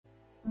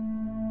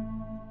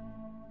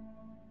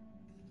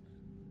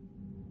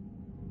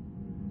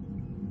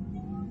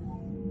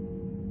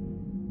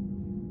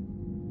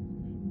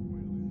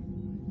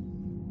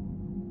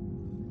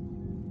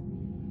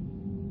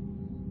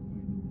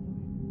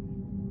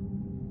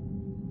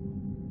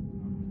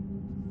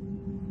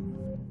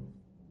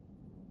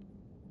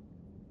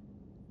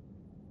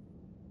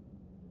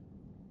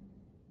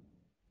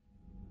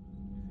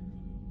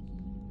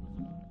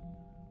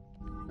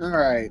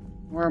Alright,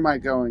 where am I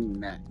going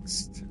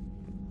next?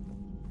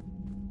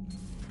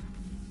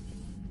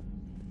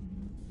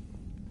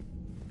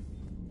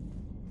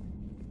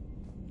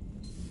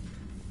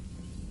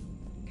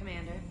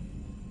 Commander.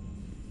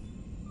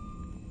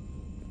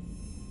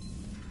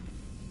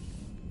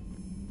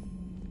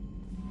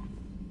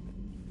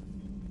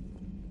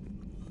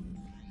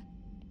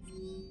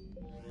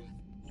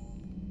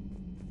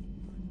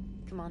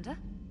 Commander,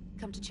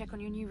 come to check on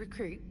your new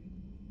recruit.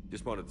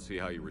 Just wanted to see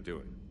how you were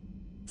doing.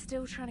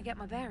 Still trying to get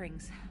my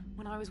bearings.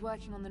 When I was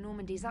working on the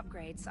Normandy's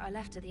upgrades, I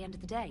left at the end of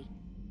the day.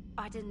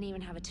 I didn't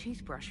even have a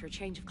toothbrush or a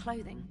change of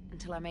clothing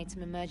until I made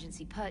some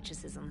emergency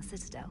purchases on the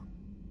Citadel.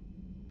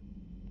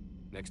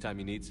 Next time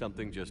you need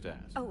something, just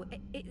ask. Oh,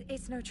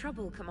 it's no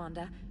trouble,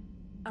 Commander.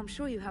 I'm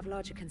sure you have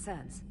larger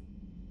concerns.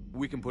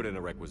 We can put in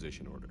a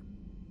requisition order.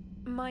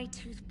 My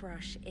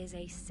toothbrush is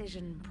a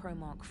Cision Pro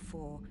Mark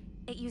IV.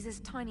 It uses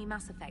tiny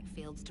Mass Effect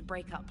fields to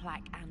break up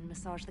plaque and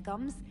massage the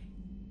gums.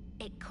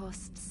 It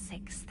costs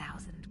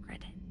 6,000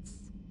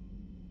 credits.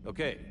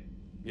 Okay,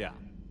 yeah.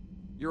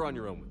 You're on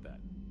your own with that.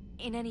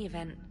 In any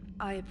event,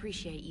 I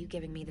appreciate you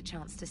giving me the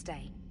chance to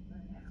stay.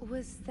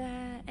 Was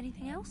there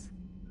anything else?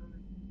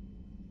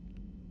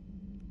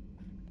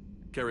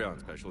 Carry on,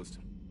 Specialist.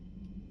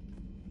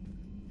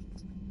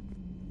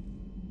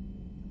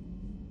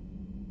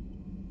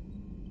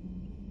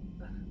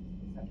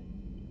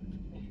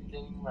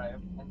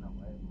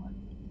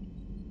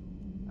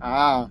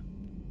 Ah.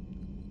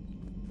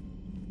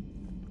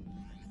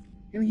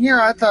 In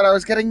here, I thought I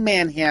was getting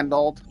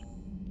manhandled.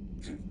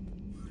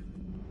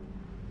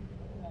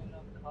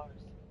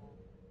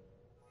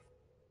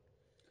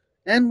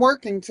 And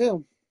working,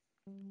 too.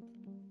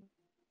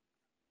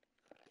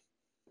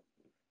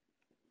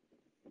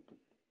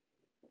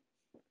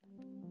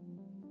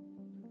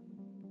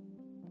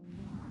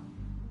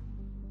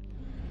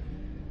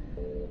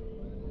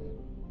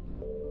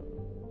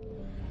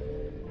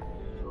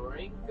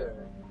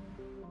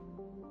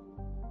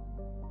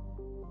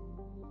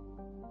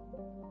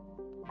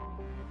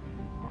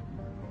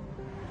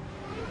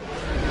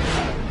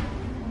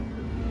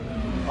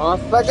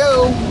 Off I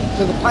go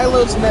to the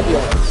Pylos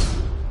Nebula.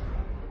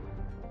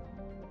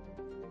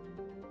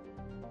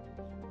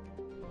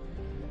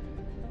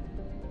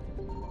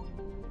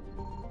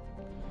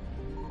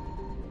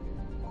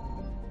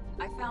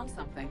 I found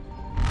something.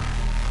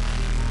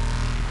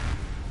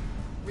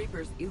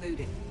 Reapers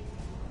eluded.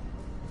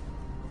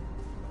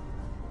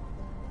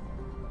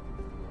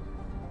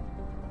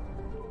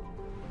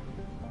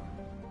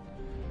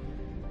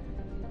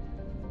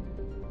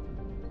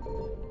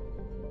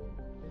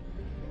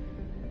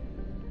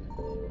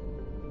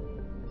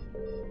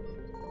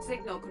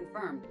 Signal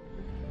confirmed.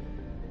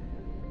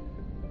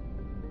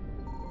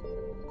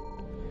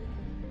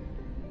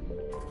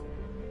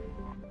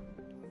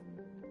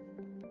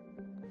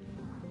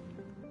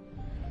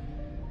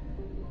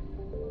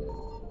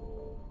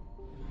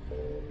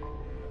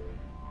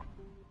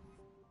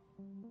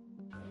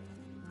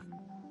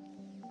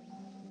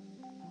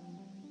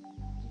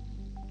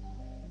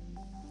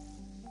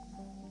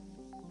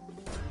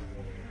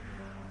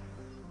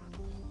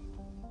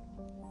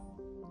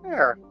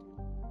 There.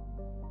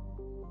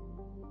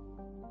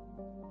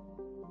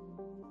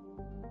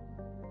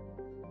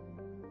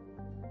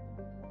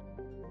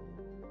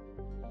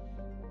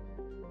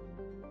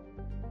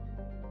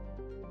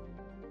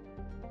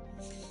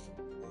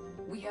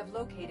 We have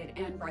located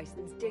Anne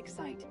Bryson's dig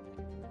site.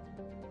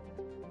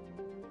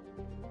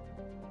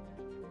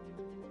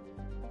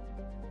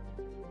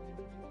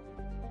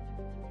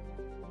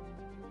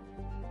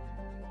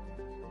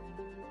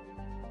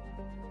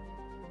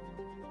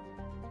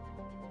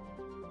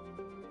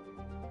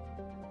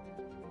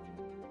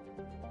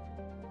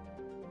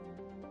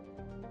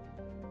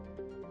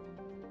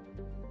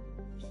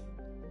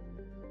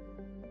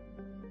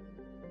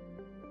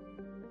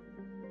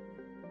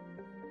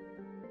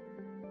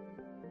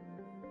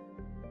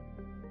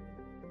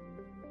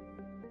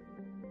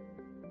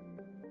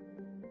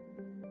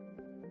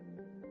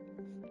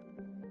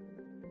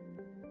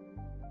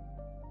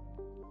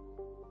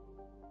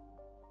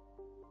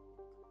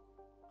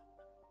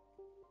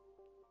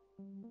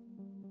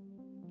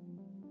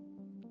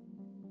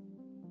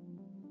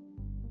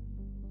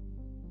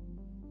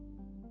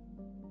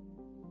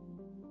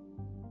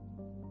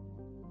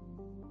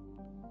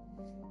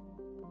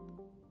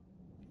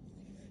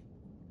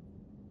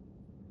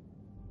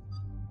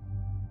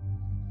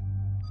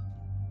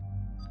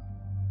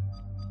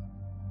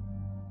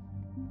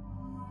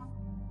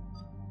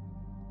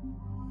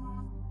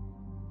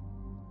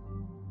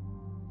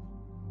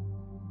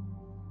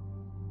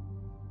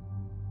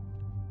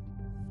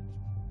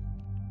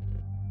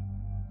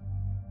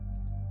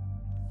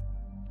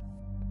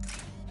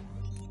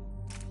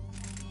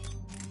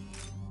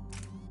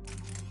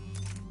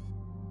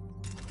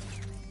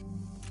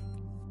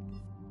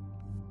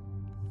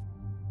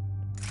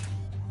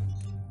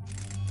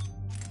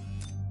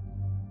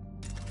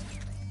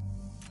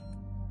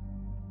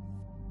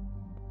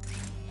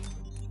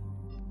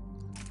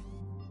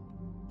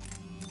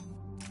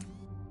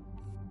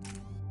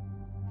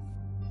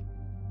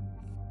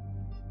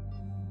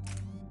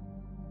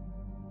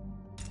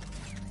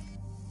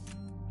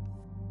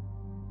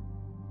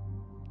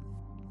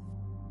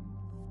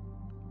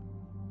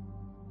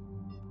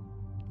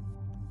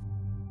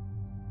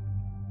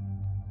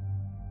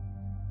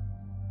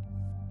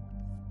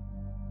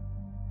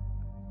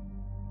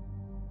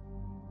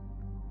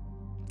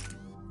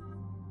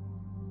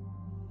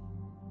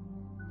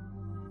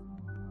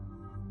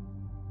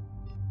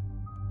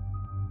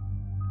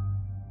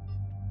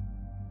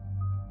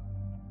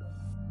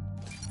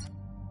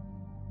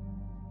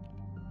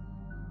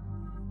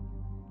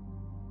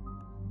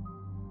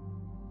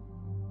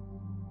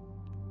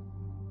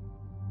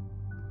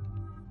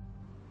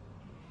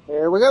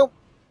 Here we go.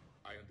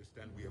 I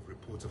understand we have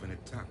reports of an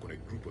attack on a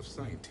group of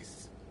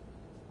scientists.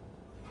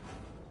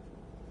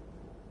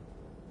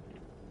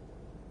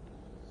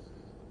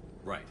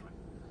 Right.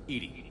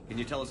 Edie, can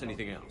you tell us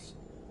anything else?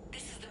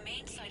 This is the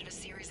main site of a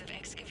series of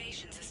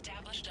excavations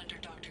established under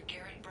Dr.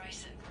 Garrett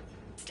Bryson.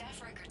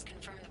 Staff records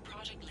confirm the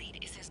project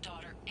lead is his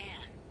daughter,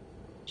 Anne.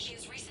 She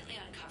has recently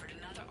uncovered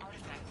another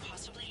artifact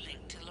possibly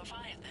linked to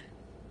Leviathan.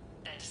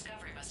 That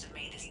discovery must have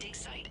made this dig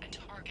site a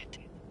target.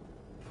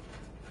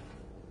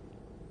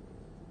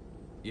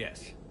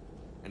 Yes.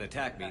 An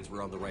attack means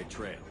we're on the right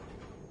trail.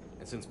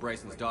 And since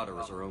Bryson's daughter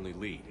is our only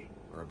lead,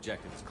 our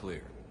objective is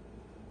clear.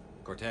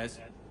 Cortez?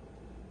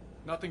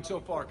 Nothing so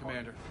far,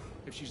 Commander.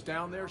 If she's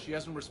down there, she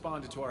hasn't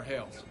responded to our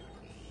hails.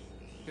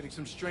 Getting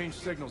some strange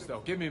signals, though.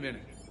 Give me a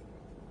minute.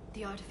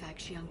 The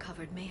artifact she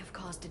uncovered may have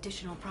caused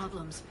additional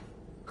problems.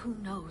 Who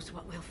knows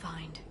what we'll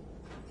find?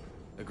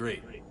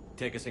 Agreed.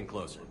 Take us in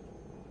closer.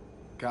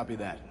 Copy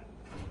that.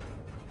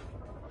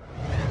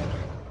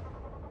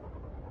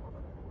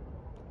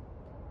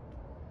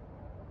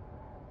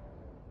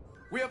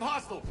 We have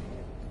hostiles!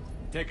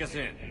 Take us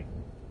in.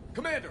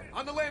 Commander,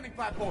 on the landing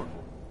platform!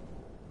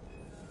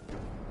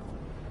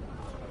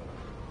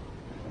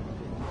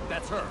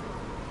 That's her.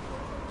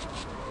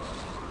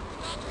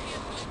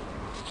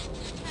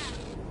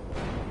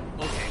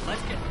 Okay,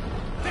 let's get...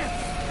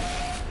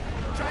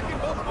 Tracking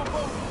multiple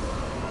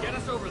boats! Get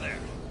us over there.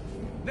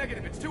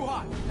 Negative, it's too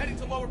hot. Heading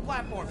to lower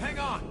platform, hang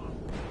on!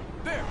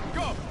 There,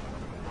 go!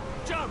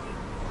 Jump!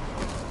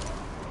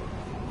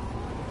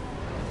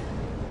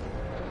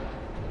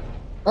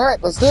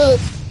 Alright, let's do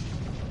it.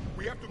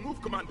 We have to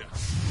move, Commander.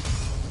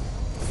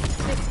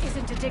 This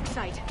isn't a dig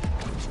site.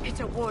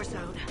 It's a war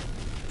zone.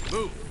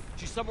 Move!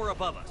 She's somewhere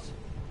above us.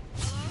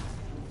 Hello?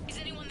 Is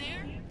anyone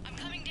there? I'm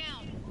coming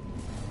down.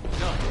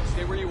 No,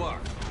 stay where you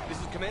are.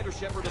 This is Commander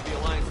Shepard of the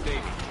Alliance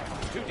Navy.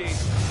 Too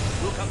dangerous.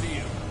 We'll come to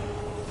you.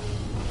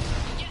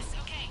 Yes,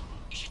 okay.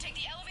 You should take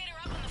the elevator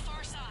up on the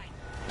far side.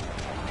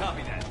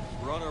 Copy that.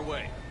 We're on our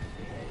way.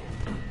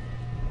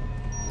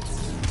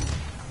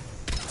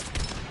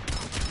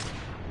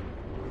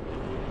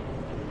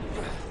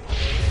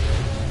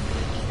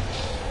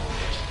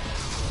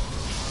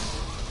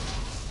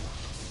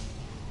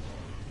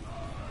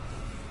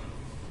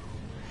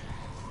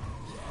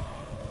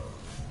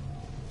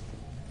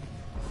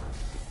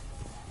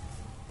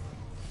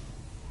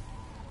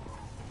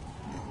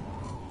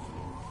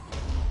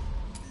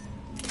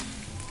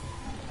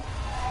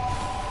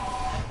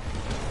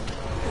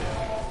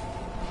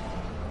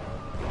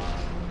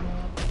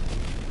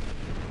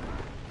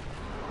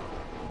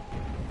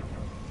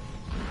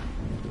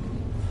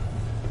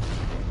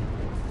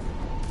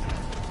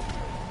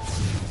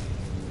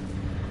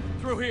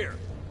 Through here.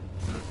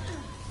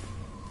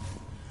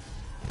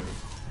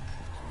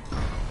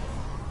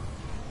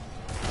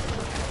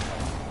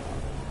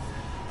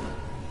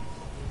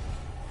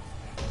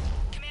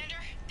 Commander,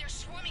 they're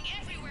swarming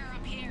everywhere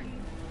up here.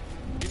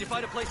 Can you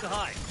find a place to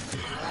hide?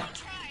 I'll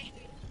try.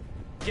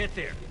 Get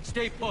there.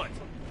 Stay put.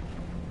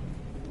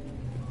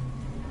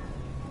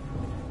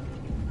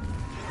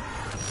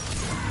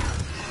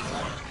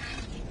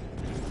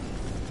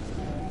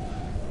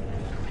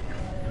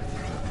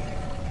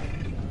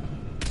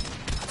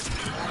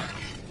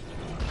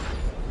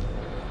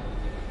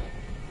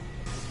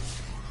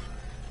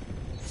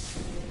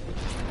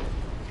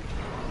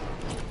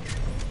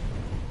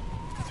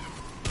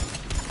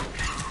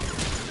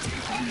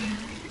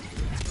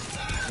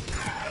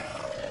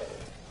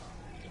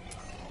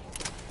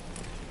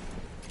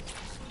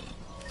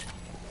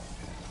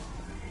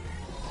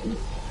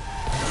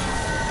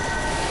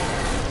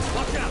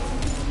 Watch out!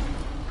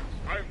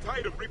 I am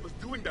tired of Reapers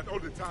doing that all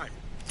the time.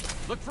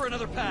 Look for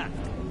another path.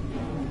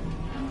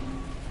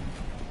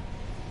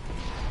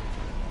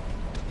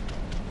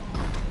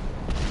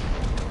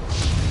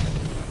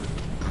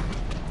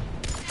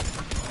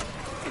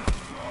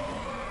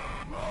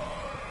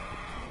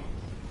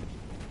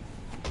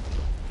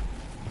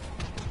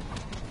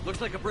 Looks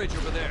like a bridge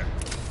over there.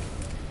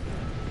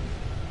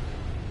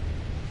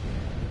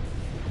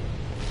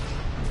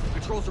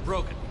 Controls are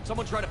broken.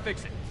 Someone try to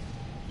fix it.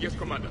 Yes,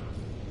 Commander.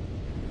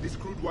 This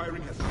crude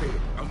wiring has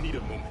failed. I'll need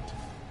a moment.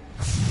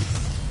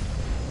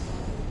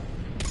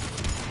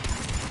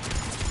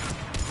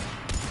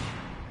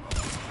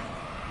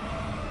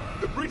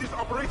 The bridge is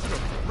operational.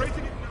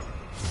 Raising it now.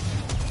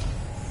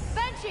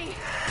 Banshee!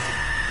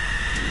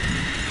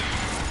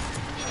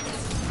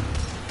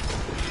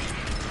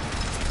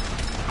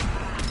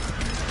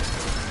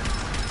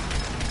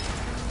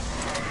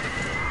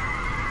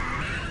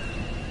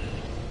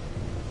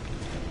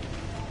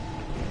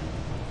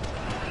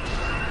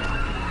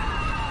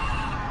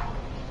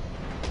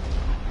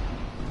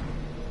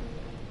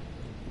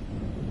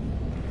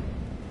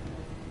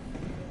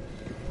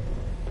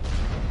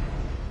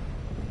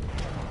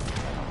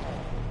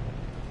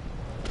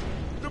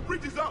 The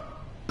bridge is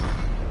up.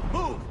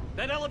 Move!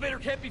 That elevator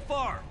can't be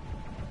far.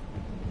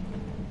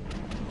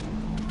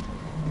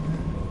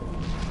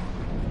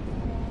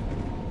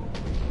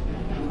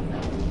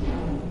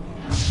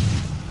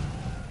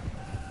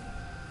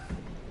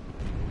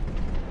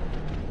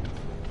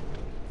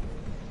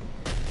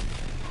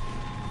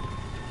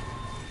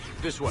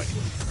 This way.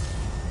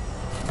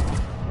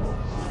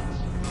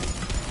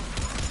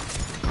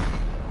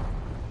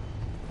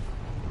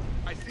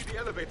 I see the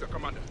elevator,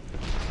 Commander.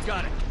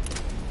 Got it.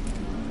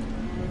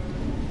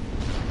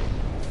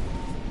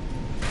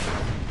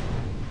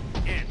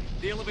 And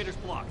the elevator's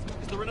blocked.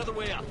 Is there another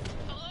way up?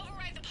 I'll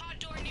override the pod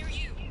door near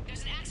you.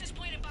 There's an access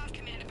point above,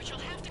 Commander, but you'll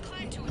have to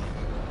climb to it.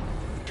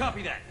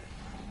 Copy that.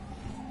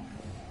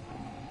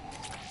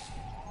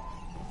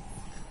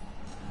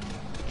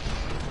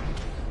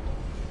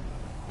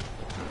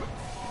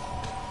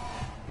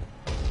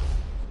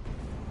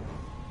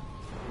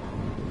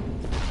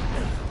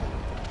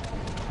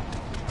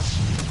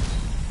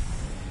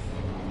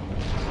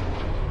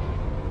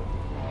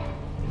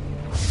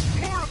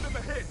 More of them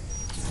ahead!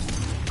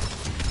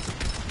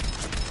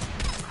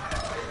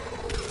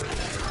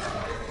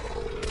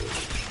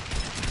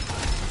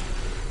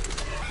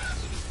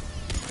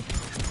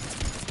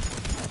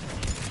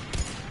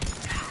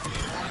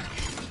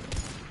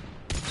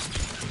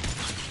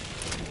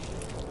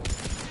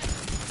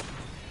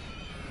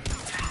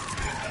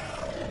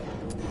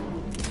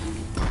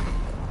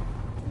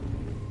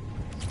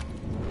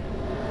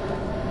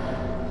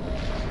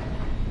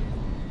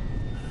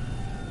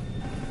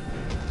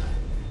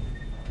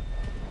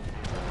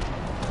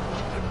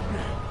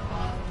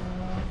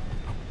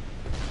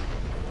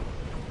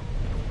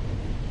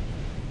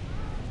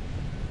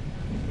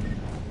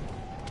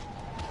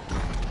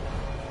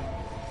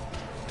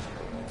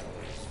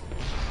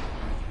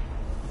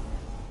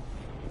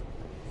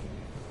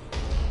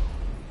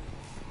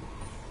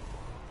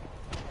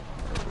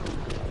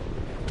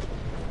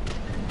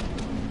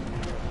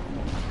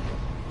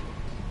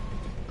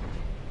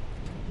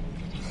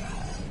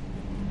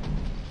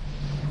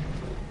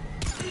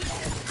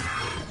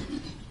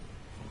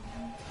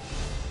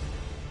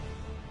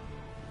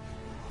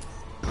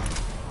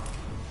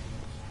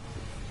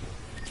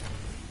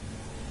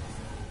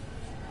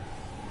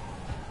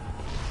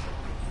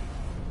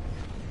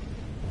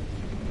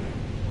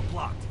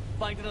 Blocked.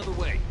 Find another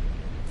way.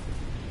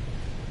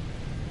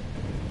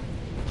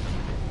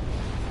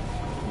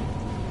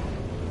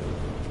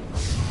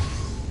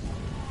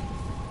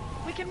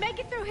 We can make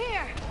it through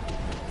here!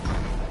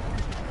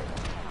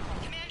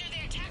 Commander,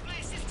 they attacked my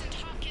assistant,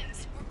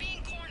 Hopkins. We're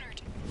being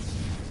cornered.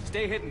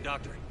 Stay hidden,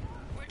 Doctor.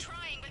 We're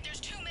trying, but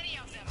there's too many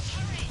of them.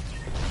 Hurry!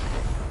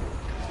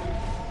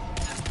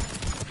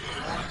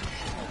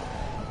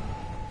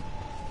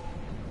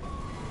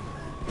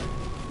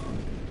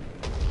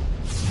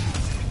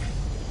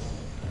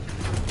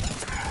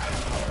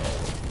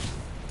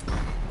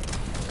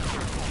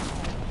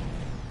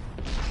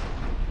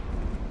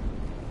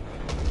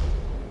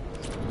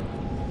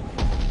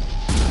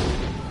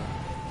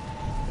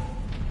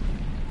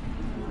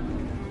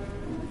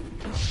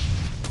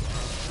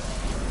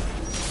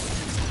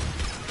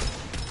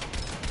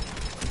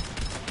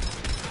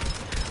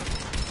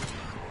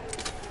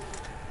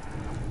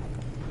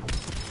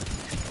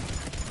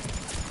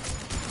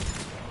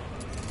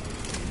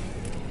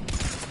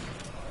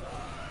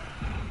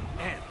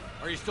 Anne,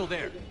 are you still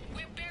there?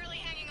 We're barely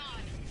hanging on.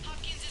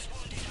 Hopkins is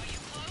wounded. Are you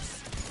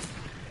close?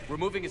 We're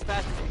moving as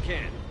fast as we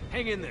can.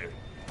 Hang in there.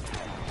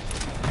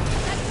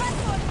 That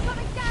transport is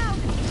coming down!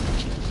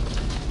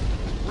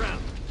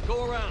 Round.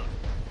 Go around.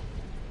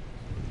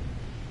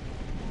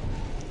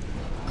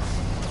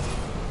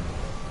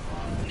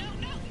 No,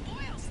 no!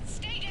 Boyles,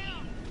 stay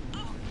down!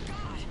 Oh,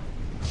 God!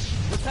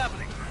 What's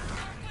happening?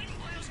 Kirkwood and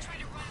Boyles tried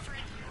to run for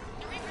it.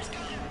 The Reaper's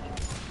got him.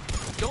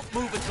 Don't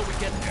move until we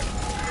get there.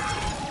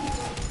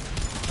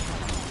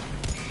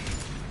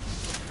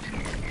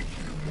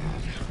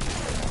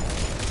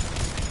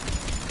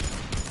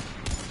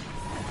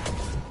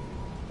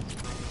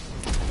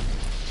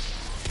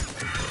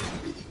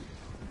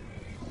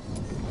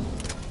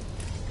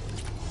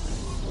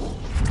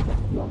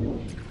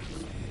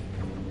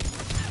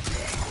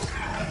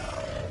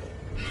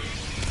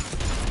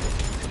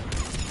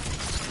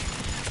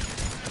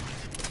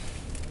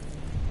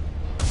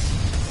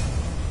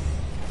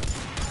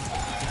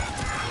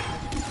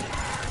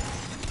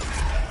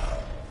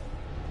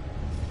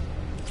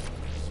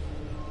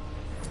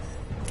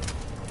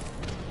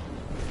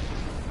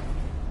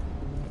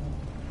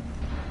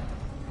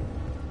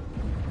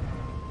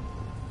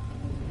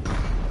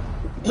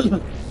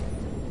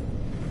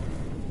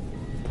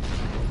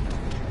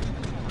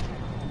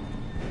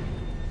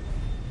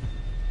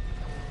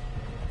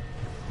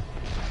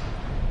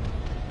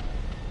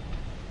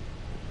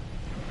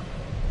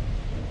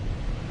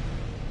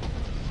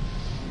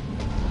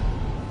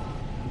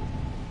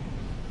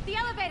 The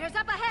elevator's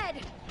up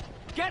ahead!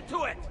 Get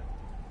to it!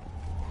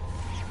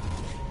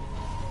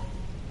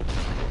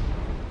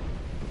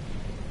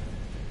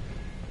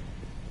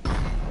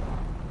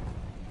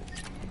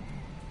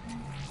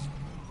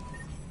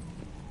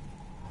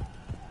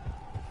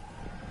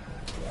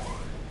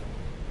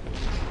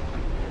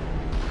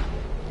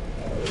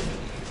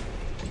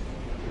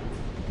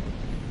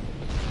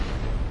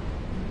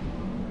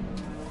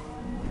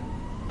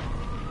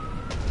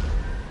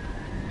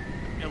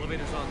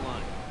 Elevator's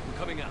online. We're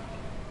coming up.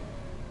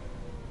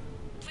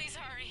 Please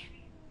hurry.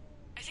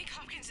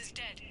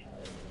 dead.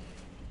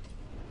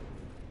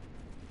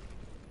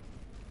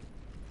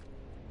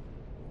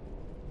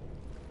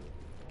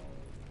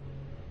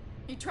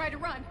 He tried to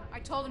run. I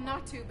told him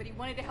not to, but he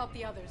wanted to help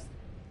the others.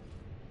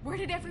 Where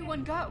did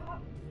everyone go?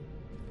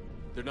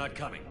 They're not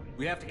coming.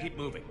 We have to keep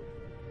moving.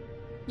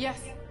 Yes,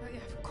 yeah,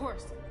 of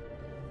course.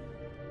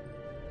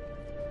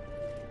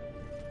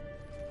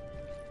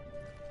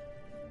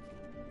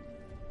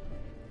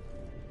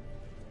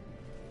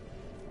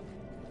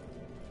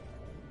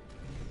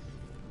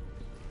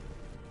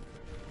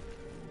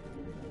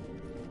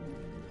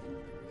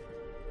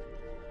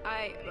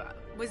 I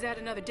was at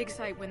another dig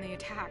site when they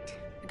attacked.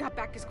 I got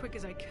back as quick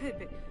as I could,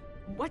 but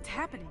what's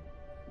happening?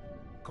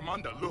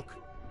 Commander, look.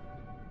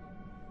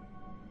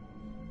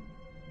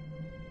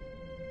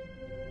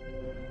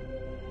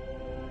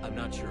 I'm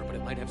not sure, but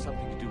it might have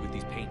something to do with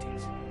these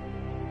paintings.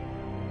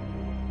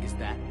 Is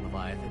that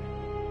Leviathan?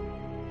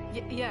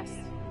 Yes.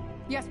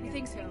 Yes, we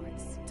think so.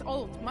 It's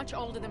old, much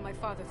older than my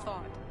father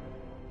thought.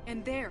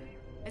 And there,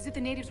 as if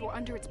the natives were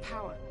under its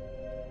power.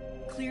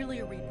 Clearly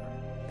a Reaper,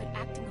 but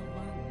acting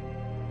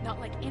alone. Not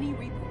like any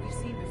Reaper we've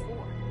seen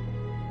before.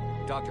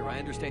 Doctor, I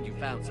understand you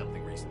found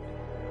something recently.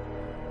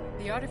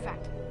 The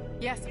artifact.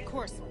 Yes, of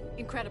course.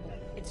 Incredible.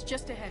 It's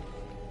just ahead.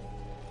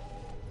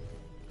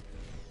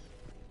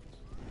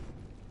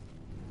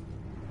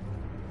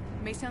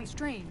 It may sound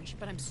strange,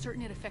 but I'm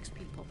certain it affects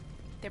people.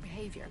 Their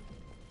behavior.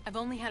 I've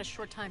only had a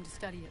short time to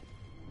study it.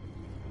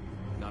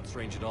 Not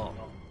strange at all.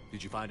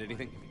 Did you find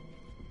anything?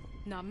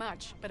 Not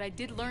much, but I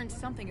did learn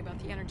something about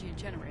the energy it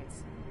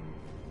generates.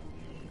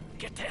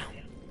 Get down!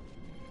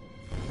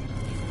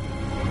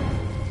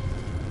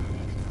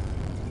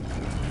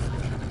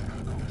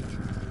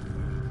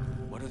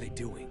 What are they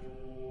doing?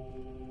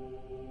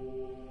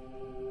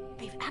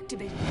 They've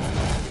activated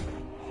it.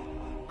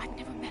 I've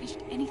never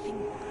managed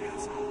anything.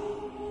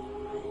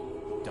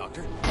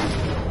 Doctor?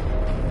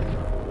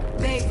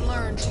 They've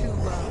learned too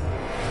well.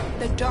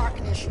 The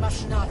darkness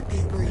must not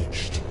be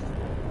breached.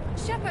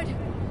 Shepard!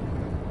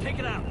 Take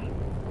it out!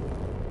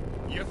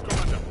 Yes,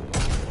 Commander.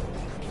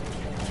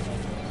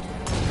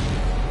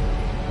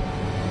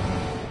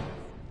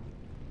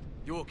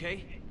 You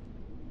okay?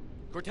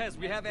 Cortez,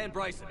 we have Ann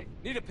Bryson.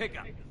 Need a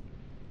pickup.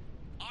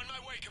 On my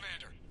way,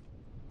 Commander.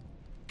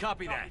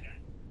 Copy that.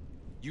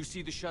 You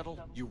see the shuttle,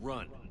 you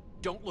run.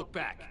 Don't look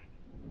back.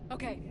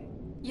 Okay.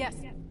 Yes.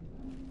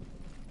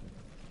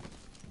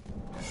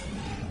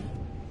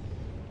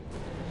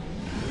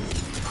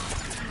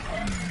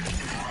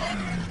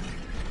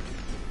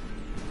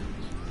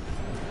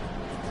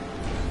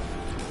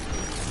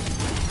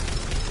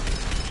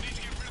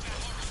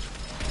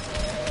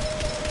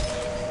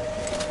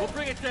 We'll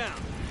bring it down.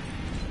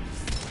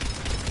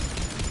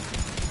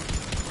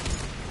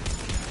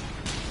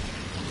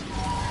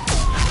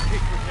 Okay,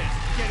 Cortez,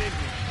 get in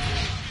here.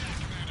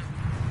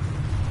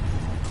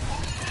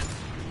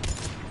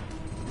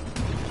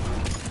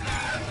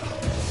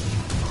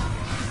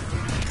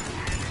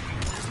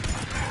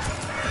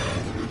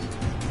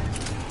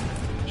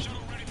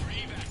 Shuttle ready for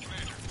evac,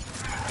 Commander.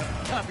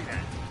 Copy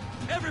that.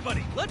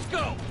 Everybody, let's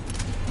go!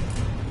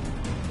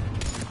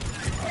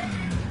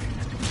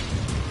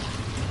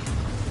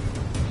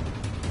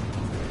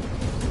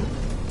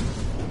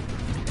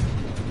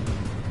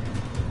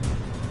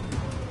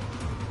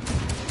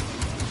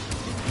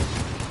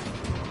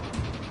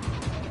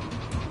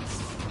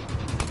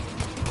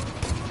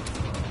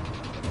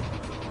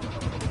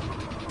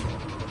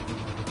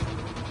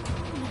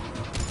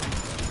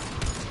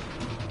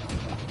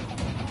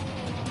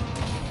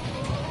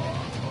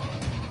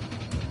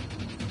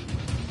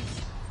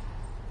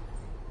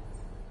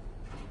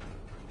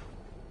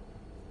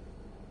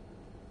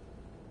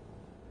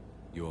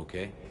 You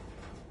okay?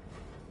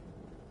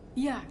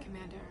 Yeah,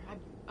 Commander.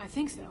 I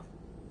think so.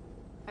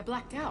 I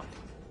blacked out.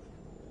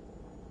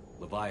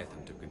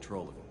 Leviathan took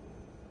control of him.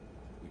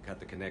 We cut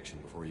the connection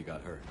before you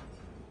got hurt.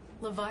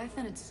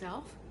 Leviathan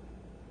itself?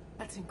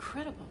 That's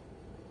incredible.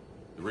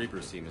 The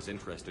Reapers seem as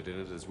interested in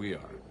it as we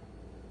are.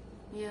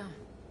 Yeah,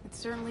 it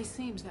certainly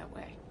seems that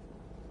way.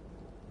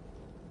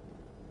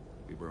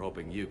 We were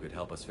hoping you could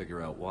help us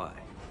figure out why.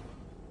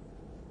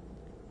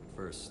 But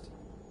first...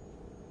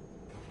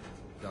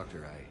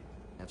 Doctor, I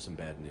have some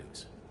bad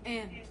news.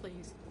 Anne,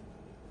 please.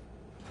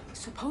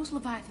 Suppose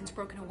Leviathan's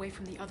broken away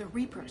from the other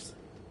Reapers.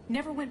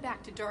 Never went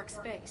back to dark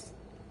space.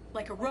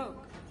 Like a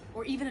rogue,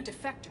 or even a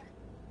defector.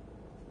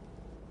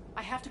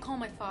 I have to call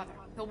my father.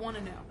 He'll want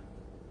to know.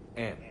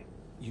 Anne,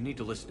 you need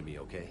to listen to me,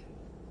 okay?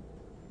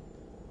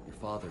 Your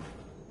father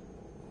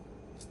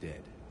is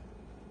dead.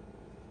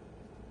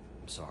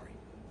 I'm sorry.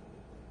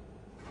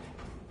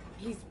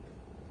 He's...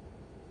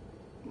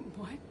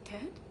 What?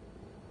 Dead?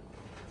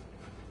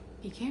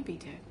 He can't be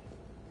dead.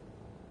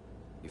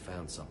 You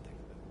found something,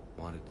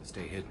 but wanted to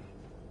stay hidden.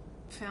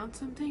 Found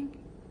something?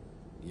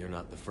 You're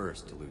not the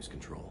first to lose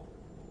control.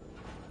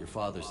 Your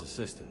father's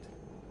assistant.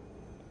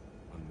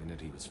 One minute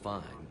he was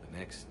fine, the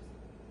next...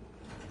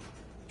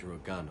 drew a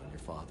gun on your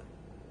father.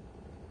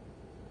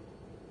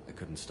 I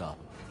couldn't stop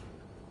him.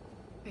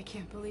 I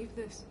can't believe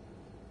this.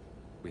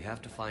 We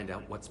have to find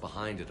out what's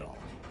behind it all.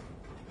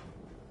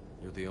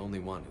 You're the only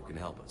one who can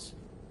help us.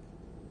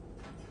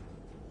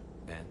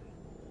 Ben?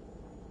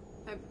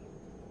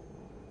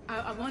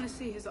 I want to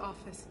see his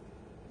office.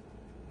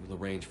 We'll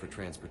arrange for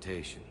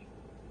transportation.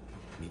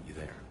 Meet you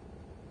there.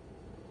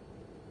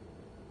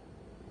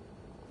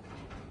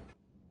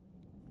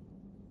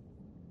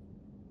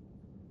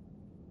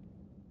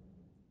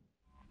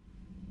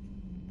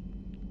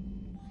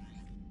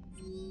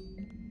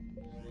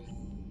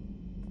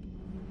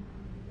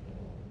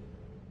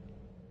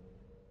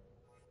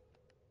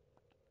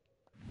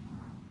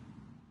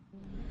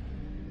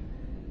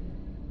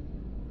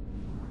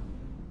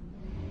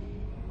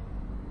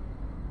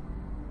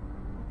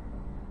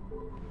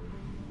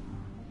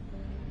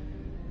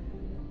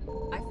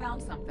 I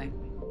found something.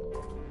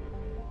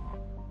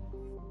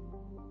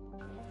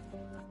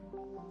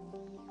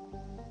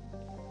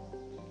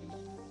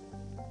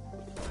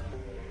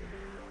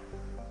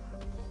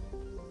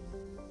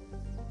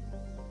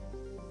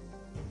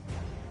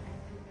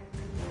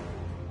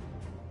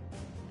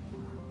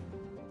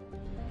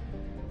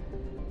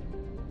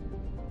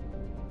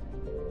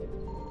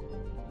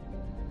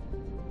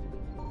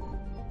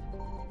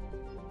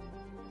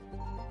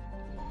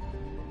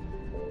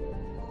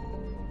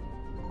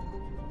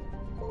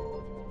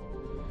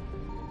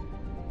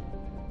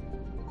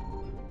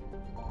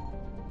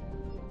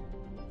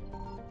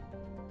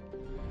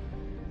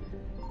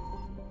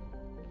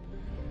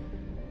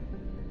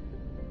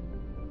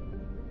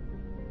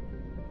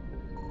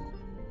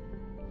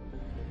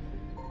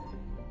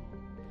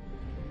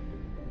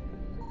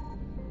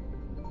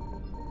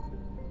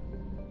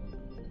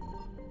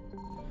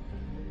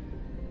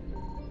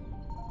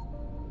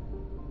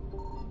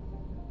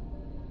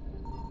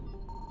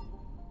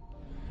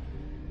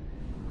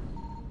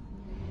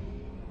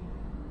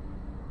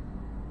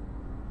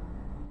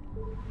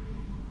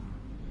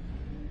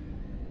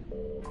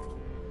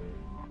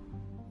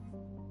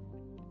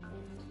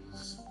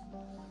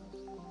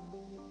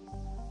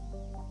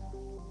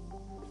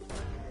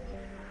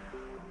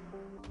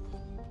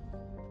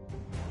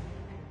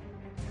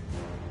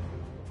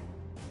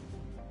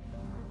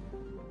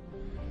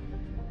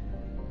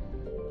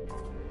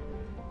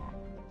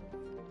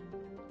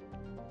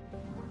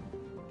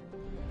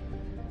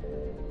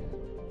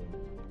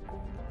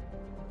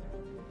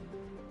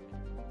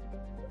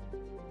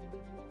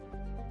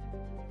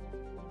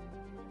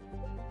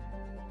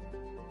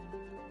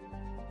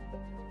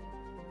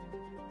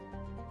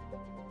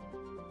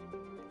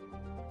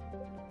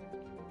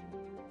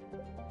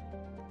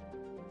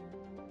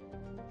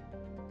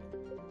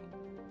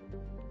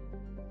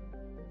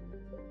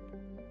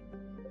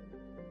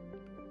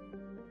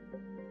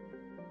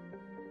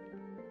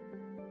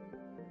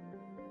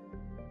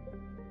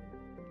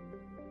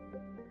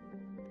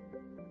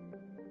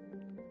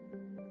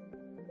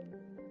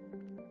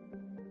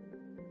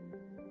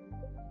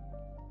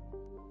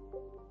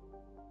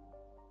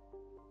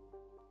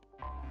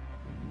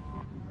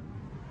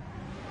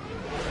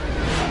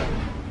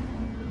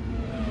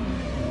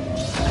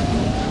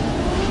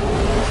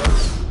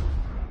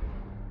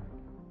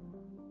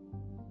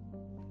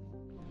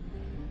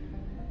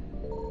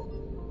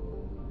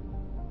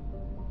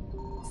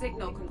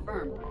 Signal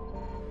confirmed.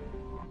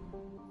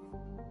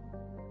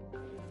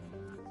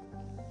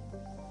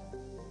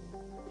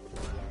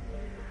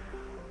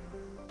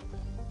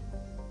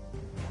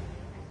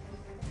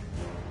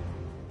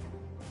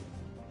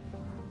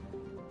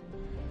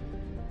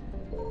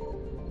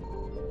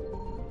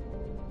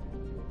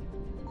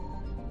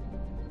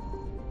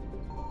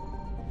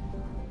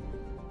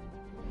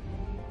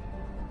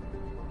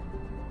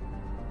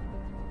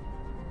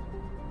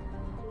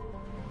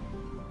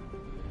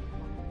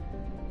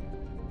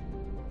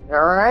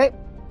 All right.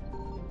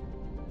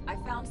 I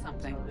found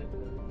something.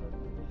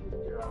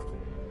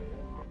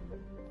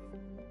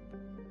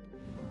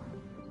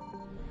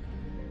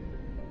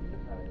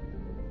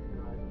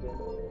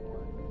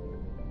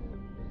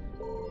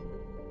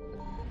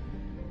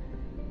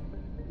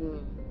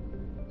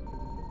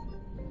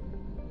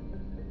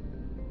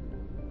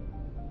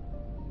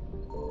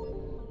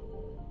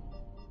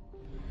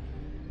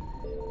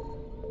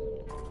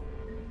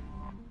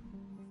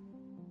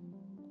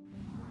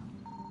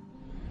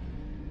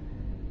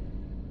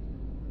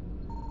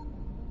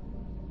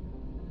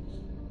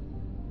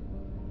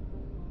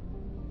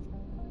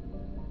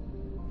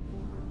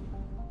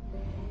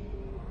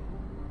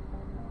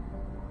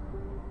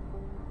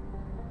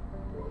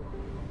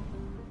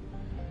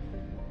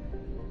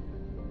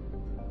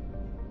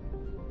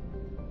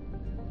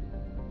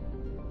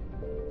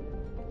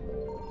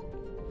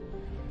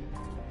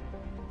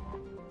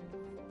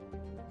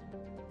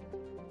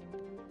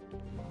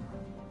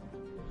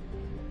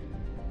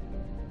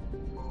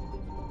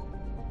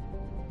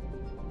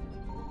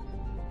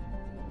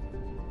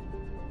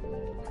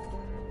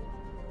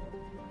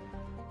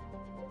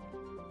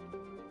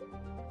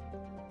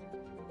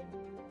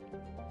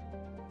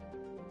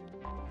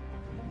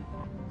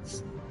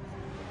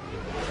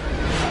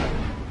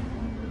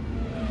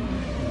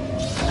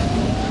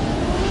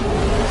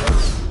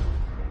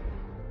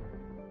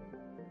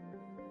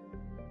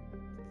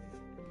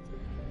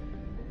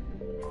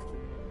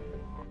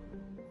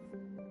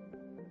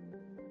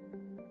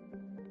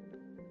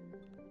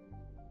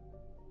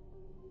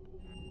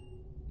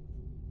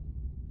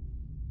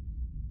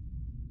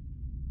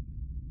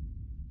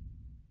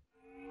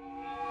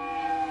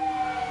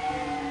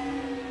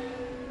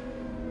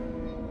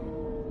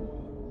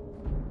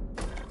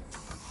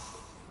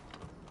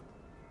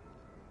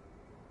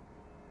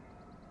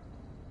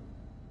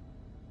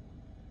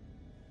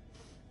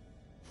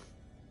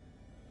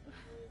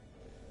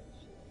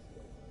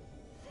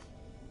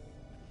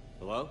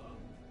 Hello?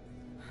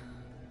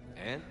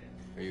 Anne?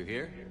 Are you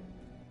here?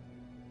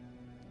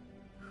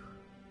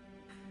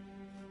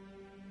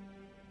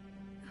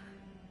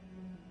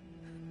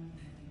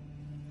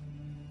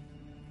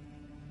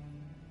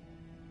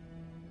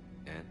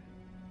 Anne?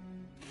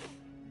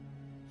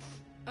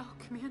 Oh,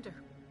 Commander.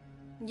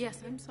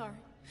 Yes, I'm sorry.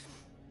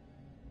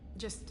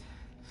 Just...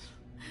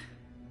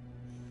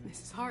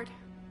 This is hard.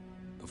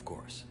 Of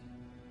course.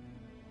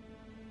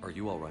 Are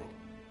you all right?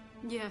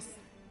 Yes.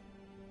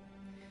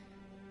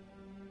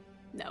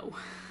 No.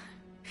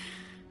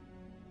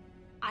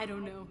 I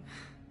don't know.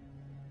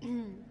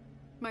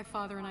 My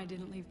father and I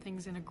didn't leave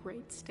things in a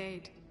great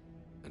state.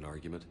 An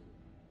argument?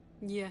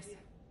 Yes.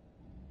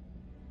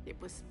 It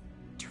was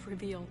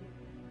trivial.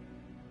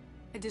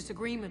 A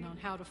disagreement on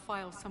how to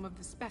file some of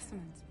the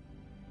specimens.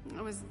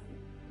 I was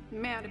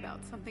mad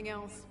about something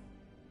else.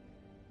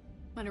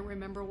 I don't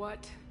remember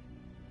what.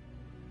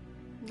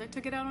 And I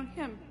took it out on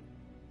him.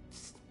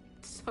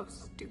 So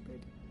stupid.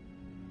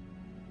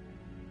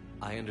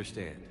 I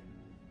understand.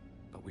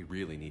 But we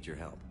really need your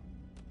help.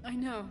 I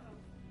know.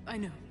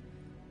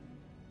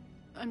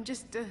 I'm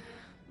just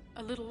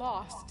a little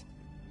lost.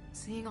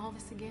 Seeing all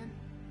this again.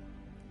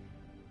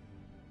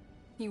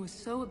 He was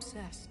so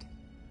obsessed.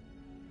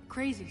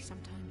 Crazy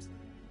sometimes.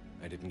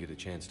 I didn't get a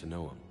chance to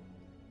know him.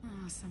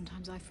 Oh,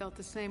 sometimes I felt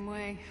the same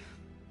way.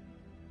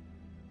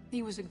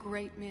 He was a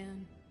great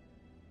man.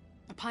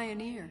 A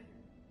pioneer.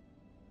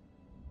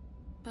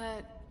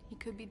 But he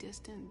could be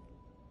distant.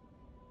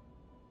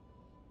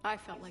 I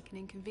felt like an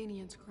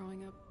inconvenience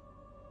growing up.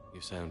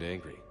 You sound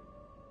angry.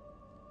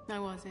 I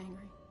was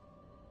angry.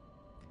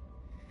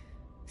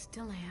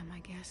 Still am, I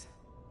guess.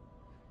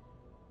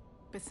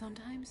 But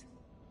sometimes,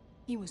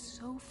 he was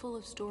so full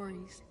of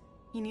stories,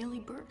 he nearly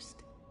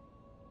burst.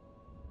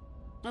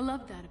 I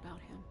love that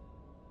about him.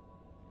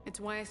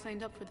 It's why I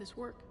signed up for this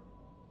work.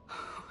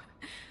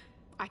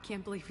 I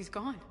can't believe he's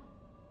gone.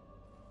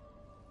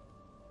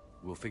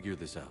 We'll figure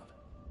this out.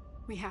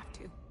 We have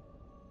to.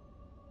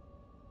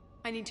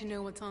 I need to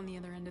know what's on the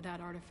other end of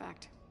that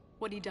artifact.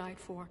 What he died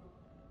for.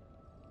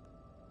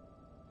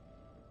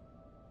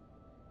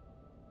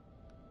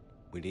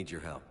 We need your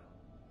help.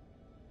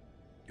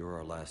 You're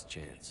our last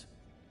chance.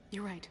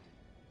 You're right.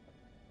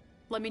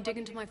 Let me dig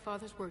into my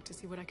father's work to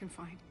see what I can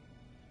find.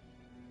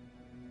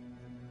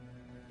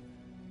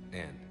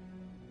 Anne,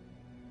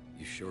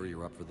 you sure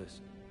you're up for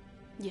this?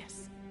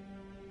 Yes.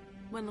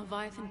 When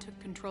Leviathan took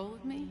control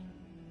of me,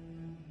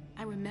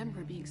 I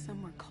remember being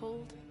somewhere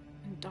cold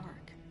and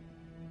dark.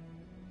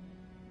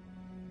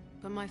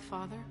 But my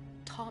father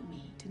taught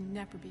me to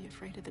never be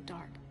afraid of the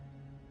dark.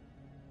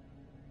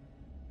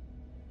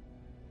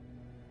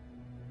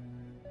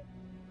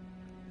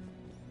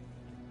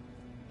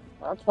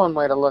 That's one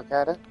way to look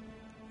at it.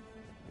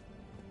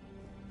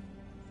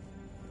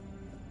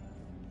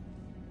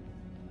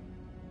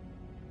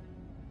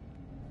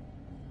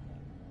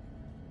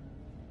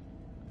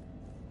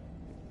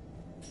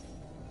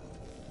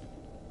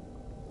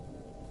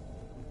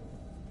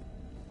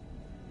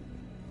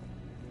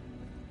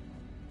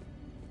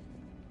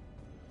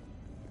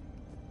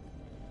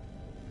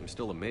 I'm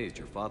still amazed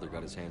your father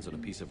got his hands on a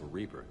piece of a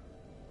Reaper.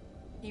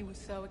 He was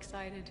so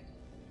excited.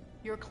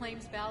 Your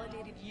claims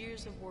validated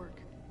years of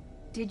work.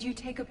 Did you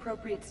take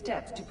appropriate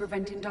steps to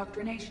prevent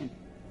indoctrination?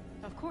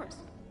 Of course.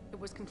 It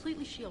was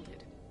completely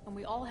shielded, and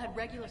we all had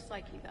regular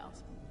psych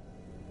evals.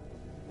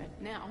 But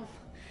now,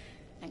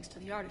 thanks to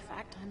the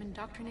artifact, I'm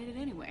indoctrinated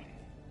anyway,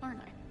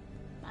 aren't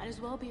I? Might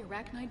as well be a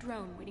Arachnite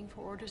drone waiting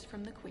for orders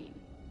from the Queen.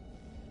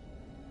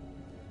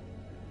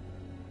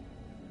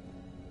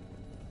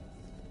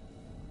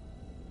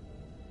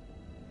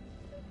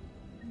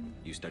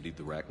 You studied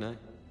the Arachnite?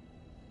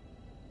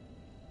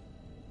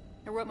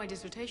 I wrote my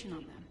dissertation on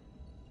them.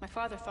 My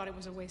father thought it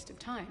was a waste of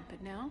time,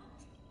 but now,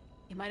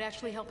 it might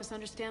actually help us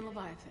understand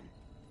Leviathan.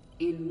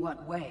 In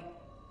what way?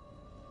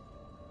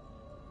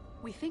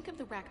 We think of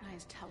the Arachnite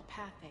as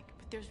telepathic,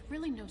 but there's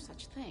really no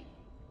such thing.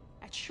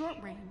 At short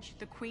range,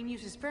 the Queen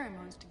uses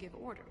pheromones to give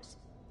orders.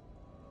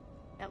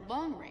 At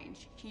long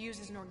range, she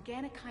uses an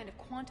organic kind of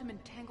quantum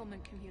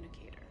entanglement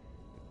communicator.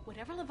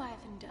 Whatever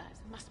Leviathan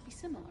does must be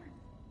similar,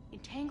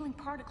 entangling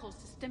particles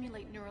to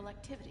stimulate neural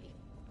activity.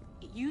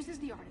 It uses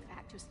the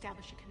artifact to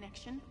establish a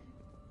connection,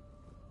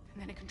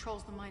 and then it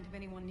controls the mind of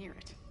anyone near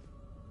it.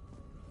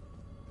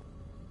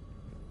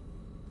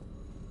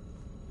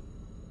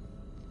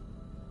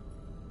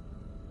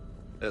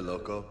 Hey,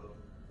 Loco.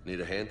 Need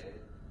a hand?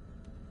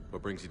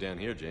 What brings you down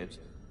here, James?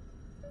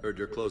 Heard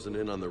you're closing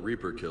in on the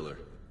Reaper killer.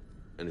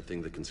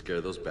 Anything that can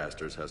scare those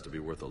bastards has to be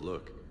worth a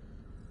look.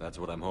 That's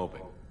what I'm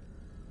hoping.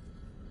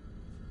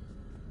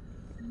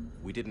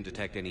 We didn't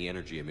detect any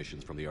energy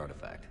emissions from the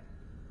artifact.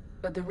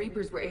 But the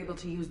Reapers were able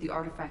to use the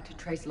artifact to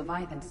trace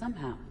Leviathan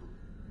somehow.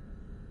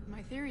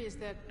 My theory is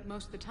that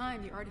most of the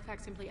time, the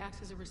artifact simply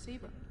acts as a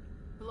receiver.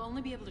 We'll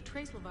only be able to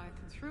trace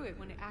Leviathan through it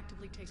when it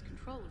actively takes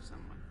control of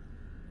someone.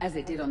 As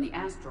it did on the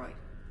asteroid.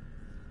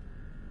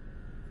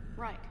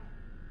 Right.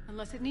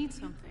 Unless it needs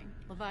something,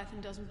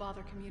 Leviathan doesn't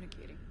bother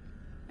communicating.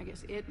 I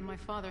guess it and my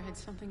father had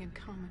something in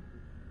common.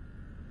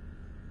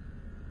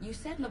 You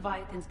said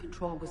Leviathan's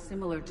control was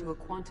similar to a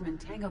quantum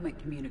entanglement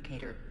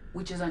communicator,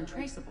 which is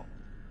untraceable.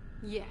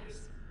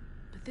 Yes,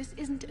 but this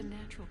isn't a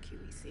natural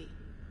QEC.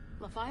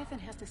 Leviathan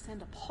has to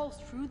send a pulse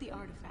through the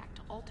artifact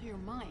to alter your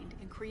mind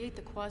and create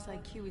the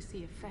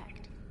quasi-QEC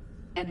effect.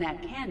 And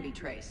that can be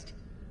traced.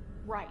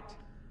 Right.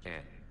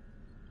 Anne,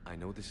 I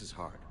know this is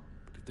hard,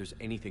 but if there's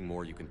anything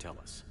more you can tell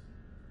us.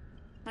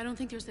 I don't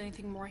think there's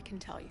anything more I can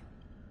tell you.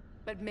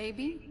 But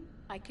maybe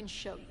I can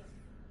show you.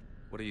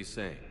 What are you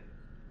saying?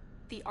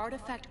 The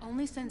artifact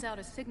only sends out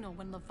a signal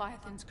when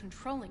Leviathan's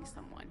controlling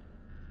someone.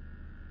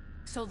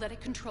 So let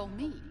it control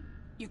me.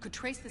 You could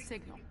trace the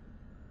signal.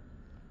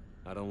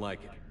 I don't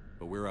like it,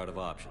 but we're out of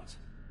options.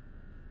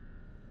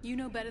 You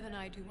know better than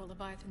I do what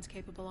Leviathan's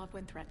capable of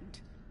when threatened.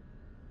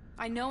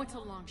 I know it's a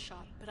long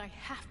shot, but I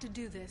have to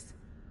do this.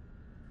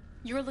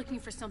 You're looking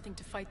for something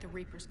to fight the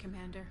Reapers,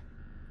 Commander.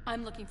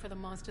 I'm looking for the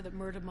monster that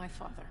murdered my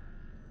father.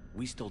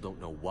 We still don't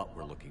know what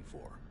we're looking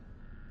for.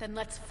 Then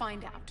let's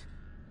find out.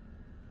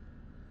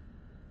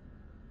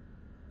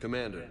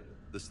 Commander,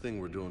 this thing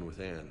we're doing with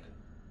Anne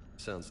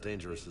sounds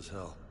dangerous as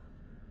hell.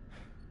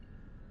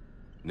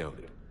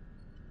 Noted.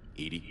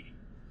 EDI?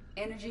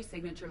 Energy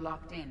signature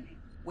locked in,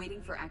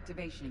 waiting for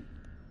activation.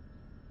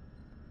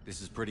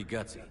 This is pretty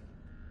gutsy.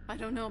 I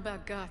don't know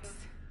about guts.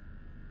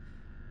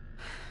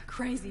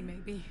 Crazy,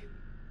 maybe.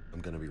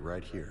 I'm gonna be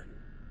right here.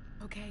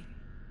 Okay.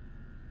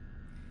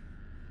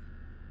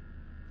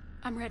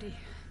 I'm ready.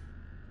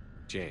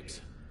 James,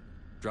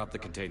 drop the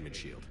containment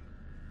shield.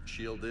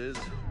 Shield is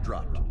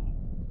dropped.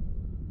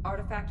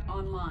 Artifact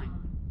online.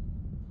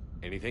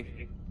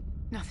 Anything?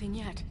 Nothing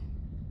yet.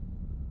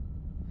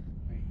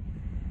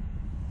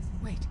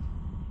 Wait.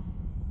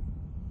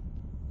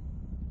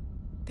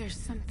 There's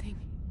something.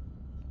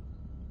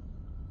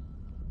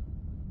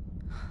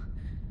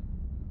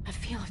 I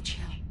feel a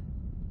chill.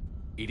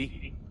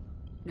 EDI?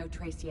 No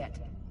trace yet.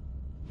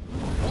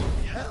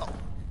 Holy hell!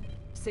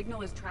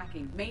 Signal is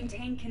tracking.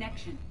 Maintain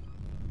connection.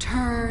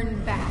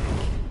 Turn back.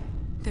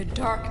 The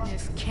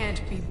darkness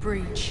can't be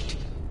breached.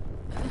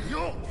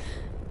 Yo!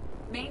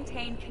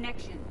 Maintain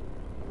connection.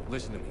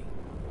 Listen to me.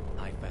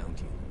 I found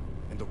you,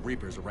 and the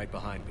Reapers are right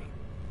behind me.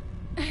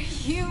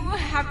 You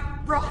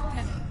have brought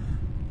them.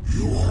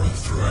 You are a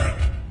threat.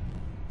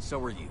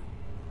 So are you.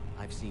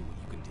 I've seen what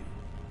you can do.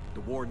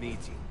 The war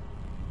needs you.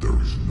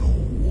 There is no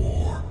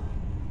war.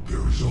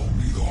 There is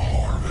only the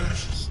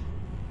harvest.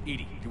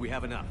 EDI, do we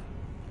have enough?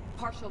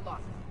 Partial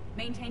lock.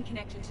 Maintain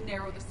connection to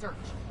narrow the search.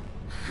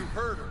 You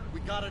heard her. We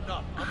got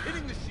enough. I'm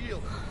hitting the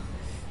shield.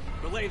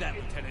 Relay that,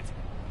 Lieutenant.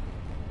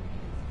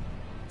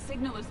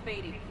 Signal is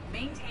fading.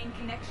 Maintain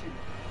connection.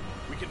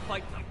 We can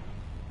fight them.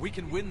 We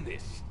can win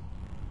this.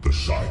 The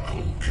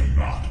cycle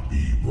cannot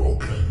be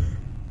broken.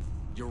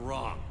 You're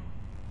wrong.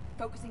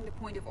 Focusing the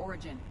point of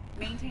origin.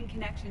 Maintain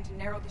connection to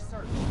narrow the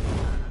search.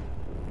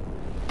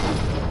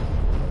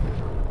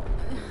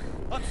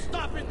 I'm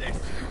stopping this!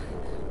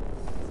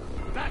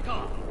 Back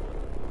off!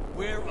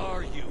 Where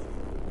are you?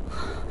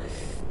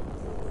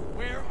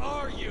 Where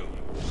are you?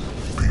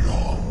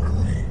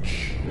 Beyond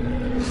reach.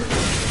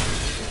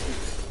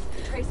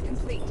 Trace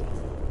complete.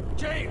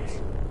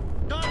 James!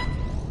 Done!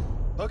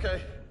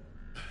 Okay.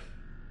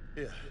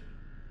 Yeah,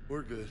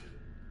 we're good.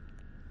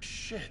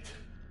 Shit.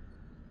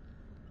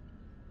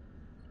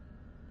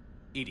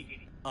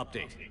 EDI,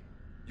 update.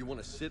 You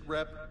want to sit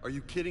rep? Are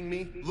you kidding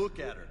me? Look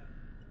at her.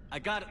 I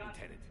got it,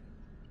 Lieutenant.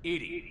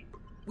 EDI.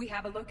 We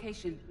have a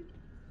location.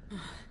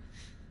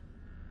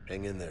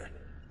 Hang in there.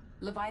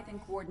 Leviathan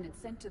coordinates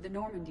sent to the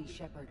Normandy,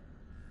 Shepard.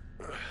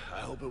 I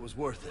hope it was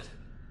worth it.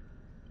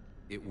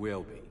 It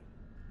will be.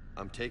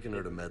 I'm taking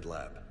her to Med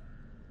Lab.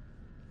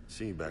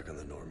 See you back on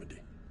the Normandy.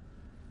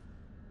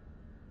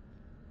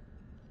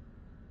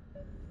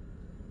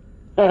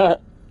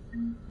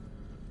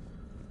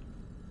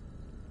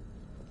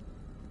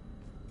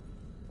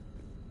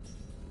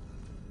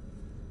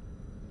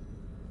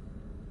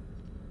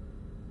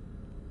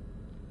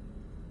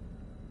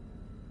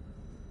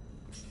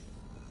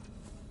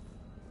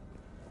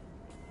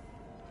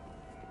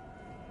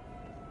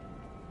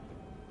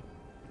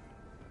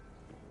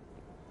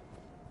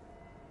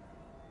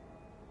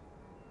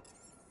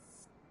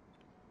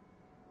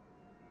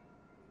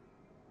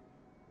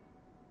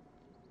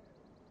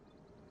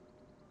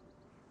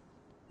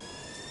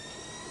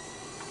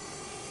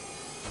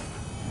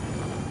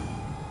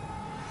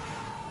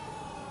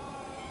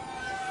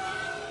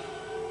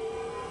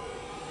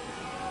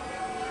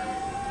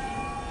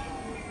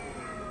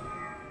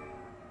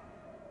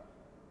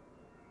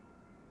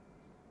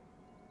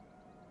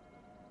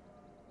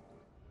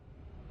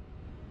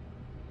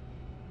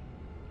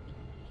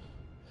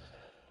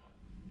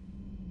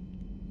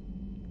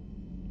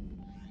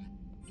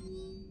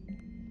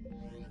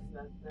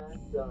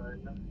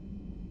 Done.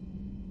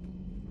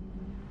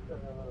 So,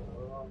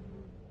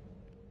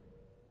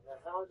 now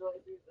how do I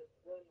do this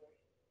finish?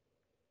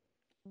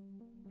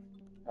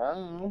 I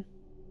don't know.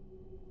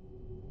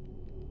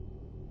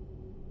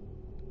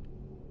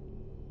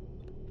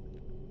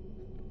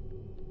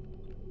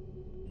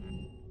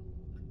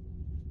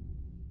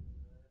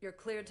 You're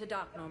cleared to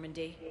dock,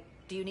 Normandy.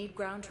 Do you need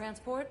ground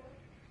transport?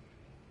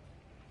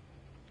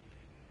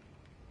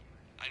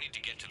 I need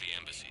to get to the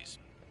embassies.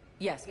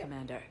 Yes,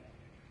 Commander.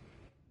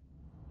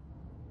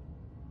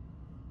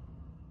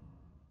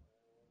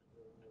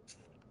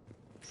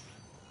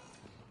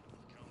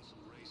 Council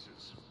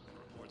races.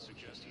 Reports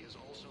suggest he has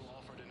also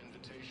offered an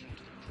invitation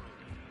to the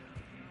Krogan.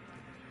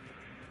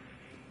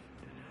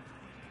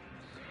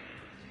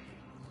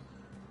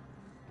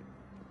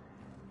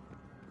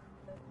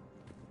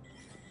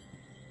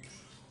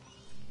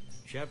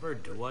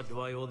 Shepard, to what do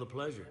I owe the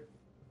pleasure?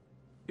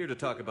 Here to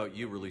talk about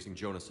you releasing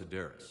Jonas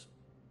Sedaris.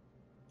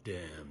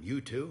 Damn,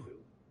 you too?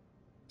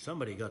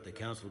 Somebody got the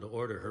council to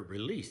order her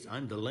release.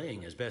 I'm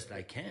delaying as best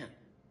I can.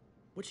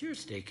 What's your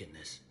stake in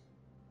this?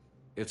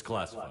 It's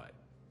classified.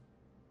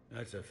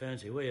 That's a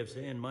fancy way of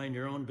saying mind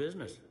your own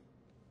business.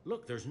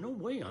 Look, there's no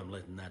way I'm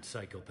letting that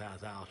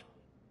psychopath out.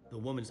 The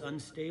woman's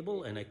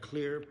unstable and a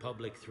clear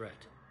public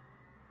threat.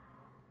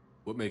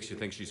 What makes you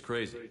think she's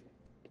crazy?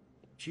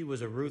 She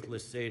was a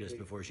ruthless sadist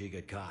before she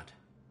got caught.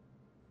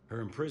 Her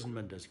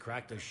imprisonment has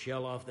cracked the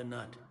shell off the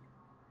nut.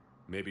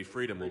 Maybe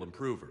freedom will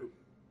improve her.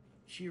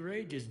 She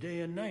rages day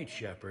and night,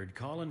 Shepard,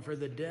 calling for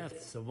the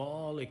deaths of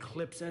all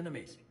Eclipse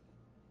enemies.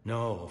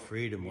 No,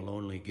 freedom will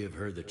only give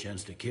her the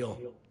chance to kill.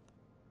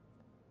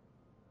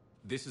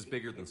 This is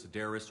bigger than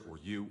Sedaris or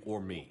you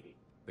or me.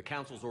 The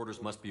Council's orders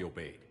must be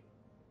obeyed.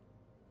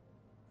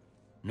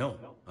 No,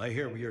 I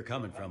hear where you're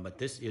coming from, but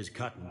this is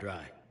cut and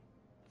dry.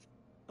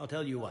 I'll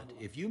tell you what,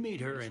 if you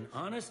meet her and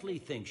honestly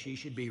think she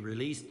should be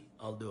released,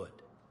 I'll do it.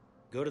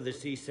 Go to the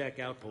C-Sec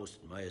outpost.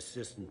 My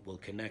assistant will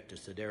connect to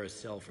Sedaris'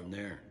 cell from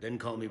there. Then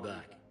call me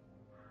back.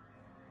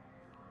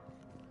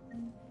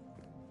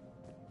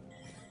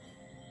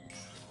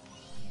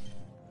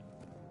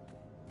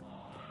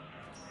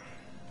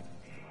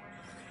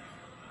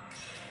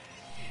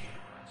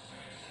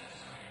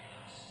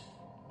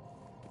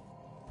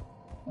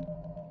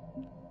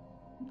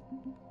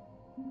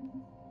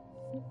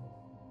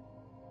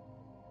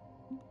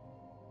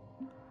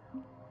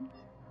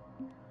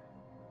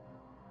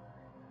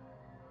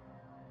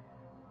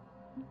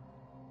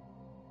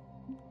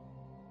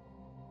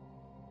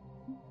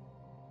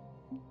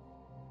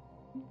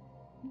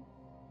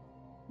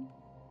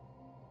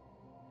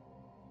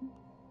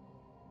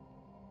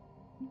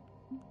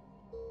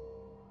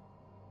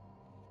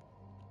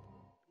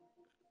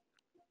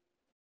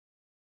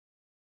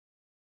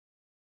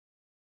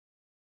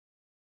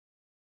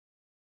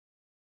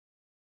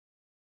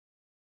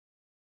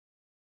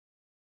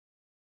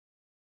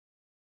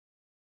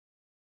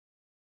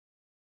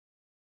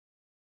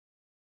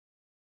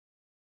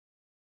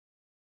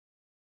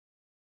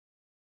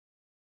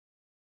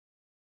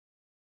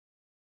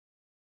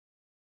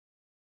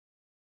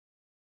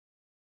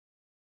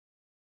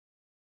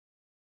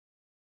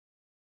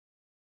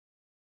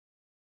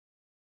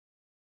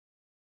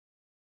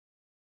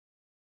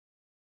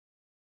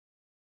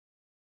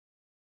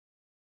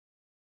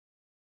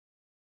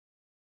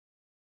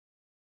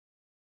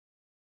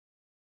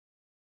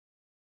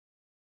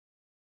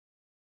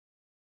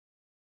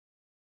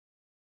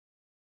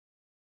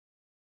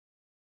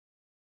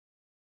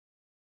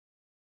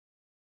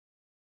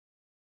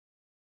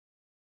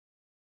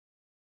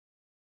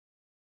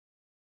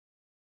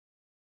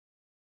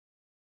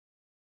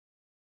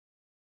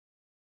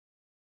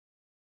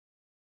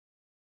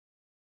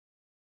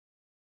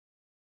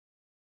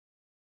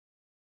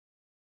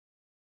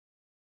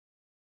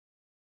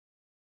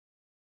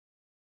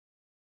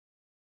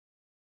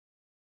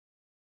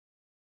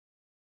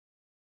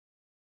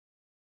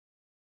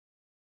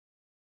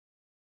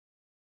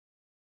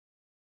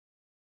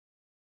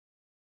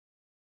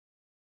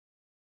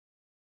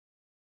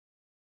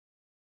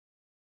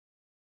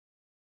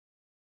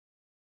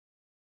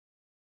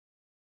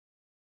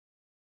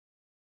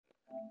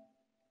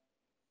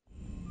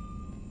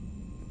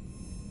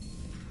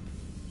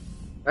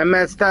 I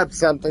messed up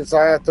something, so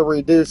I have to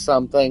redo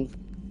something.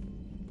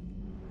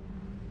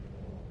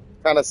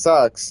 Kind of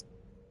sucks.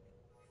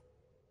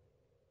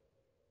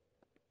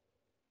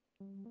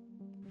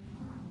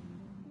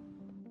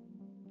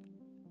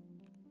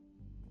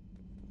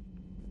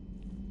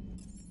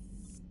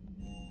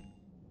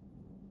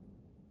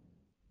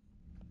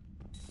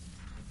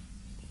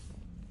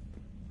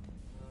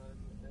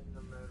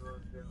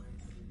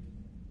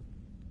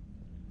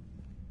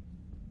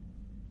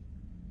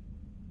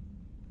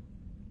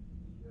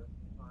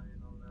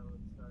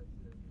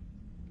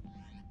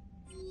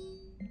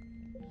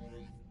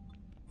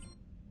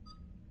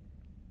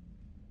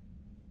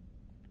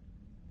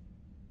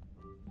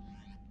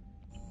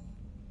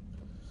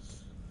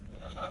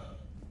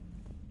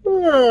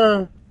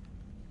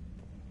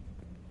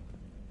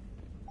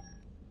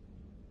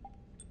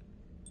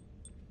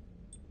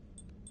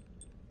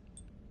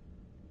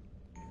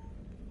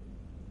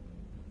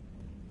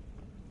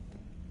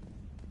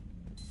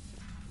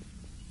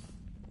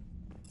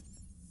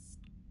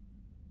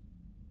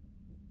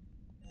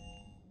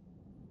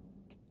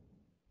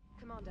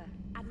 Commander,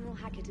 Admiral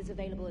Hackett is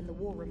available in the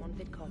war room on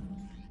VidCom.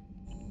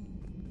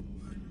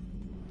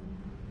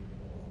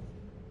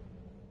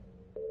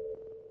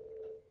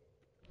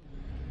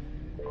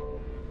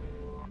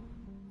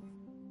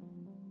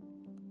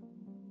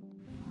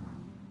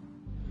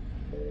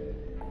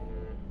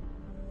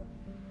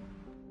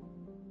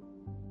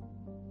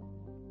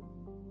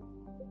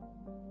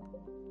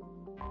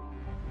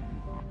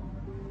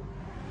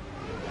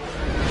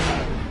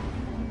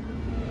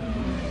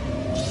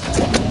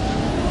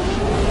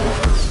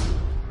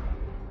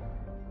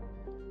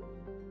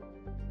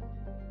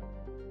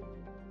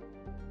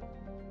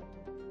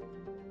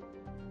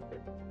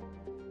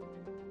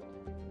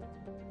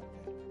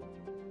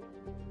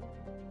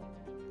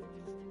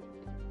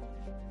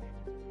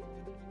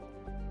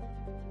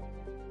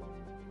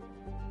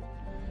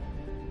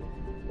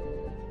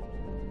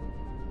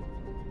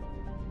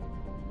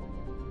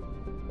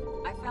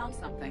 found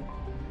something.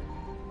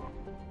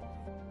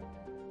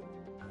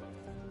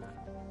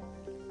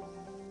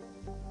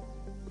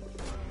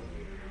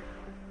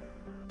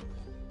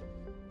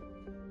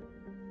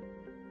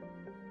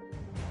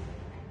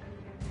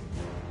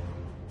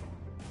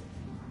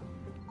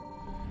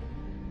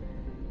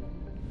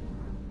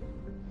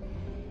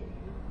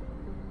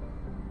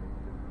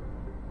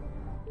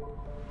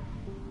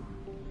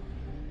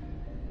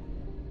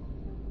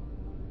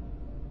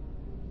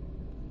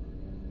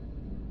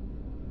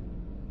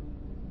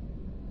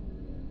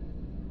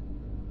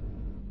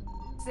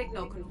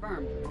 Signal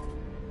confirmed.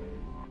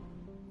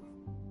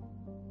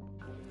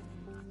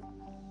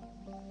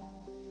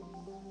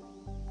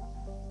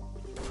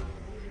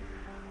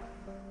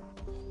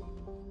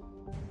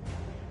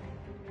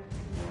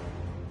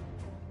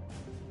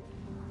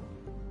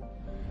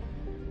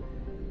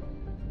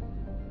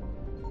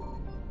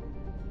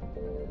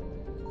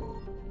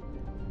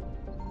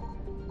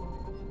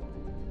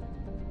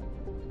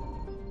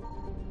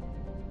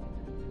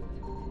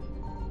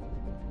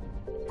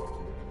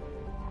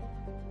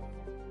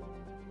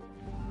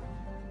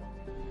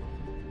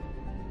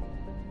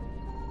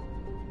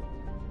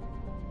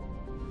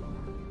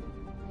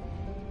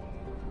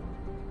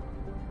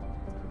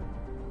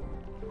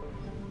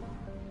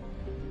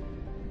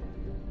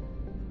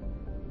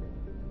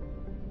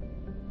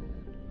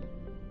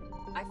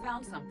 I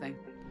found something.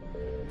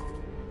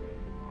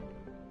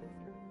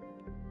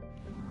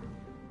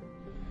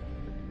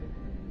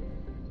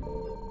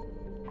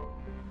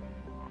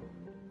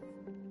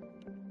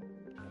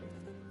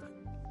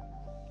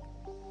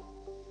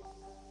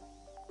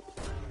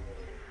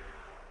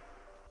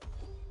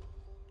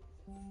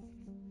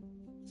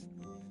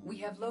 We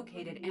have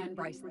located Anne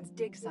Bryson's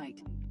dig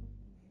site.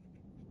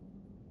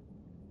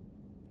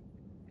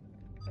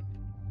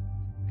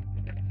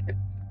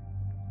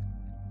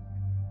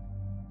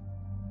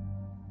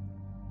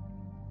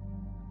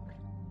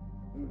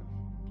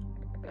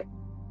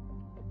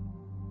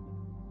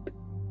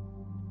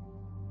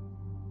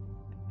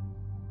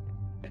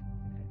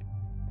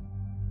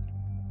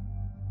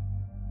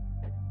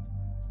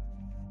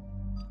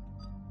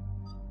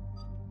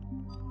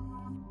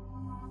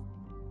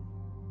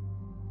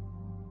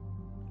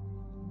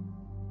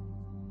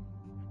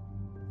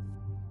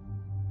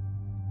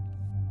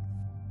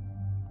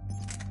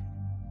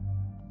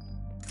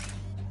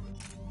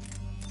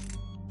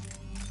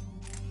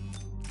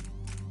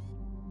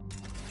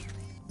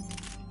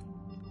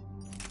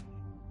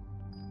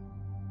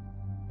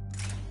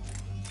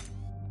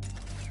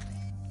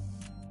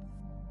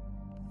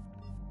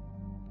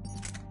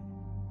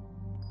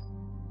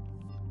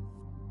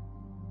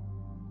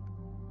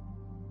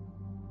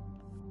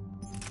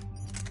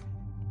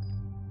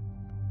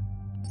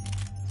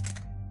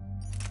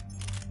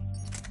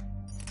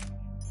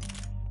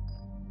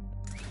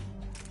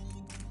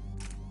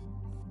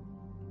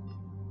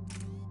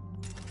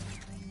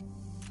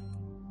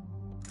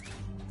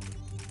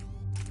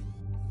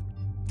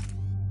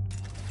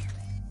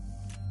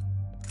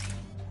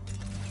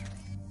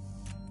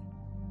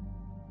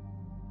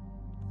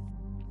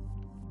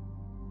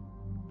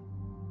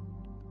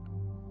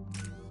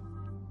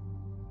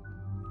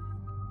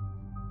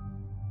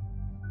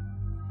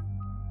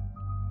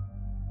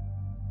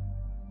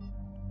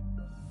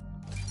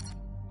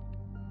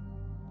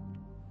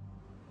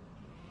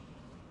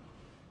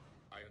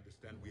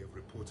 We have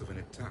reports of an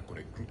attack on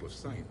a group of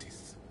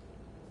scientists.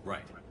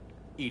 Right.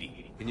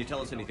 Edie, can you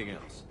tell us anything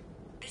else?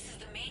 This is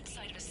the main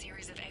site of a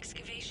series of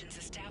excavations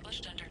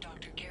established under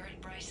Dr. Garrett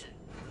Bryson.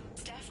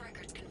 Staff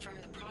records confirm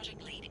the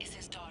project lead is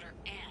his daughter,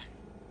 Anne.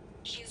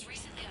 She has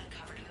recently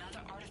uncovered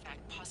another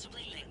artifact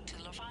possibly linked to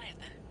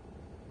Leviathan.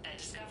 That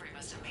discovery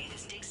must have made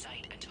his dig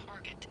site a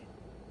target.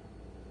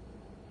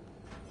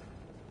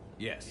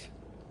 Yes.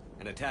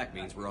 An attack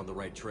means we're on the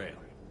right trail.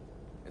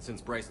 And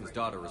since Bryson's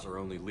daughter is our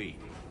only lead,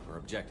 our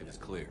objective is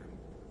clear.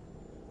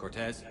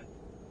 Cortez?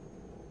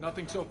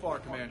 Nothing so far,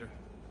 Commander.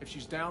 If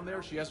she's down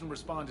there, she hasn't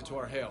responded to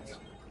our hails.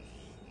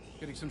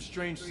 Getting some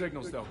strange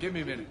signals, though. Give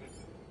me a minute.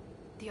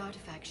 The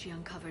artifact she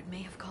uncovered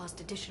may have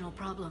caused additional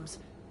problems.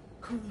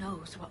 Who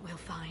knows what we'll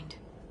find?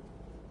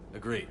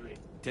 Agreed.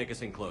 Take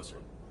us in closer.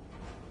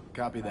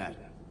 Copy that.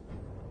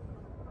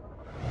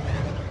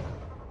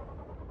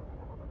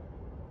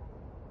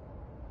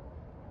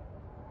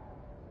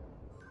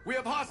 We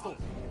have hostiles!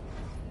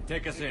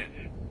 Take us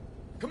in.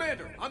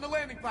 Commander, on the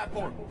landing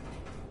platform!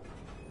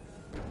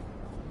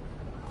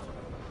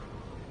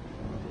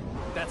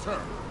 That's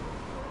her.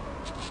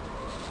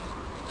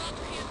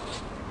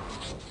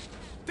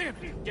 Damn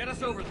it! Get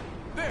us over there.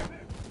 There!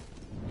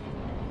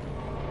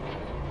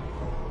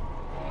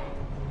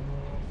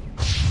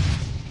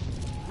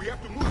 We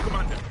have to move,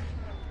 Commander!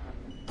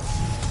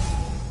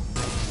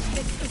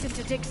 This isn't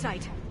a dig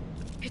site.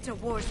 It's a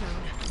war zone.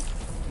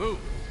 Move!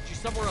 She's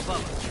somewhere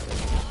above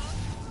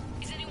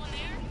us. Is anyone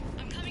there?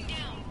 I'm coming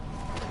down.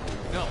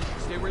 No,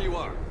 stay where you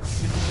are.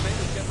 This is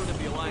Commander Shepard of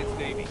the Alliance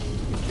Navy.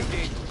 It's too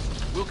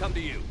dangerous. We'll come to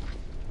you.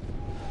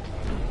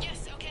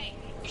 Yes, okay.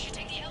 You should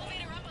take the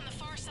elevator up on the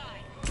far side.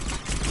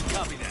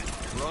 Copy that.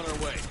 We're on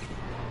our way.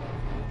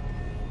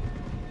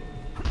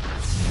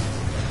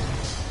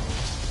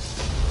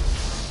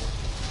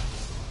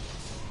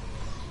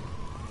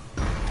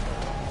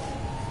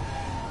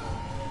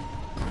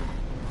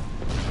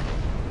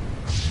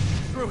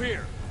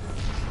 here.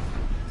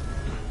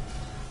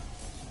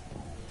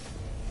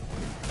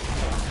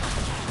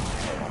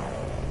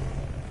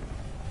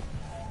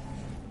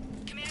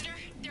 Commander,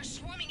 they're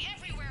swarming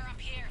everywhere up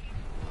here.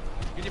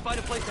 Can you find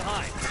a place to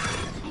hide?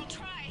 I'll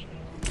try.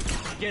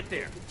 Get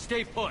there.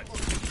 Stay put.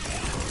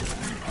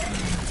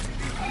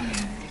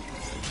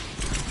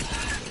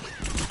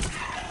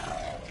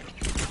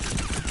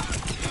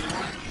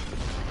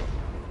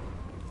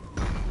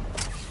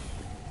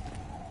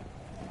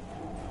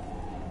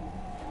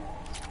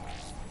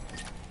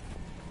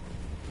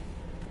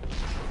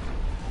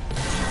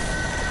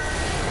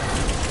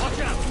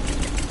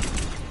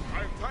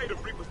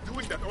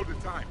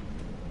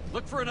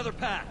 Look for another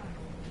path.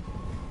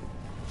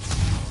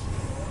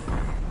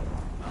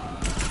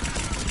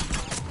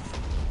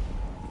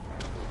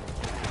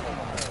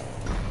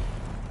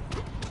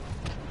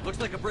 Looks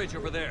like a bridge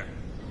over there.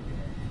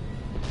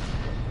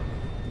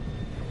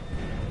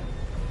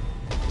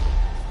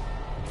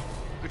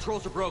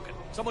 Controls are broken.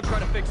 Someone try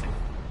to fix it.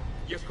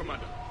 Yes,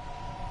 Commander.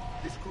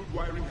 This crude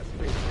wiring has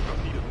failed. I'll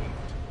need a moment.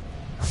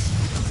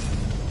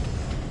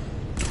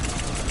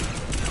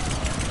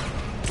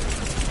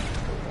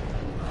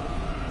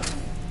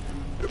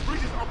 The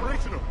bridge is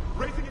operational.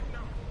 Raising it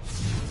now.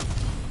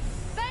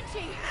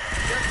 Banshee!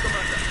 Yes,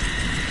 Commander.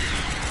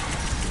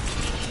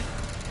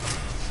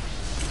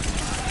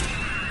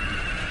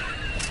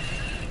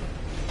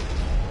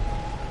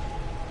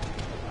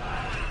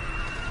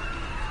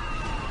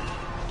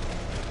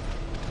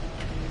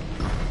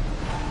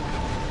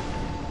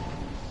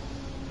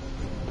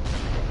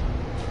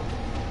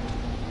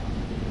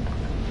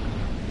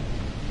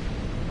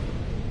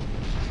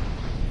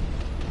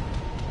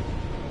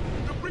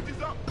 The bridge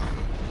is up.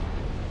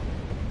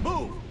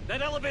 Move!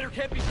 That elevator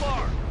can't be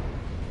far!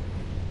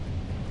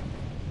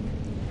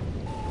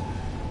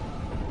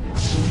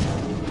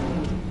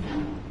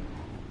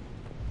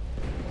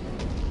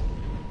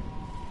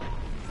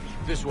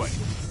 This way.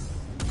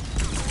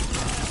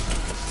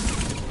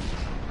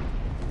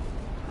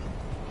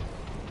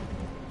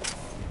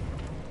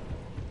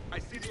 I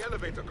see the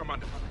elevator,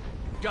 Commander.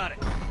 Got it.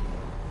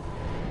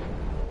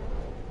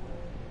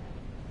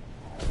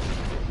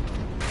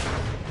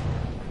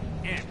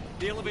 And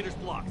the elevator's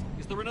blocked.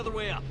 Is there another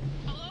way up?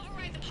 I'll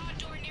override the pod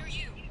door near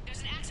you.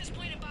 There's an access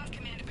point above,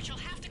 Commander, but you'll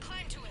have to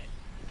climb to it.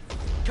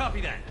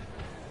 Copy that.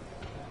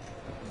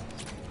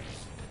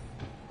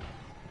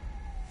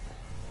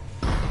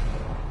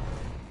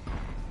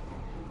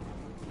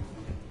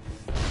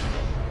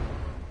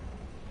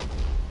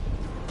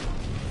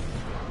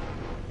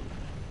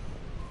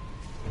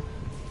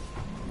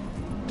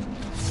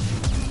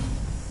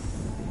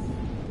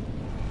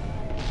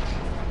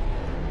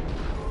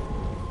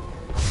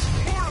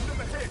 More of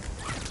them ahead.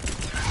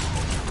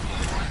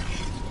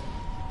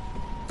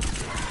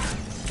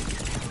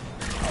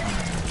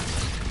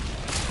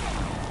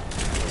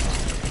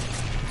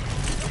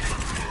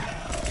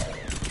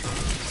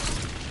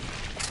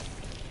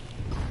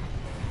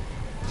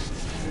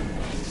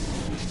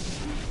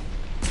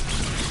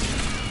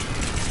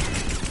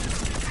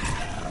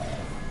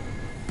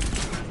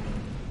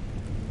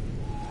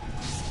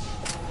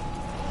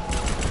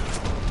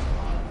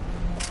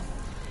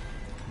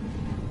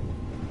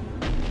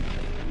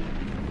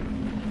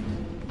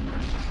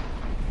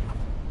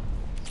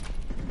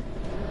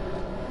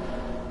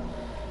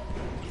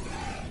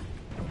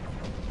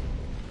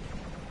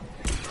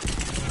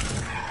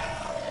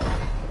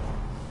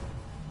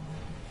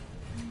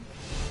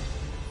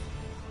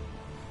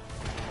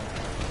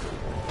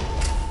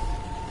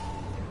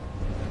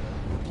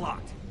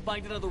 Blocked.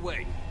 Find another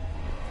way.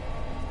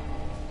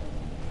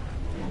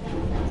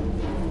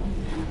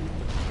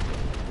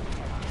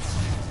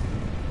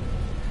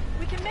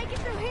 We can make it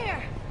through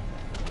here!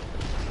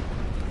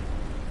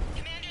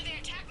 Commander, they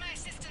attacked my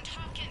assistant,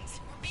 Hopkins.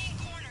 We're being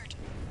cornered.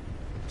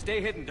 Stay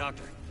hidden,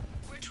 Doctor.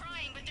 We're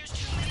trying, but there's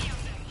too many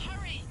of them.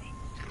 Hurry!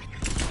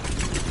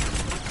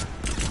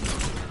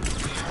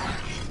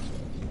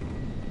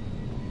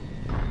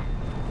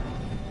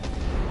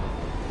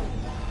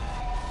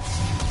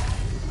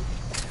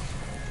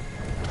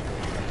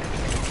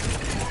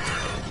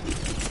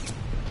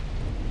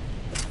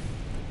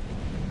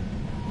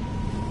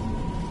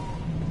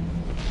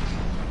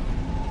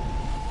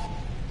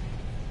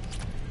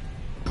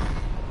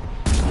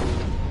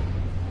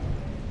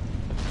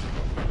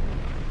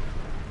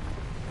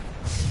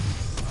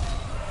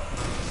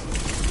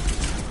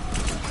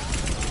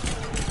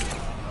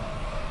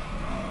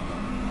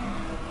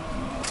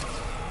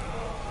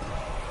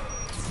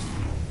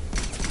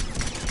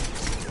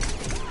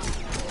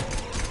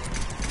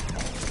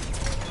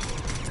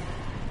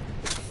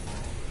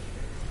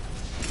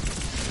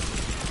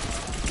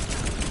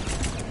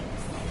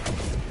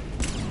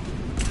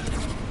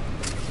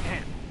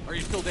 Han, are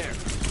you still there? We're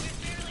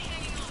barely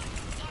hanging on.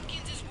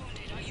 Hopkins is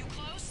wounded. Are you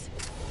close?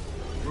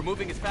 We're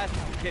moving as fast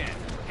as we can.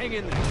 Hang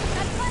in there.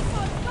 That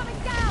platform's coming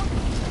down!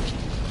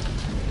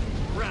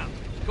 Round.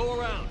 Go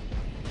around.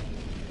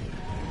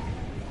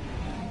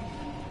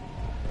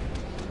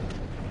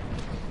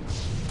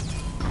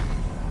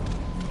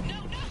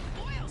 No, no!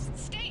 Boyles,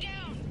 stay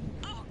down!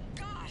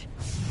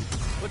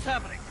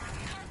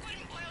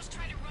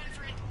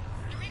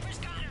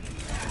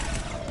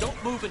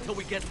 Don't move until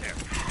we get there.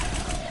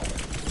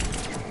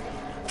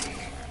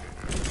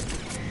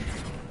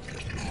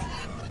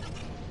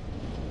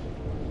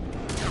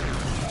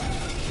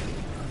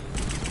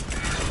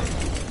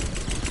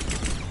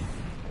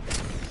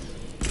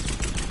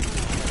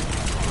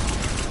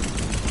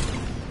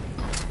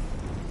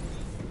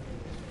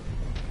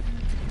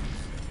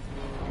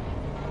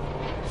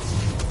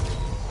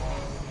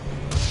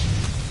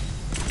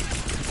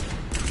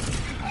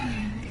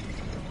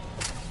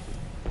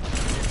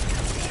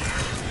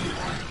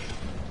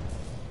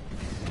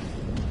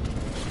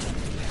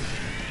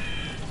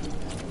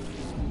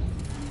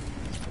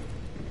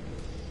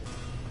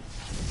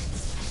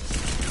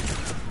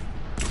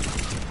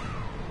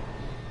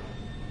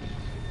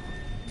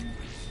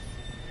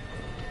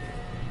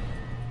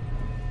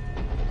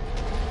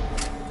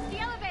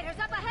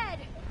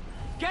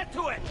 Get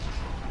to it!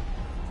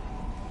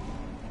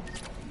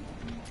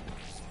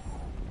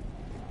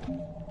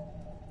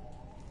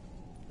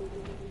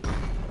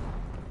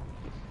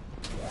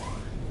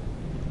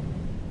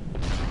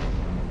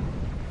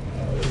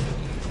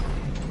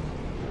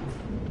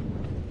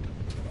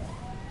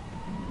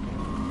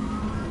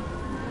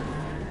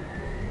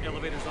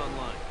 Elevator's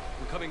online.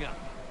 We're coming up.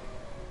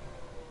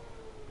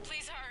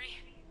 Please hurry.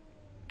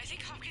 I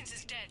think Hopkins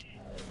is dead.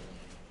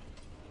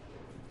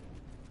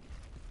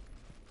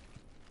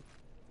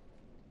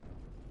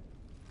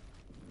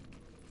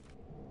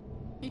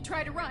 He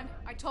tried to run.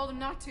 I told him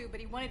not to, but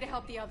he wanted to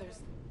help the others.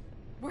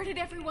 Where did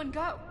everyone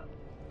go?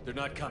 They're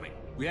not coming.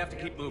 We have to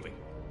keep moving.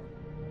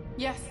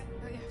 Yes,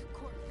 of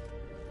course.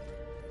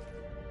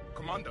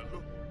 Commander,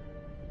 look.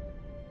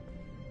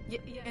 Yeah,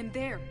 and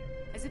there,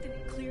 as if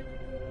it cleared.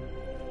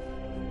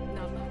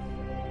 No.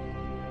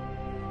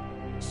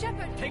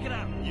 Shepard! Take it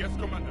out! Yes,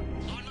 Commander.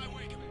 On my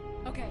way,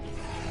 Commander. Okay.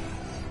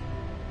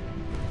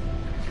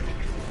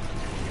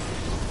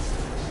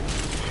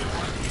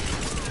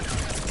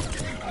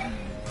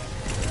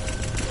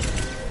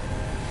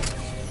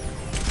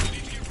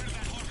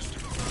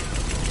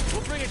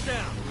 We'll bring it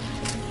down.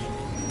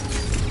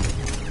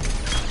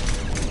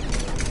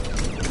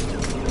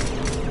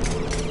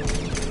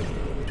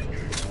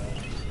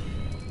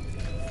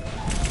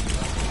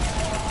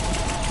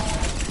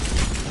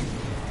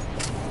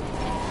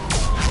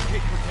 Okay,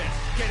 Cortez,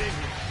 get in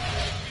here.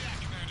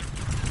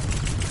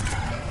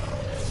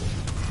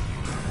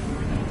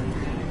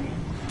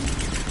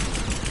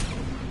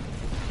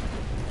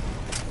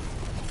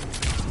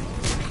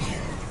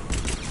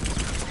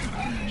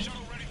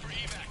 Shuttle ready for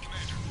evac,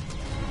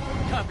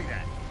 Commander. Copy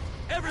that.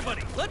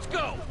 Everybody, let's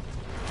go!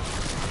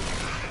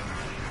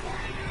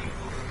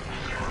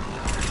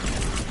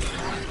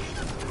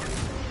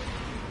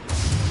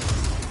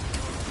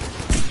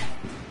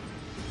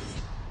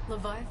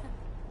 Leviathan?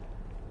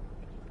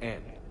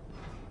 Anne,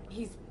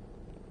 He's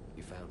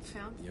you found?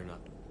 Found? You're not.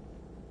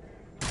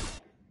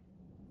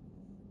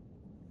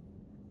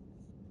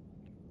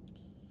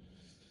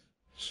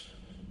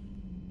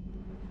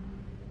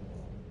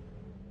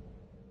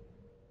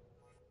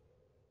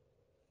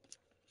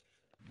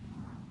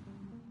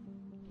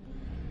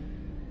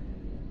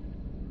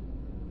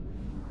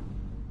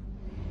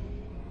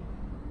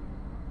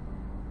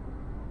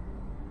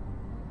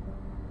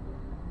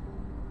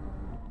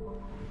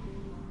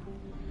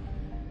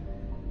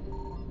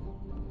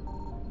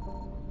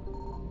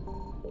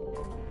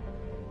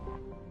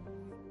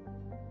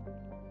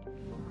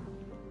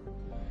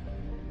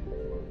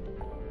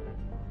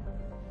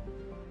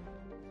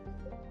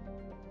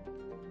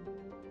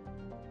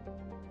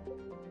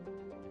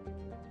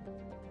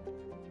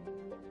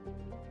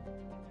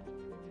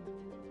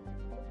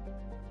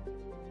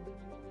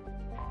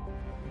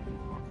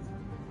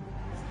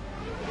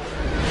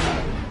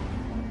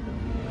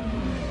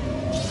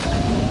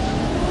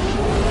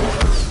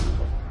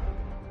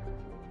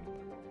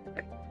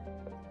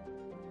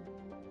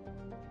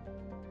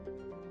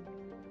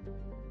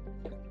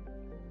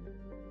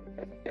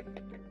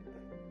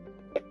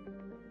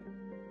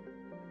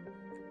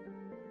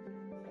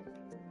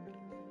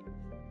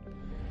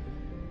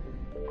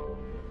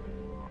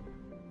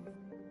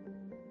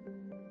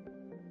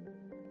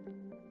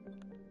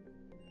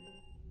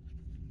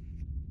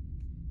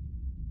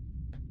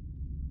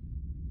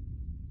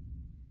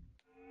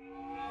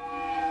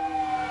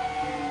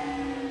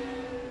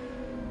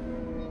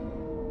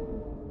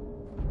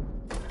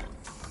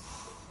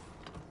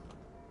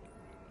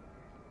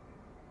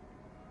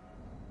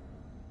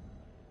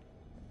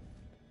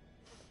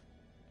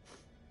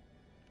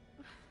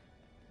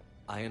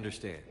 I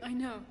understand. I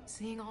know.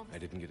 Seeing all this. I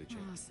didn't get a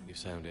chance. Awesome. You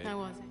sound angry. I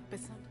wasn't, but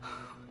some...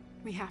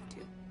 we have to.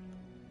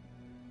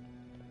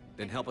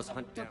 Then help us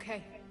hunt down.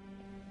 Okay.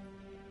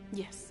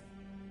 Yes.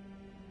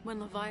 When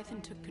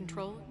Leviathan took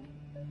control,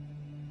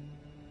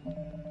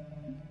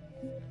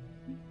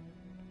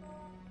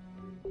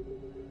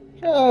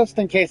 Just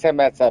in case I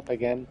mess up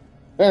again.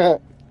 Hey,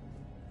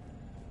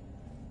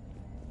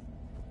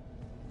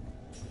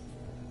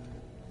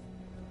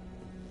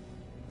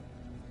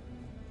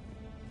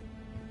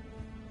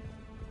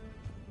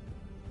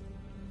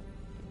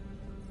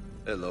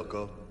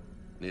 Loco.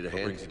 Need a What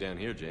hand? brings you down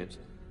here, James?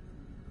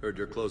 Heard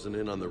you're closing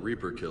in on the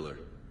Reaper killer.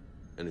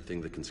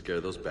 Anything that can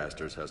scare those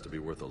bastards has to be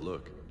worth a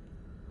look.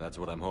 That's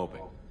what I'm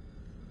hoping.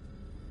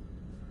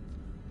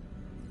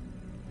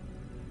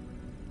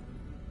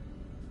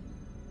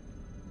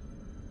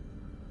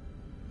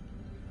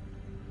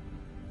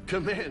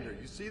 Commander,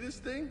 you see this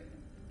thing?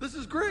 This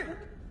is great!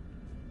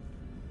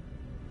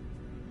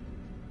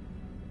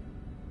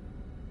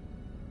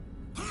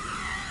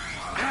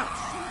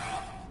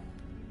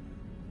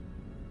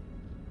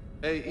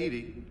 Hey,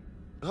 EDI,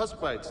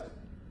 husk bites,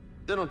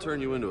 they don't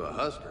turn you into a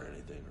husk or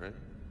anything, right?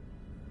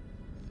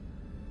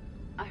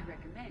 I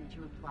recommend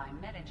you apply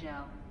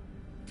Metagel.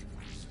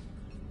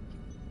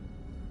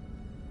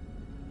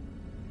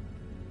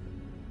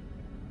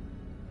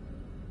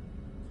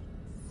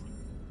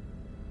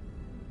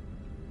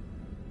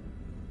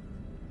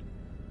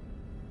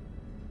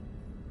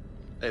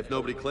 Hey, if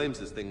nobody claims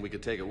this thing, we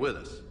could take it with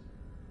us.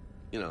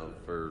 You know,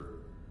 for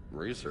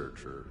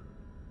research or,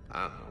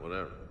 I don't know,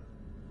 whatever.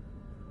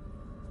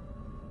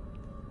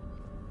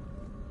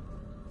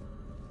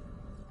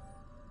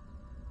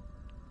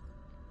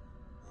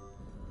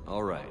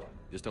 All right,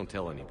 just don't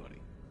tell anybody.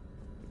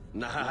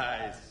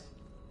 Nice.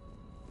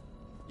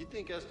 You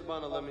think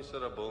Esteban will let me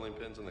set up bowling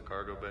pins in the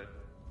cargo bay?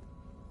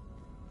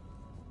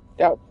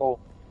 Doubtful.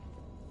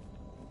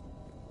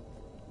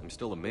 I'm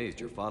still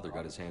amazed your father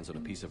got his hands on a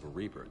piece of a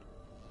Reaper.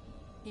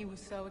 He was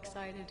so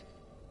excited.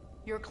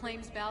 Your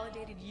claims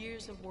validated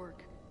years of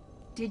work.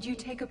 Did you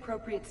take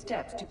appropriate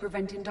steps to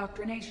prevent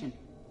indoctrination?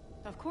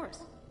 Of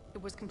course.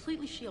 It was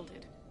completely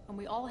shielded, and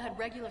we all had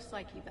regular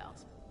psych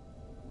evals.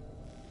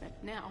 But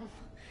now,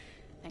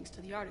 thanks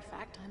to the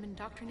artifact, I'm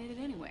indoctrinated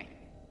anyway,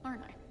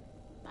 aren't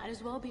I? Might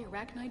as well be a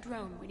Rachni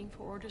drone waiting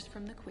for orders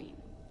from the Queen.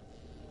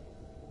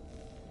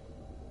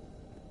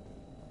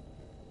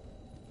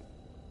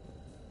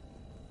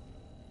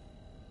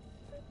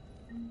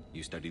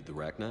 You studied the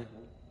Rachni?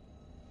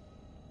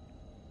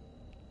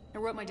 I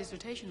wrote my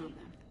dissertation on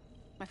them.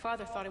 My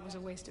father thought it was a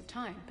waste of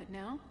time, but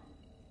now,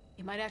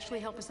 it might actually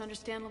help us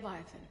understand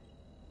Leviathan.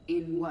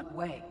 In what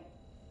way?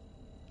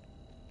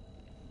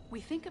 We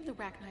think of the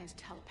Rachni as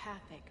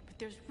telepathic, but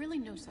there's really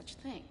no such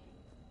thing.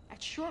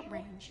 At short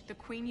range, the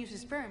Queen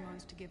uses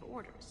pheromones to give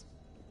orders.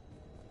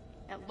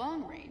 At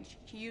long range,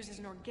 she uses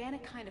an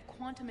organic kind of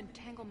quantum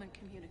entanglement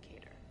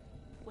communicator.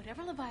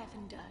 Whatever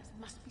Leviathan does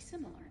must be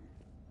similar,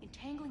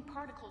 entangling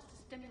particles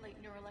to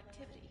stimulate neural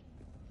activity.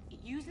 It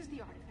uses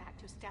the artifact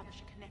to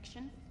establish a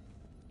connection,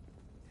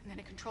 and then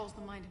it controls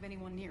the mind of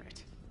anyone near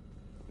it.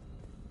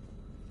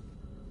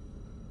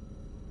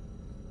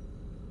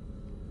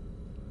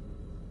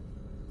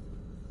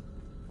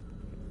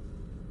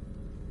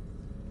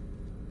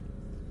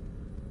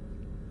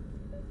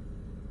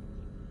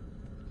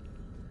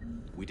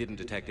 We didn't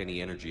detect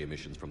any energy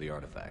emissions from the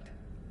artifact.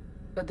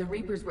 But the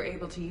Reapers were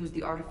able to use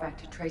the artifact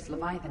to trace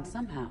Leviathan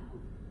somehow.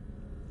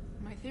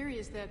 My theory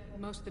is that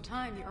most of the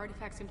time, the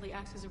artifact simply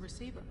acts as a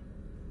receiver.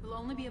 We'll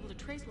only be able to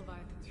trace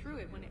Leviathan through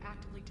it when it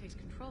actively takes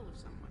control of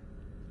someone.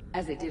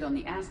 As it did on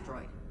the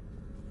asteroid.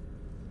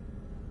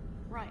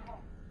 Right.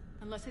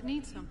 Unless it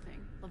needs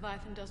something,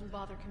 Leviathan doesn't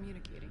bother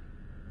communicating.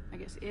 I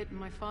guess it and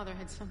my father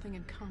had something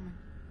in common.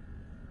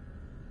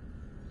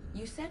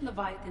 You said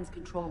Leviathan's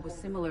control was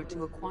similar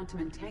to a quantum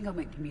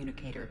entanglement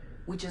communicator,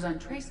 which is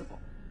untraceable.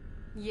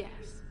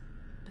 Yes,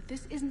 but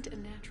this isn't a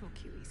natural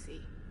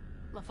QEC.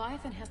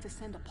 Leviathan has to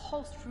send a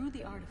pulse through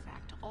the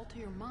artifact to alter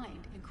your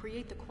mind and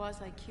create the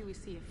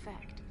quasi-QEC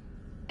effect.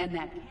 And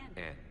that can...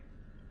 Anne,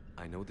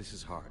 I know this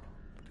is hard,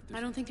 but if I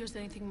don't think there's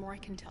anything more I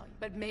can tell you,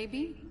 but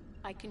maybe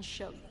I can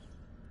show you.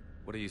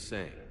 What are you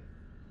saying?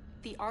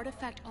 The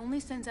artifact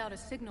only sends out a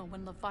signal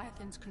when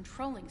Leviathan's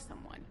controlling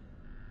someone.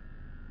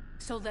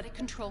 So let it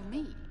control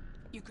me.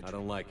 You could. I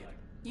don't like it.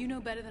 You know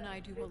better than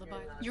I do, will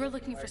Leviathan. You're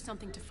looking for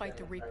something to fight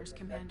the Reapers,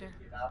 Commander.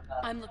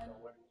 I'm looking...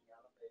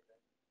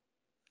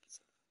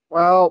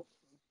 Well,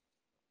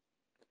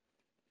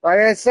 like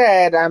I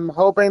said, I'm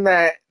hoping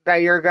that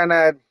you're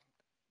gonna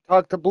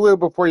talk to Blue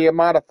before you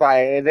modify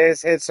it. It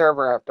is his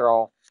server after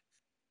all.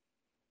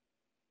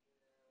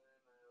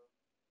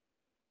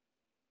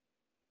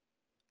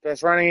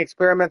 Just running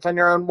experiments on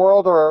your own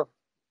world, or?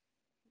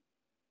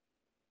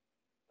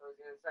 I was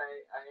gonna say,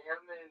 I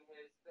am in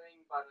his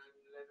thing, but I'm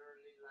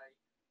literally like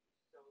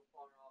so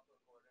far off of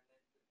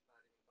coordinates, it's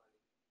not even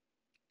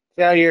funny.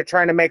 So you're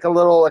trying to make a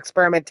little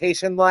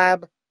experimentation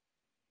lab?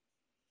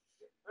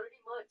 Pretty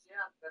much, yeah,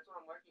 that's what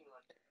I'm working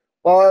on.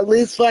 Well, at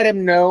least let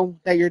him know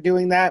that you're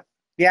doing that.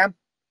 Yeah? I was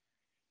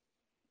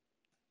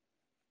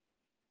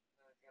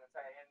gonna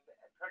say, and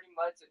pretty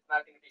much it's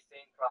not gonna be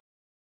same problem.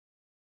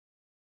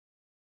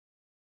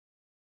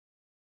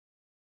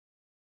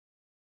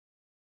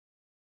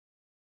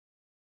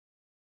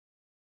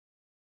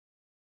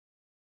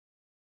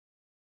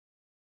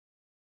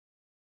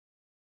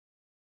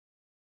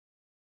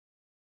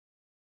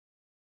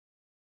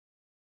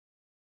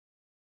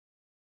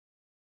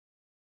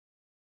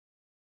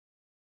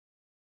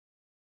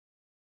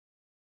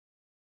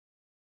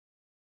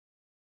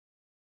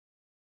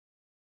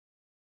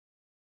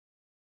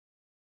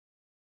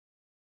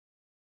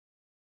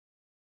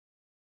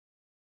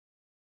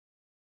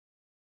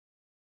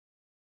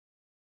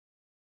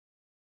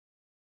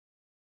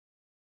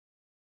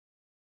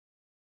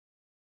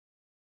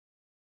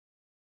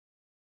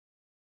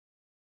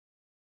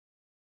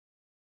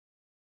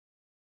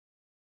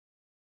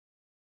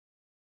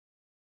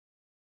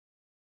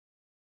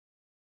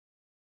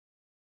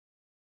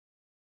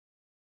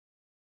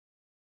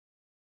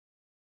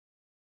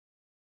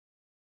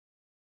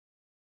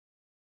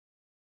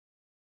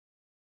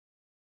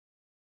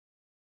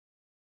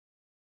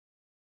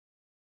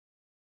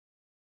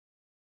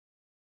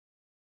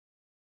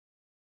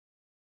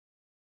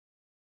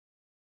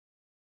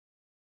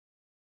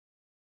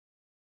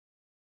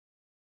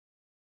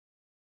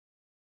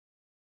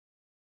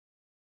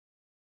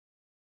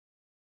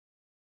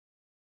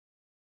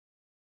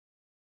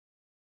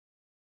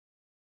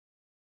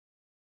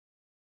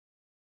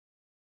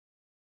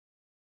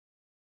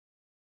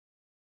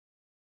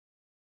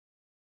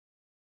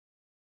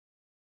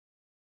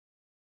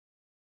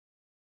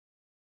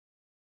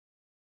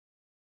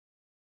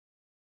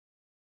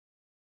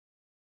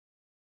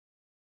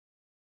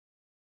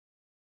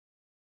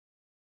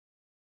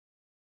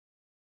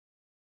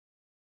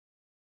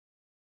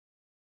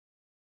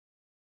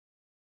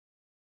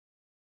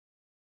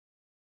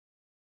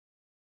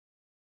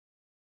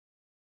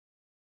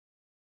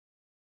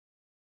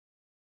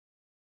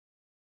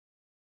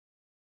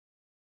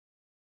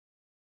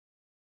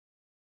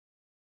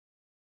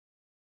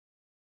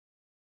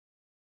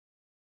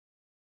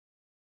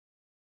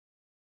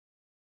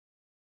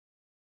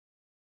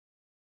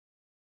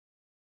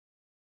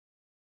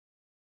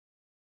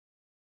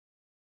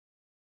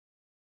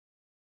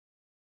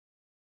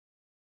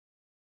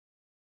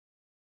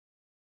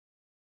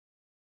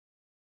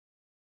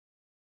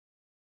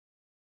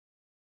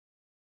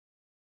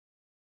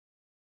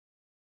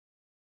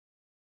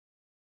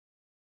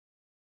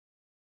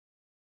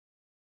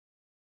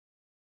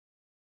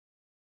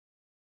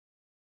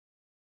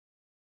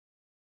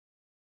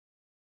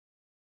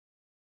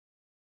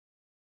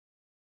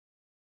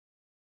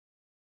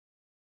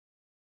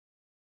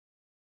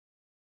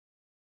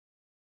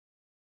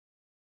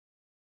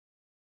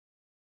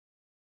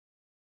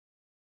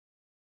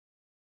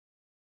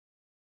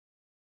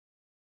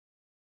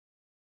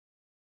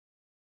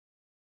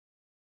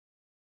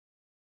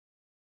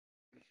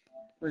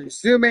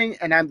 Resuming,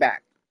 and I'm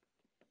back.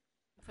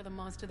 For the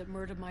monster that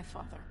murdered my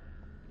father.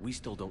 We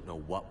still don't know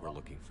what we're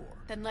looking for.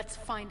 Then let's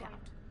find out.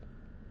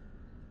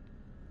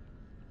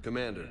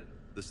 Commander,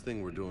 this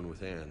thing we're doing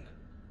with Anne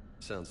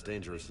sounds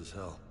dangerous as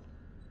hell.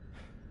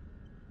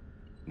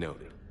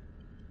 Noted.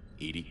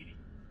 Edie?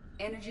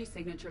 Energy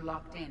signature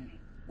locked in.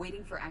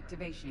 Waiting for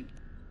activation.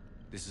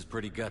 This is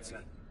pretty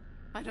gutsy.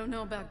 I don't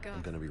know about God.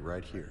 I'm gonna be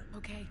right here.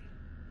 Okay.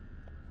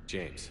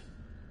 James,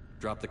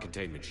 drop the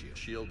containment shield.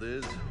 Shield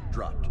is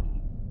dropped.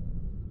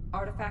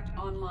 Artifact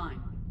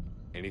online.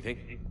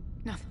 Anything?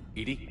 Nothing.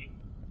 Edie?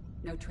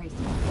 No tracing.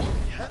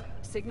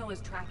 Signal is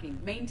tracking.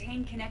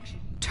 Maintain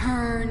connection.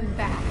 Turn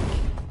back.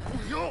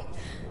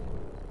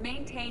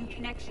 Maintain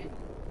connection.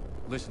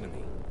 Listen to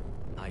me.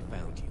 I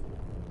found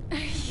you.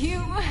 You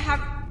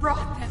have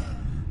brought them.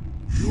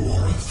 You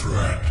are a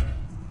threat.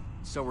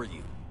 So are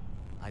you.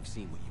 I've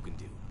seen what you can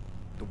do.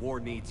 The war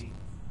needs you.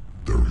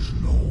 There is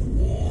no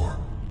war.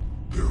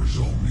 There is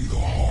only the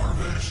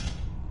harvest.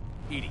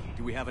 Edie,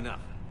 do we have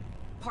enough?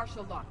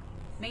 Partial lock.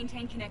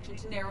 Maintain connection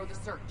to narrow the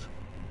search.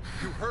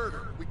 You heard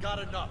her. We got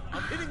enough.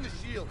 I'm hitting the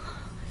shield.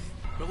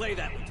 Belay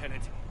that,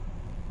 Lieutenant.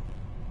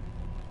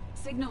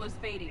 Signal is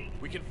fading.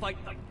 We can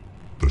fight them.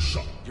 The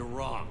sun. You're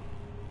wrong.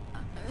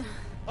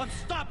 I'm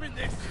stopping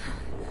this!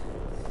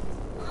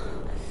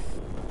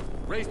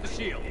 Raise the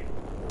shield.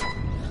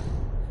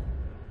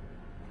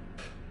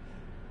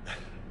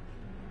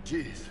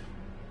 Jeez.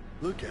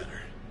 Look at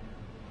her.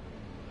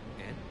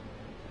 Anne?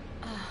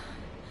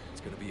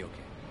 It's gonna be okay.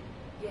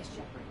 Yes,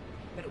 Shepard.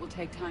 But it will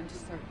take time to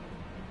search.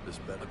 This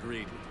better.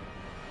 Agreed.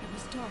 It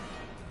was dark.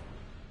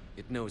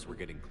 It knows we're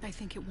getting... I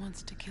think it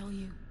wants to kill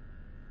you.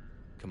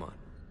 Come on.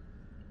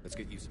 Let's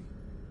get you some...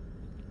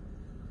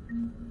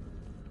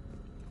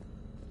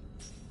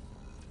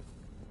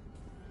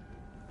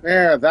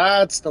 There,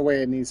 that's the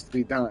way it needs to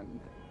be done.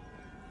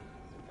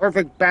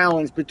 Perfect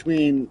balance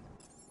between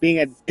being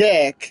a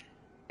dick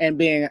and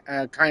being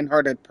a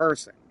kind-hearted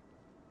person.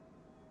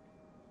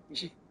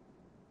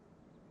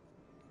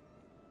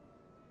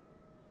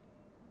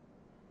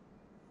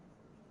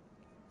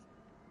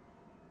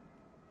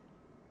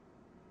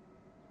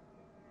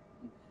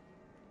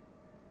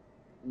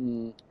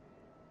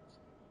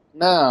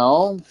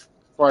 Now,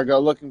 before I go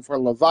looking for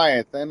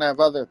Leviathan, I have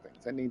other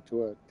things I need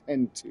to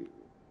attend to.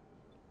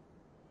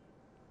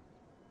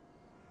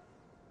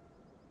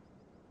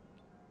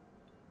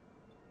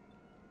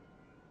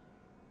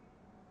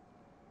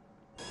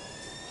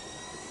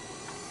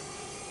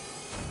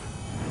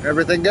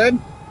 Everything good?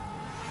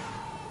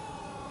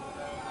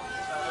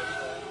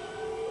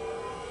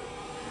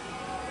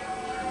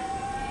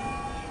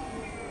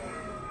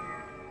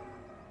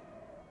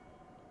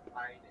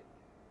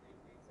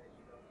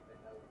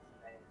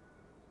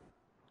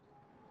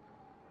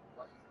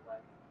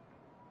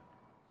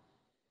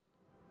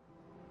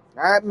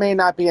 That may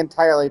not be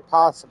entirely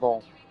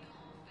possible.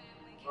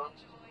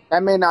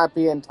 That may not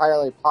be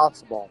entirely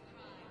possible.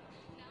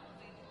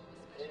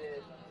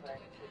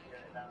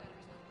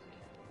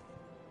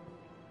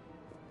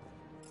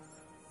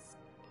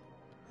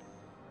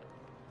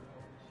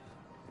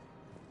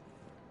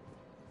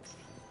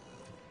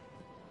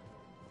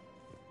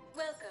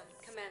 Welcome,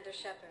 Commander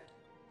Shepard.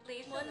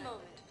 Please, one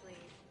moment, please.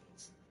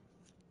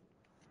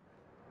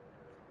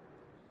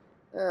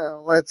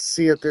 Let's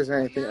see if there's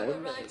anything. Now arriving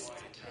at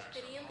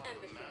Presidium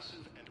Embassy.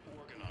 Massive and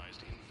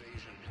organized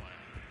invasion plan.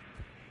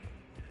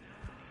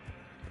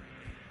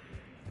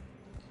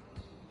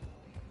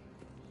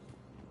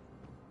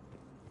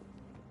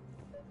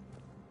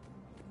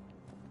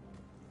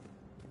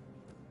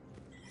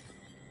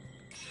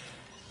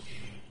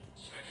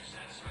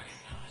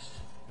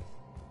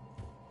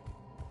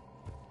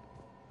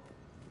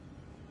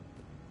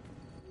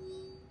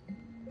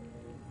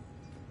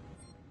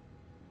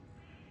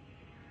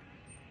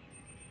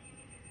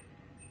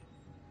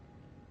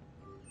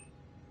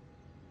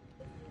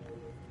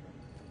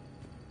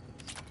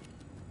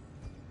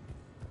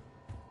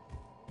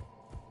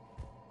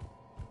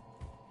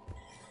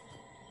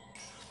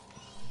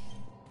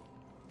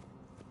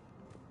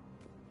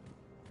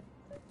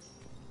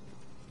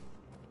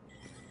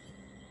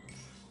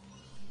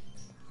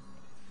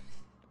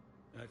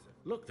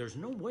 Look, there's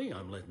no way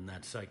I'm letting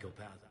that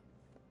psychopath out.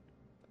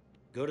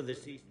 Go to the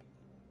sea.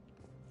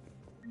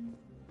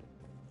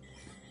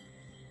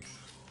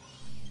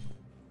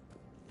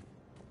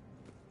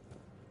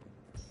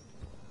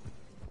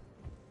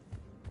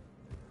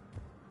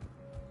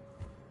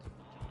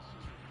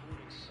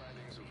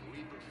 Sightings of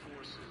Reaper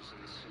forces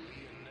in the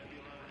Selenium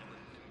Nebula and the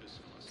Nimbus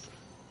cluster.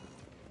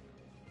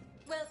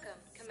 Welcome,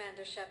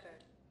 Commander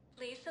Shepard.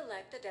 Please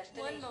select a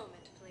destination. One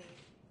moment, please.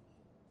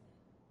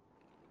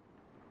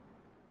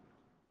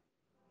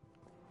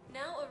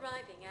 Now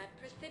arriving at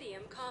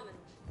Presidium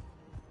Commons.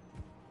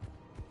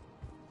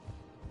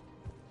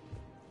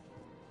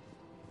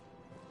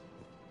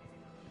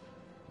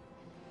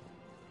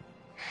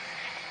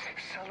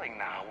 Selling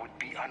now would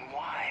be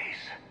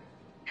unwise.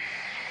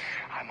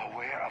 I'm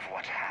aware of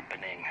what's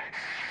happening.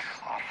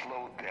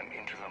 Offload them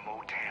into the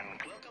Motan.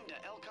 Welcome to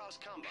Elkar Elcos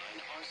Combine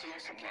arsenal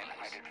Again,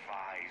 supplies. I'd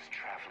advise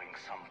traveling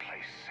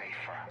someplace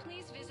safer.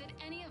 Please visit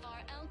any of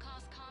our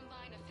Elcos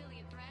Combine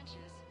affiliate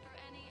branches for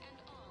any and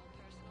all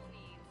personal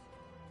needs.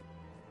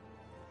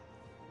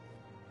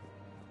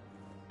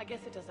 I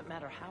guess it doesn't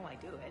matter how I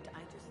do it.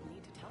 I just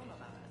need to tell them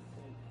about us.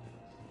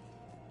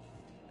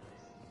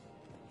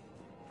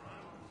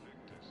 Primal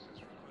Victus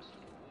has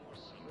requested a war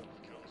summit of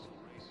council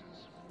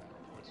races, and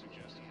reports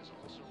suggest he has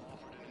also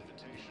offered an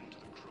invitation to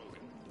the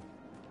Krogan.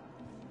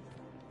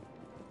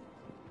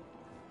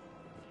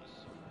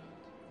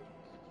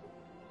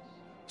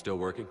 Still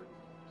working?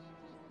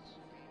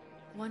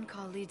 One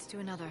call leads to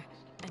another,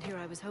 and here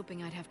I was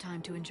hoping I'd have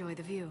time to enjoy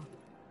the view.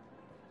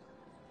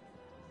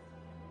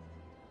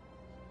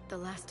 The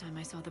last time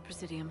I saw the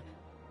Presidium,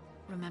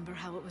 remember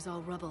how it was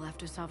all rubble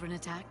after Sovereign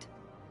attacked?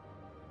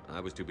 I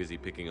was too busy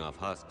picking off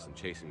husks and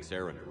chasing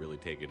Saren to really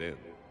take it in.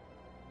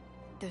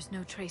 There's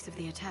no trace of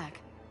the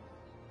attack.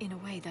 In a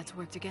way, that's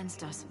worked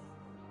against us.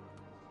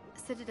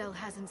 Citadel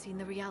hasn't seen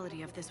the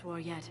reality of this war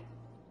yet.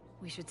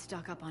 We should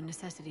stock up on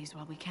necessities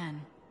while we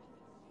can.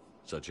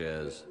 Such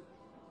as?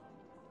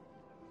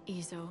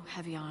 EZO,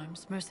 heavy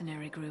arms,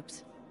 mercenary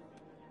groups.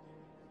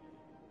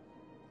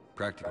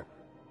 Practical.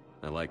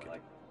 I like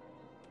it.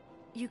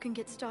 You can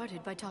get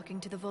started by talking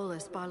to the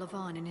Volus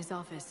Barlavan in his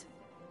office.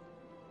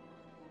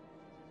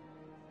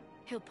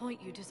 He'll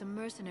point you to some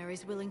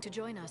mercenaries willing to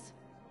join us.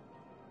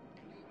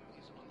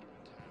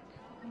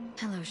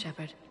 Hello,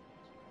 Shepard.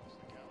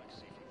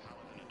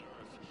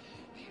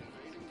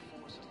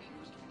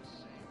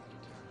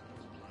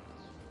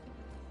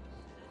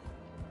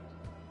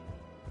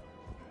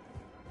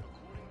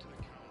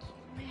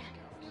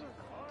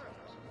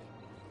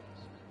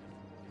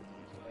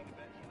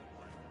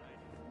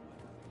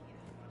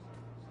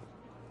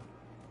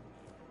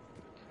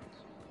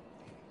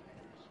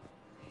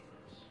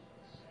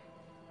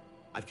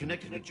 I've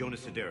connected with Jonah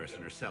Sedaris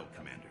in her cell,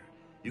 Commander.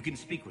 You can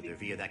speak with her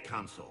via that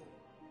console.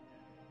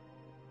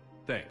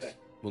 Thanks.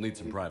 We'll need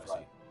some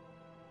privacy.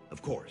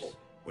 Of course.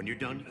 When you're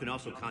done, you can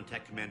also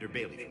contact Commander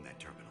Bailey from that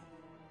terminal.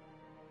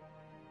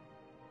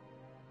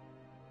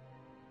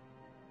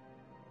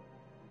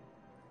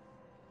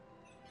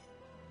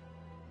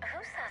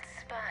 Who's that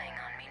spying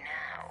on me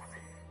now?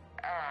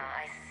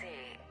 Ah, I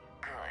see.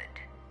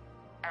 Good.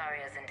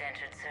 Arya's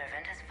indentured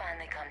servant has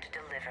finally come to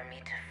deliver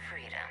me to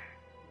freedom.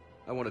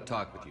 I want to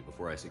talk with you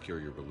before I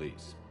secure your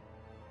release.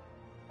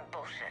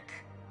 Bullshit.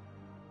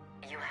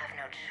 You have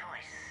no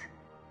choice.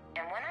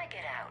 And when I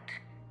get out,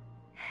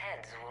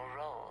 heads will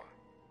roll.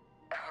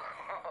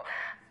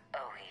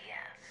 Oh,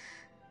 yes.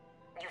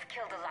 You've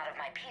killed a lot of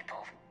my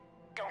people.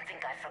 Don't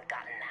think I've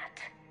forgotten that.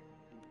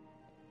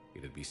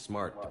 It'd be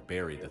smart to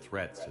bury the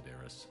threat,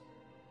 Sedaris.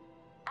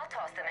 I'll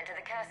toss them into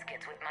the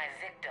caskets with my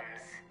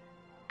victims.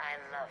 I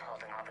love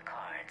holding all the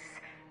cards.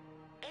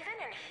 Even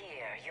in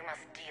here, you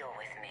must deal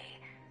with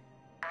me.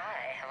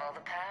 I have all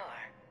the power.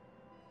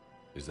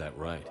 Is that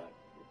right?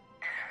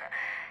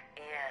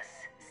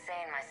 Yes.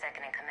 Sane, my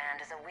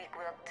second-in-command, is a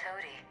weak-willed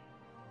toady.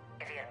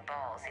 If he had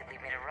balls, he'd leave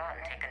me to rot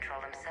and take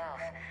control himself.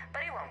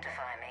 But he won't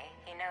defy me.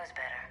 He knows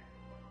better.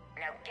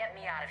 Now get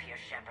me out of here,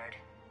 Shepard.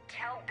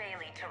 Tell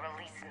Bailey to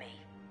release me.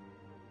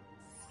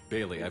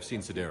 Bailey, I've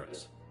seen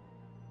Sedaris.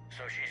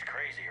 So she's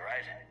crazy,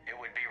 right? It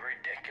would be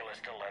ridiculous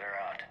to let her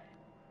out.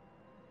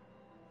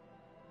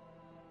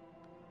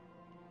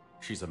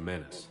 She's a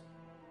menace.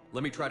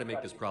 Let me try to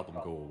make this problem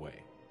go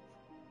away.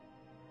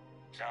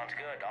 Sounds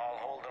good. I'll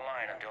hold the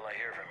line until I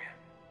hear from you.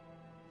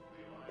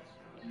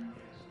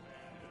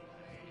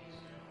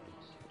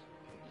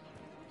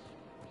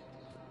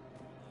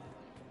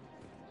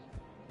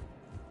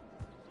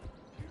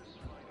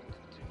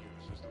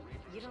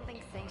 You don't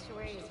think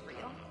Sanctuary is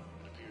real?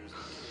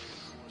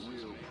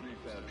 Real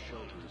prefab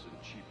shelters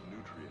and cheap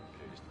nutrient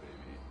paste,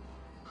 baby.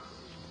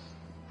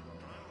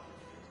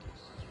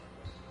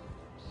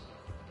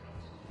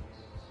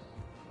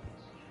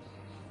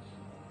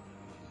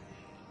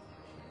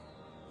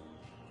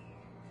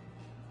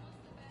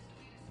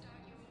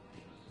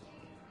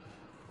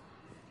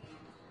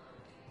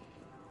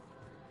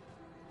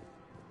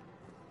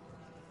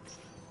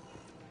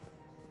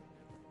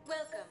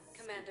 Welcome,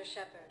 Commander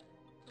Shepard.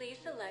 Please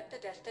select a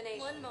destination.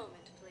 One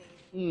moment,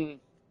 please.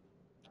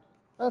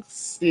 Let's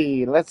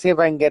see. Let's see if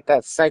I can get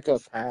that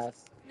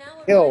psychopath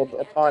Now killed arriving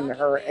at upon Docking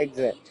her Bay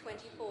exit.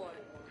 E-24,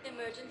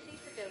 emergency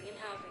civilian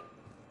housing.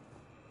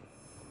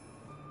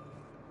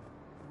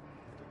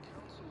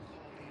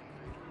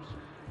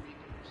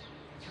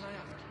 Can I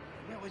ask,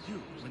 where were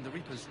you when the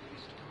Reapers...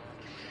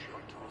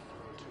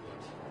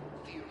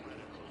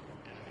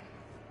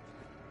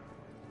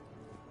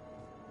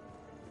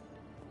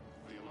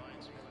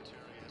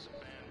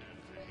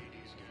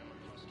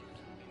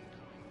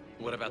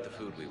 What about the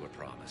food we were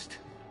promised?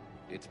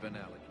 It's been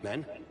allocated.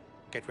 Men,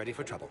 get ready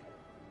for trouble.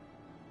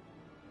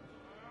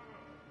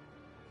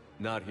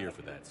 Not here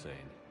for that,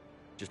 Sane.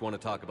 Just want to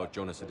talk about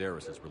Jonah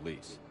Sedaris'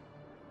 release.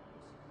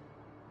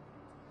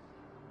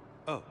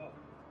 Oh,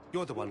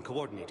 you're the one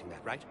coordinating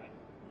that, right?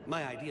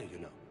 My idea, you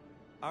know.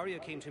 Arya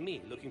came to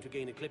me looking to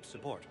gain Eclipse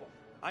support.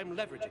 I'm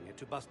leveraging it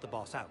to bust the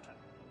boss out.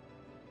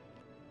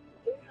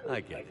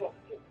 I get it.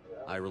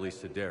 I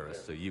released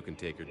Sedaris so you can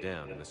take her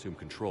down and assume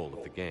control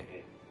of the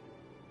gang.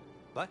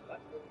 What?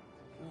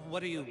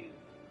 What are you...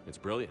 It's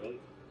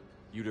brilliant.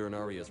 You'd earn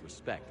Aria's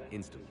respect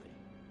instantly.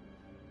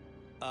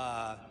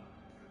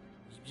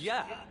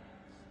 Yeah.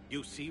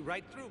 You see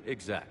right through.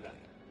 Exactly.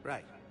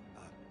 Right.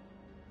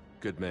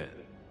 Good man.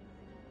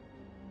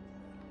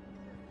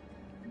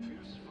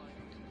 Fierce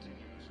fighting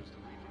continues as the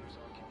Reapers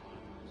occupy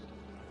most of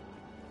the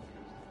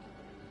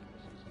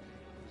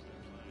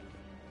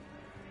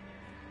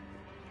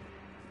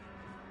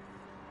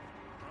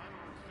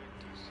Primarch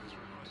Victus has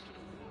requested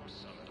a war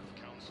summit of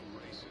Council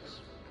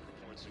races.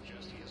 Reports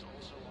suggest he has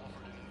also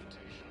offered an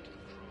invitation to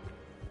the crew.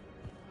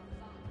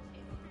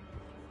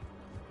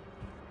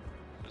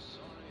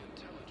 Asari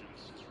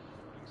intelligence is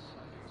reporting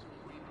sightings of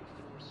Reaper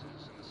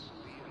forces in the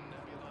Salian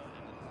Nebula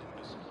and the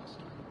Nimbus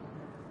cluster.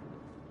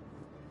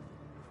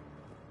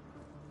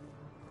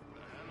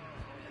 The Hanar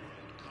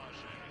Homeworld,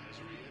 Kajang, has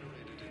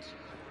reiterated its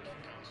support for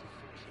Council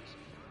forces.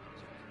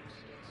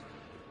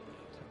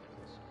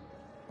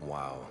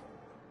 Wow.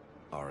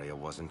 Aria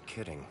wasn't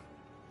kidding.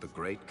 The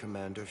great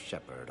Commander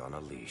Shepard on a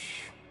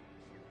leash.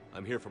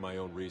 I'm here for my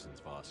own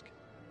reasons, Vosk.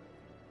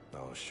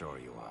 Oh, sure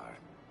you are.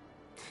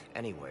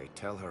 Anyway,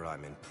 tell her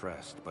I'm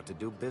impressed, but to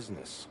do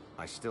business,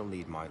 I still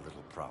need my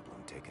little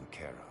problem taken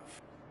care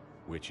of.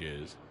 Which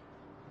is?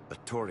 A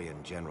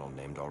Turian general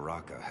named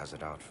Oraka has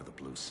it out for the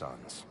Blue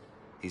Suns.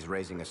 He's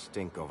raising a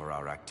stink over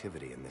our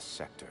activity in this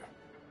sector.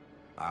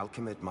 I'll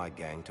commit my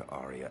gang to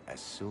Aria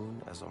as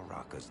soon as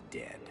Oraka's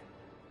dead.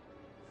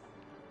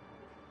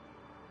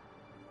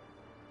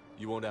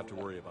 You won't have to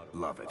worry about it.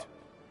 Love it.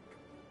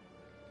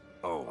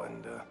 Oh,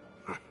 and,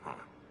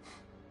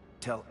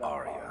 tell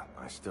Aria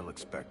I still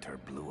expect her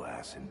blue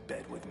ass in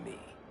bed with me.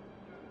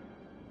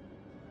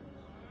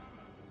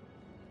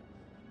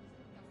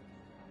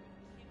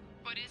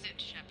 What is it,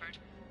 Shepard?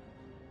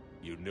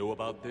 You knew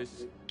about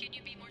this? Can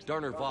you be more...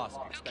 Darner Vosk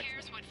Who expects...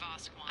 cares what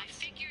Vosk wants? I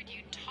figured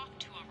you'd talk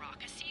to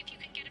Oraka, see if you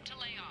can get him to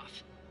lay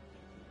off.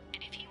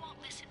 And if he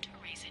won't listen to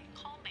reason,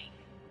 call me,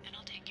 and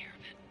I'll take care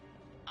of it.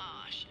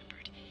 Ah,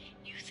 Shepard,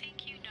 you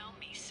think you know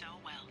me so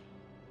well.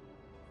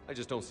 I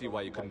just don't see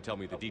why you couldn't tell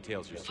me the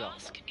details yourself.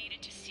 Vosk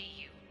needed to see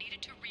you,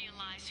 needed to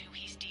realize who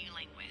he's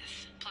dealing with.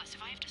 Plus,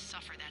 if I have to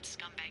suffer that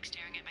scumbag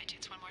staring at my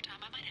tits one more time,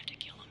 I might have to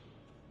kill him.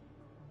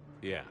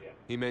 Yeah,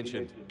 he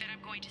mentioned... That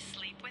I'm going to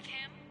sleep with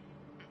him?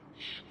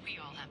 We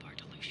all have our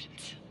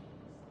delusions.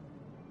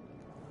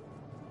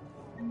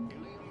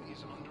 Ilium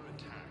is under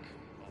attack.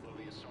 Although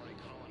the Asari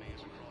colony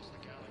is across the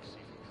galaxy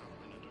from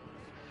continent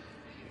Earth,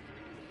 the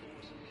invading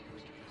force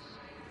appears to be the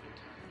same that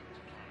attacked those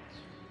planets.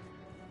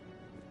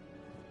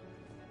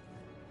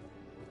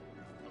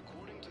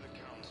 According to the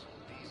Council,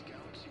 these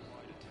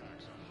galaxy-wide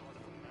attacks are part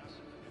of a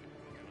massive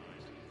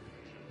organized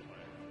invasion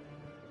plan.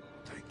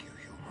 Thank you,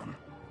 human.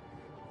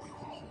 We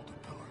will hold the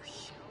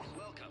pillars.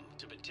 Welcome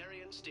to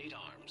Batarian State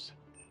Arms.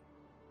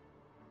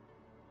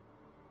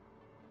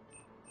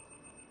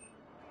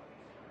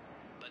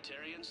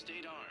 Batarian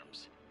State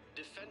Arms,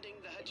 defending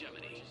the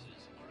hegemony.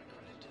 Are a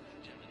credit to the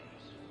hegemony.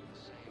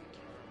 The same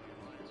term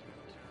reminds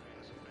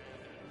Batarians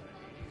abandoned the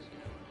Hades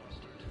Gamma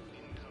cluster to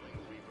incoming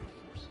Reaper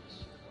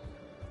forces.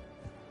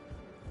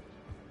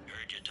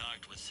 Heard you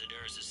talked with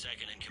Sedaris'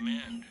 second in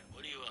command.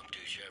 What are you up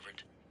to,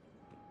 Shepard?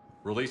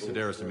 Release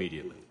Sedaris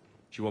immediately.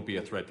 She won't be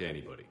a threat to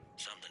anybody.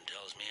 Something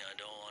tells me I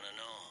don't want to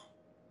know,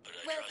 but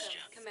I Welcome, trust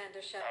you.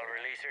 Commander Shepard. I'll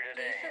release her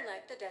today. Please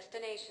select the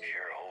destination.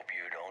 Sure hope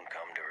you don't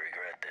come to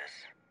regret this.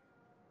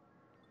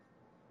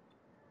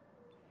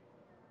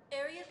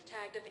 Areas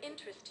tagged of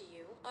interest to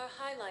you are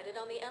highlighted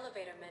on the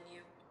elevator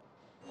menu.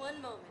 One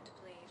moment,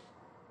 please.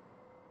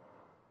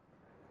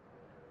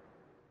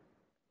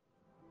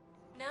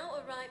 Now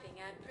arriving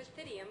at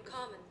Presidium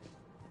Commons.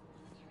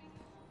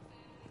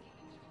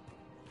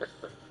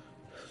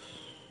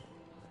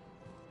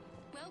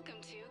 Welcome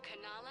to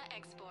Kanala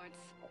Exports.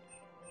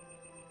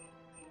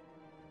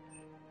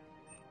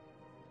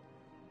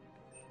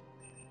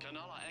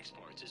 Kanala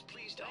Exports is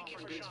pleased to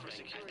offer goods for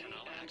security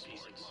and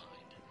peace of mind.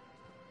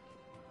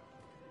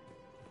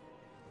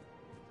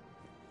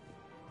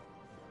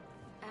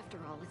 After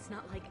all, it's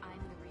not like I'm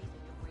the reason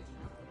you're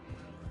breaking up with me.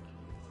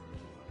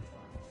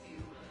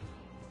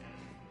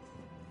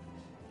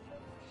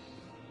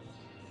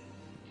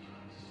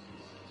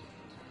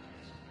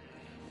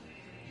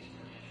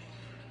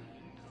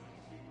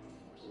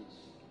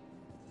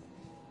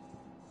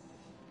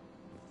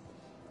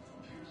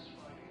 Fierce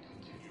fighting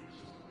continues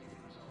as the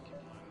Reapers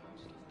occupy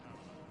most of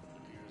Pamela. It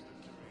appears that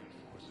Turian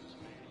forces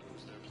may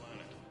lose their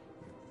planet.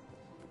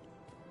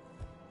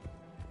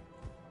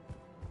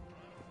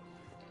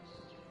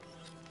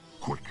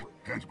 Quick,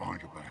 hands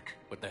behind your back.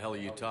 What the hell are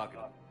you talking?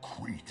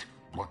 Crete,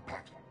 blood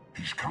pact.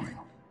 He's coming.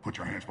 Put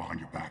your hands behind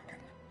your back and...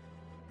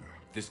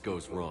 If this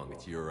goes wrong,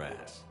 it's your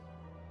ass.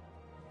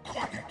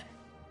 Quiet.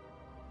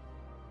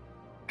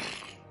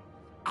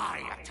 I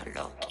am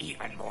to look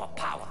even more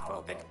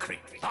powerful than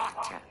Crete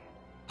thought.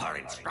 Her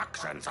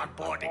instructions on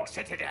boarding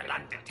Citadel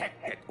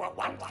undetected were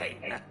one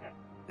thing.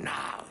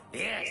 Now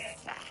this...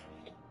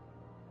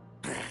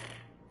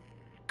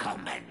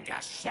 Commander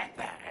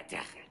Shepard.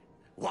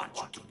 Want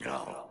you to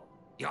know,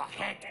 your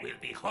head will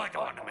be hood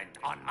ornament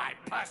on my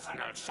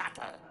personal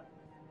shuttle.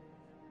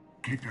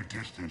 Keep your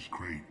distance,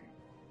 Creed.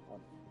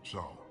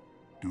 So,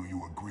 do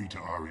you agree to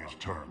Arya's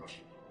terms?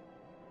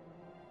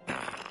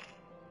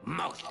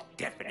 Most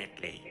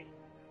definitely.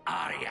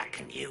 Arya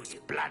can use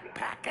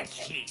Bloodpack as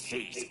she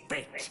sees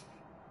fit.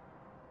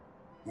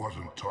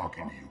 Wasn't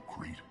talking to you,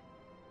 Creed.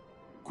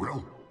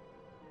 Grill?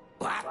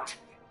 What?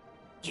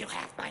 You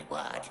have my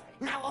word.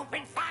 Now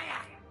open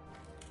fire!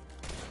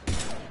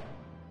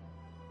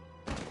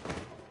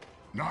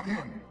 Not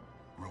him.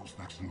 Grill's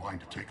next in line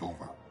to take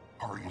over.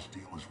 Arya's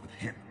deal is with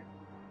him.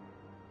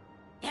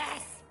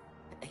 Yes.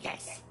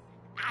 Yes.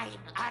 I'm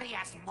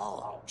Arya's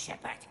mole,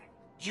 Shepard.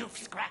 You've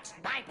scratched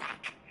my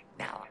back.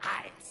 Now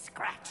I'll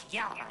scratch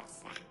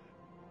yours.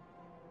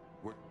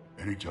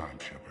 Anytime,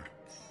 Shepard.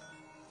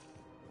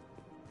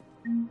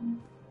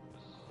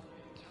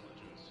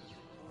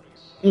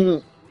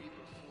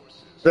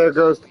 There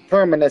goes the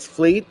Terminus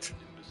fleet.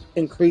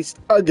 Increased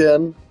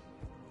again.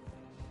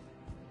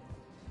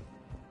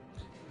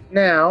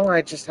 Now,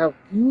 I just have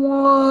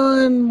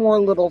one more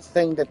little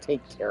thing to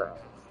take care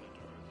of.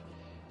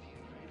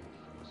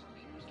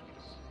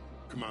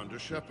 Commander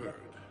Shepard.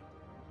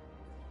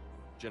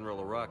 General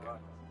Oraka,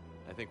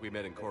 I think we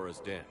met in Korra's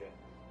den.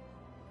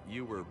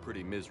 You were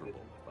pretty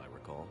miserable, if I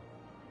recall.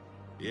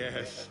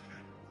 Yes.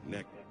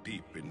 Neck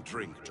deep in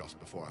drink just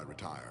before I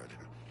retired.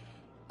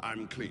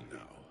 I'm clean now.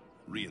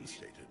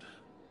 Reinstated.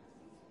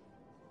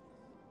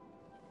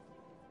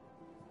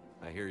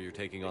 I hear you're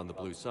taking on the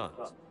Blue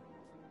Suns.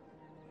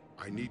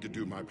 I need to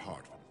do my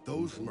part.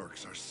 Those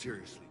mercs are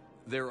seriously...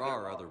 There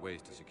are other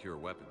ways to secure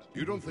weapons.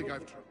 You don't think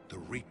I've... The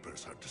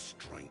Reapers are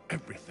destroying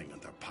everything in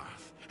their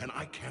path, and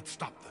I can't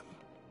stop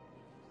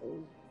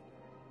them.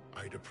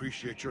 I'd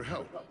appreciate your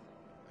help.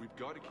 We've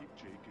got to keep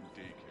Jake in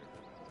daycare.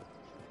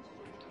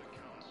 According to the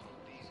Council,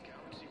 these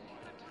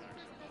galaxy-wide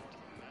attacks are part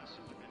of a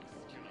massive and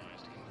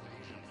organized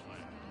invasion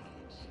plan.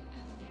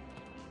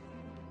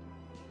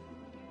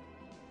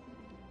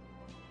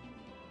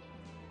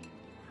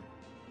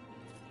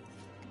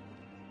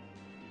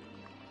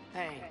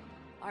 Hey,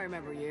 I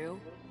remember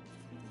you.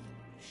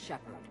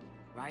 Shepard,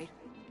 right?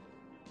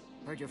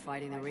 Heard you're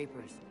fighting the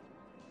Reapers.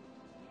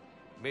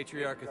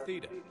 Matriarch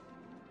Athena.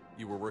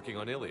 You were working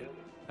on Iliad.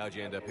 How'd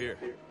you end up here?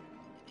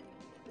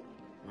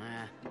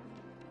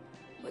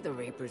 With the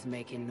Reapers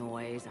making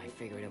noise, I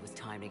figured it was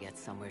time to get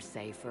somewhere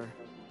safer.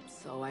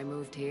 So I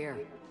moved here.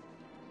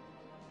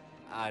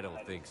 I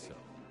don't think so.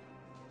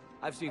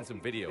 I've seen some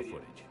video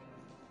footage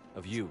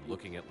of you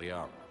looking at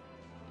Liara.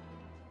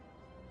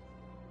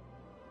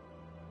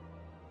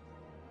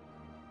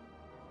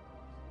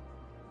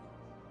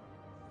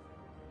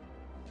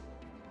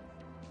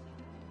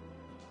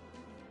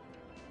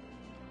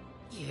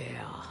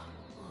 Yeah.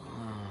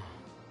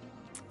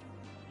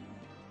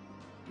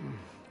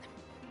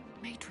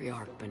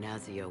 Matriarch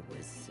Benazia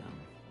was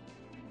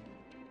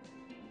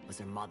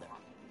her mother.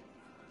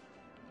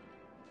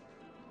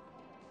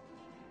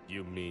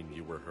 You mean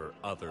you were her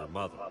other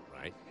mother,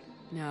 right?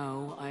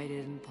 No, I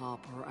didn't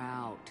pop her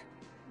out.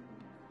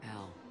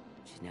 Hell,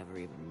 she's never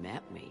even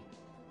met me.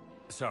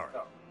 Sorry.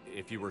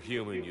 If you were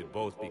human, you'd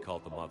both be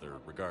called the mother,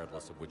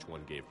 regardless of which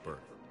one gave birth.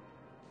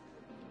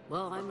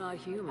 Well, I'm not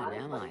human,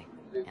 am I?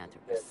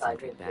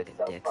 Anthropocentric bag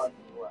of dicks.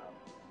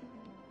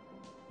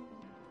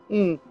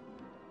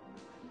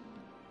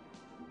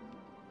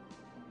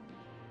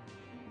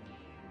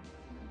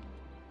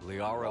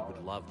 Liara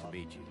would love to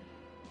meet you.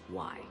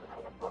 Why?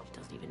 She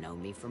doesn't even know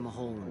me from a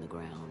hole in the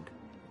ground.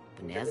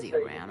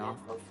 Benazia ran off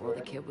before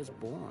the kid was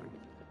born.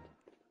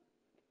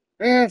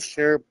 Yeah,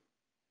 sure.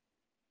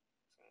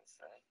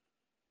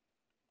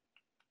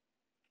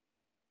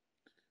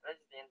 There's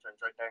the entrance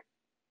right there.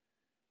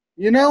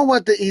 You know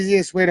what the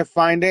easiest way to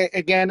find it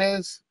again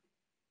is?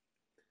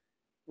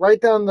 Write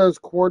down those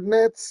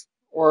coordinates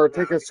or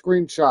take a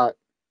screenshot.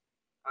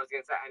 I was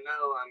gonna say, I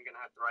know I'm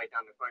gonna have to write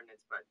down the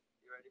coordinates, but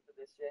you ready for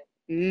this shit?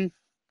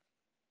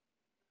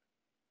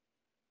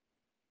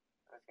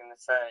 I was gonna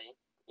say,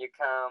 you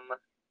come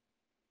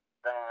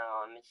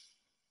down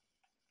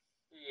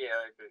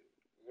here,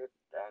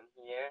 down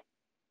here,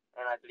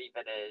 and I believe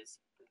it is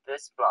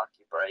this block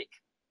you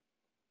break.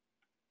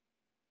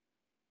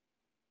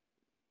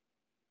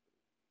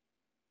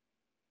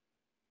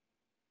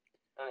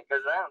 And it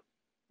goes down.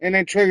 And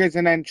it triggers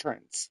an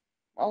entrance.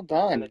 Well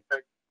done. And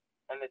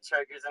it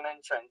triggers an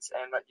entrance,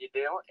 and what you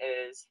do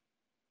is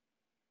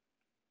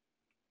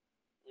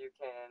you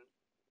can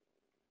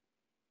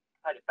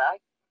hide it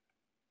back,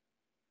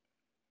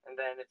 and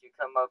then if you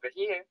come over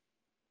here,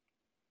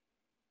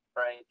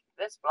 break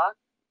this block.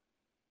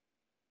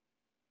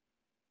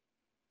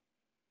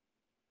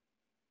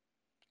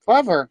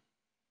 Clever.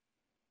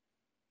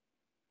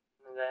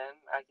 And then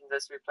I can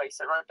just replace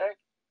it right there.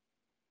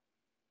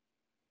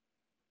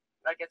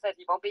 Like I said,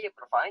 he won't be able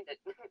to find it.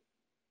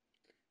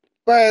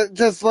 But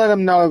just let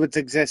him know of its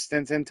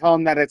existence and tell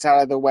him that it's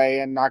out of the way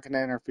and not going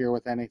to interfere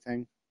with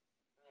anything.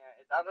 Yeah,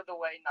 it's out of the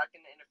way, not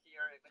going to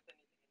interfere with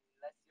anything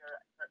unless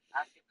you're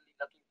actively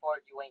looking for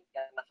it, you ain't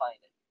going to find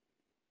it.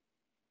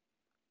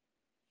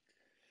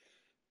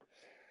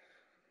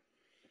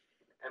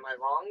 I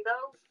wrong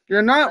though?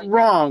 You're not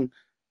wrong,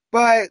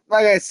 but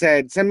like I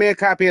said, send me a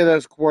copy of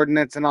those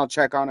coordinates and I'll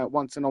check on it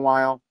once in a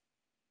while.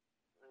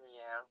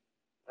 Yeah,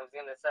 I was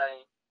gonna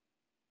say.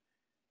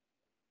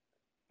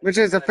 Which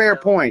is a fair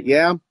point,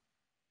 yeah?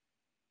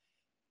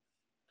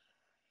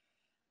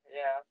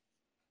 Yeah.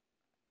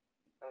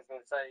 I was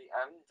gonna say,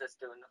 I'm just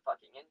doing the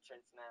fucking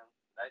entrance now.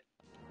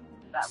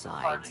 That was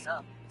hard Besides,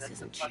 enough. this That's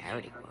isn't the fucking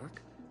charity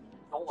work.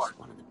 door. She's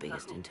one of the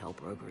biggest intel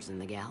brokers in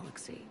the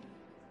galaxy.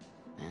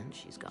 And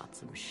she's got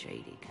some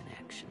shady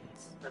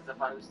connections. Because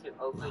if I was to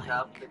open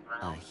up the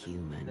ground, a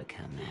human the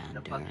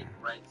commander. fucking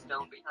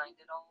redstone behind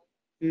it all,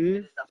 Hmm? it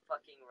is a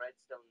fucking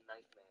redstone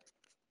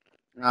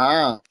nightmare.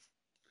 Ah.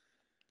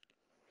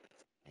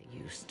 I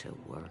used to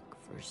work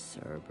for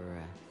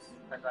Cerberus.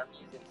 Because I'm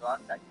using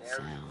blocks like there.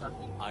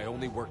 I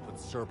only worked with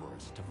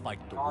Cerberus to fight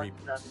the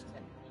Reapers.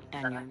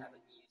 And you're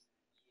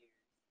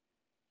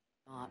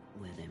not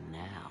with him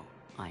now.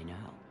 I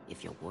know.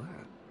 If you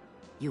were,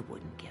 you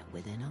wouldn't get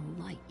within a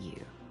light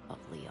year of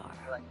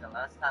Liara. Like the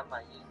last time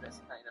I used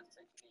this kind of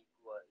technique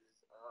was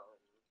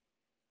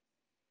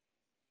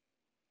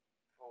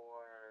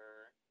for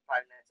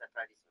Five Nights at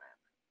Freddy's map.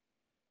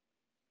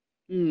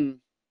 Hmm.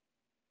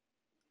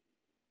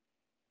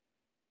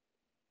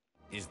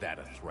 Is that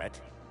a threat?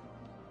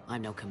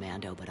 I'm no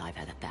commando, but I've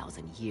had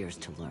 1,000 years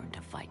to learn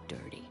to fight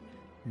dirty.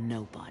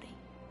 Nobody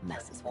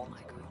messes with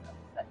my girl.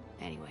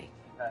 Anyway,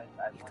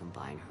 you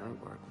combine her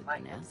work with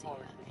Venezia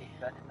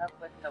and...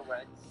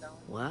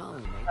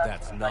 Well,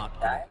 that's not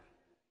good.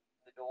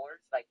 The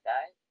doors like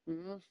that,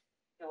 Mm-hmm.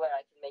 to where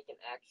I can make an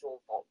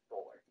actual vault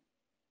door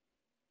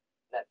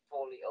that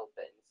fully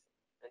opens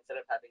instead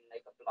of having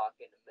like a block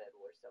in the middle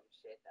or some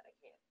shit that I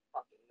can't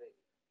fucking move.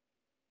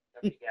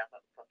 Or figure out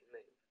how to fucking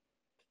move.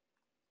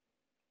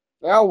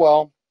 Oh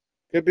well.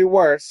 Could be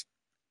worse.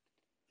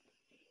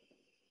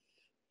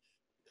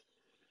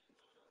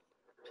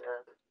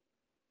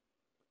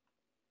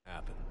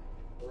 Happen.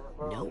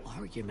 No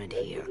argument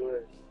here.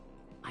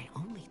 I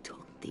only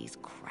took these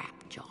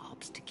crap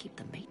jobs to keep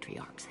the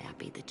matriarchs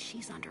happy that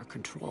she's under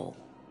control.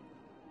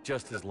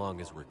 Just as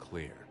long as we're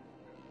clear.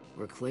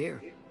 We're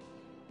clear.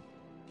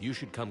 You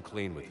should come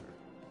clean with her.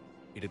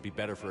 It'd be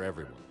better for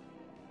everyone.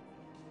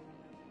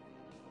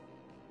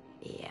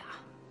 Yeah.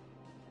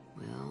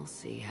 We'll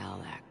see how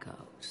that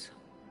goes.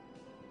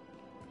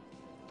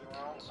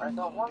 I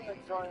don't want to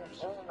join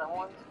in. I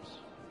want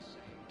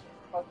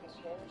fucking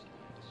chairs.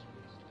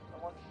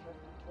 I want to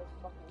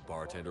fucking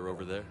Bartender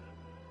over there?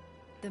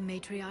 The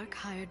matriarch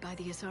hired by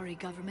the Asari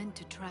government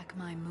to track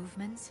my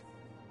movements?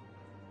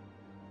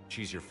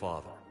 She's your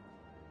father.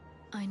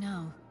 I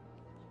know.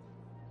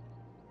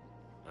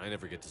 I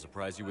never get to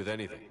surprise you with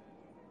anything.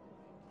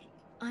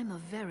 I'm a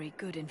very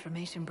good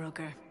information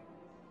broker.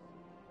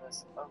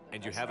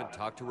 And you haven't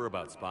talked to her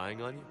about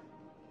spying on you?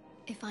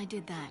 If I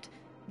did that,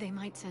 they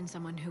might send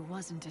someone who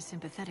wasn't as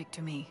sympathetic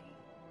to me.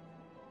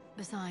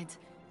 Besides,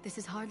 this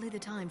is hardly the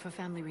time for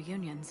family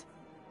reunions.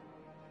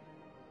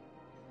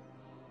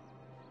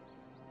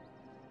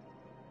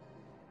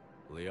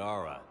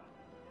 Liara.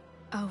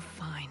 Oh,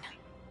 fine.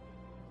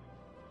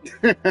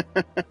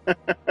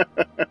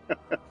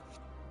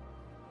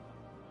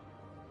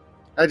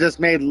 I just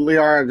made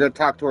Liara go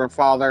talk to her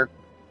father.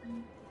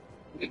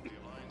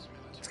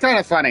 It's kind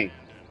of funny.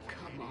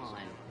 Come on.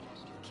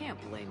 Can't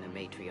blame the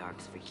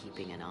matriarchs for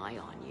keeping an eye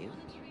on you.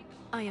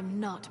 I am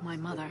not my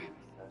mother.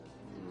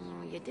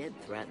 You did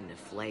threaten to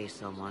flay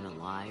someone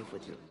alive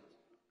with your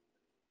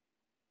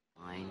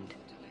mind.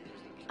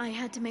 I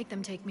had to make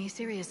them take me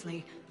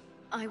seriously.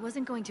 I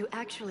wasn't going to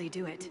actually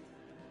do it.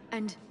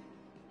 And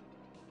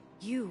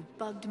you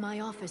bugged my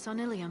office on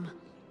Ilium.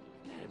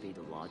 That'd be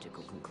the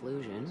logical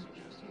conclusion.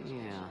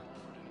 Yeah.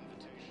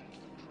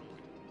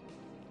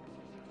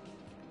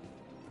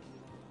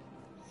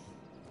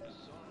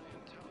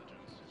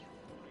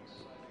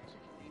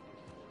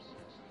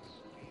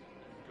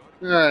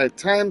 Alright,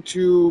 time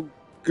to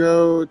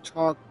go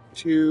talk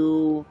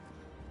to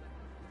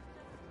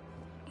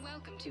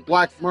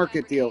Black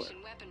Market Dealer.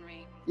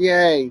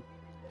 Yay.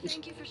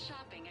 Thank you for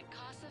shopping at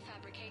Casa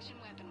Fabrication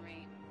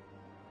Weaponry.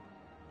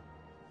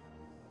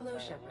 Hello,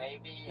 Shepard.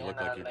 You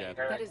look like you're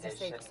gathering. That is a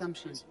safe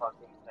assumption.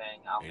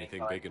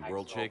 Anything big and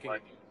world-shaking?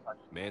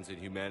 Man's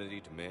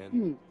inhumanity to man?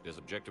 Hmm. Does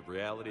objective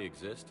reality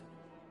exist?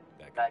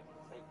 That guy.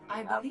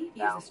 I believe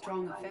he has a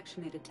strong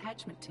affectionate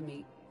attachment to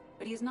me,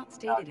 but he has not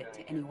stated it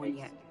to anyone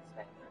yet.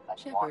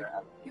 Shepard,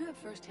 you have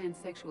first-hand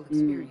sexual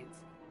experience.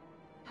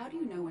 How do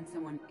you know when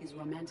someone is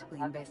romantically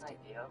invested?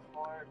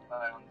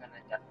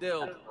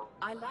 Still,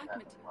 I lack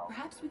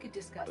perhaps we could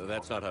discuss.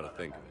 that's not how to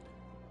think of it.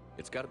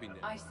 It's got to be.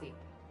 I see.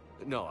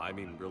 No, I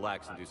mean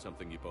relax and do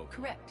something you both.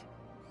 Correct.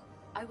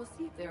 I will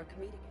see if there are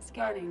comedic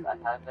scanning. I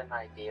have an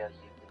idea.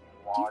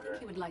 Do you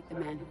think you would like the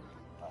man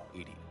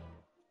who... Edie.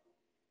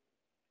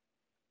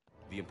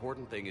 The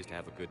important thing is to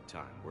have a good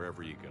time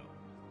wherever you go.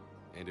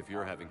 And if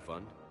you're having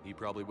fun, he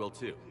probably will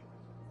too.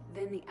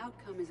 Then the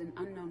outcome is an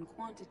unknown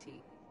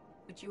quantity.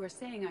 But you are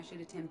saying I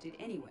should attempt it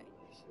anyway.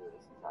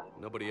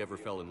 Nobody ever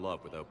fell in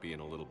love without being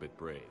a little bit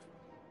brave.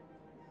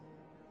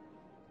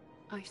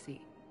 I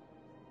see.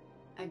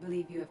 I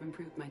believe you have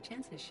improved my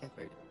chances,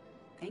 Shepard.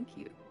 Thank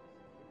you.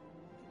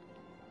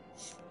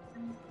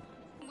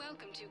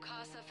 Welcome to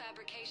Casa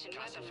Fabrication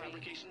Casa Weaponry.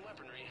 Fabrication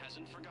Weaponry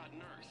hasn't forgotten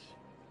Earth.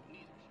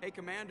 Hey,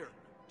 Commander,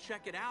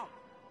 check it out.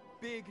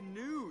 Big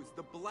news!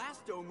 The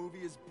Blasto movie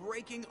is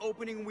breaking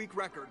opening week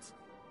records.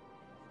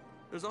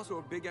 There's also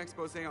a big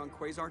expose on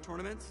Quasar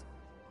tournaments,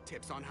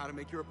 tips on how to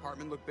make your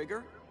apartment look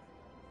bigger,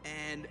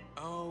 and,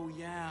 oh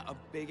yeah, a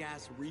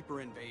big-ass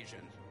Reaper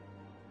invasion.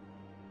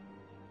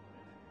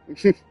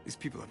 These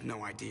people have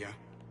no idea.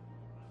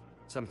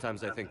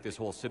 Sometimes I think this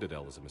whole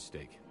Citadel is a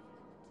mistake.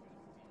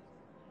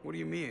 What do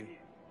you mean?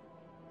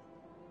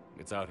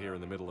 It's out here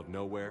in the middle of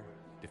nowhere,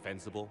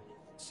 defensible,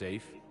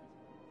 safe.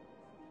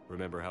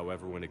 Remember how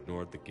everyone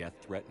ignored the Geth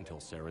threat until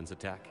Saren's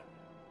attack?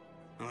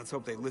 Well, let's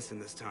hope they listen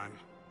this time.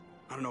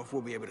 I don't know if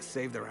we'll be able to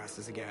save their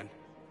asses again.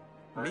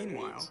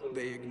 Meanwhile,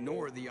 they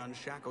ignore the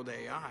unshackled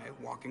AI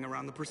walking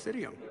around the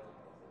Presidium.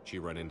 She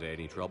run into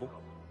any trouble?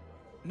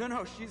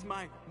 No, she's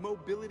my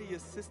mobility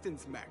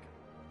assistance mech.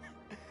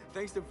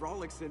 Thanks to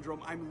Vralik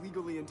syndrome, I'm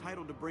legally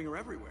entitled to bring her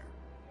everywhere.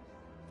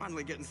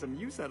 Finally getting some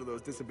use out of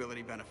those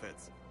disability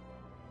benefits.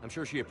 I'm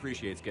sure she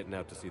appreciates getting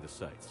out to see the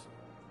sights.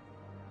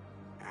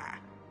 Ah,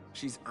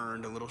 she's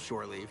earned a little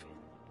shore leave.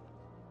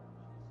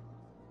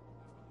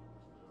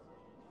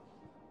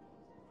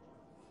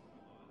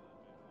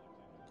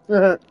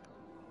 Welcome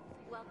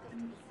to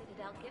the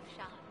Citadel gift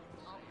shop.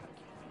 All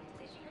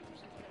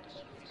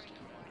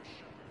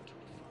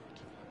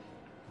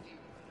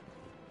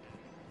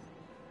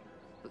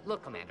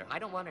Look, Commander, I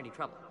don't want any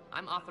trouble.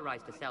 I'm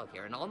authorized to sell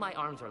here, and all my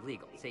arms are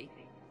legal, see?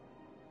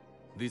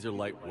 These are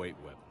lightweight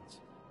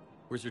weapons.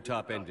 Where's your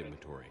top-end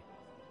inventory?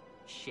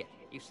 Shit,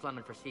 you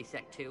slumming for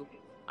C-Sec too?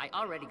 I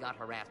already got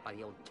harassed by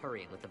the old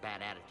Turian with a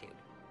bad attitude.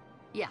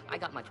 Yeah, I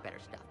got much better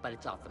stuff, but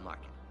it's off the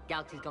market.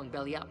 Galaxy's going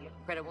belly up.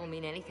 Credit won't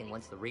mean anything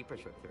once the Reapers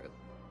are through.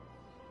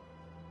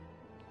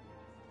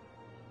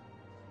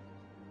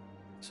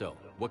 So,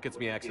 what gets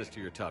me access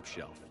to your top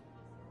shelf?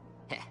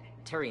 Heh,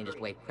 Turian just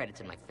waved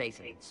credits in my face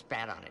and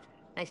spat on it.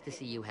 Nice to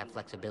see you have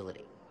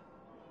flexibility.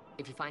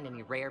 If you find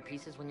any rare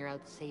pieces when you're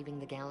out saving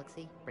the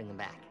galaxy, bring them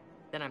back.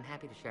 Then I'm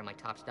happy to share my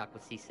top stock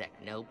with C-Sec,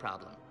 no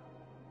problem.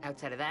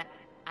 Outside of that,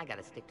 I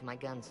gotta stick to my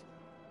guns.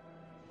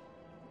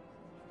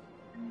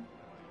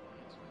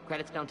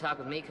 Credits don't talk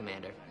with me,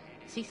 Commander.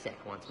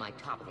 C-Sec wants my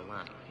top of the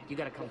line. You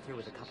gotta come through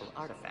with a couple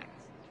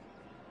artifacts.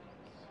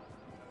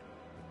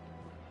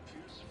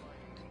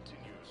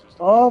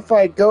 Off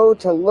I go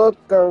to look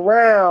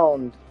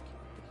around.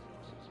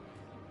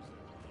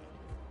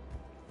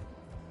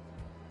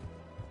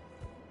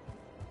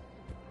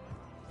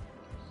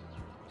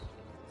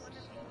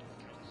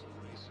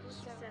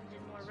 send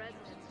in more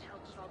residents to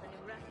help with all the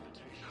new residents.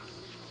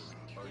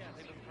 Yeah,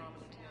 they've been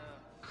promised,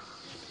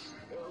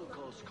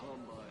 Elkos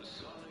Combine.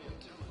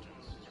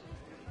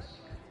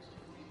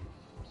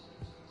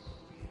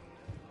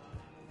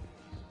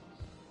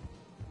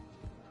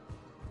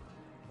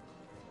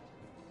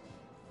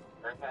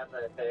 I have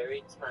a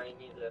very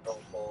tiny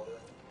little hole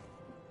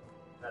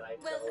that I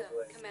filled Welcome,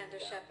 with Commander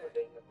Shepard.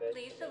 scaffolding a bit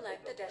Please to make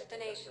select it a look like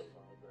destination.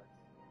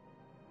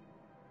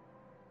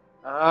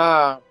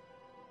 Ah.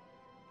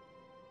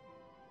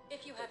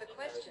 If you have a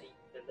question,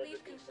 please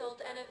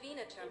consult an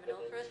Avena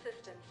terminal for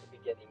assistance. the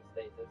beginning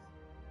stages.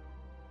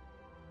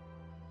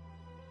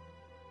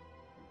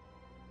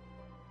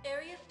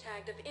 Areas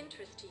tagged of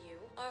interest to you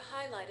are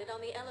highlighted on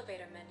the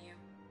elevator menu.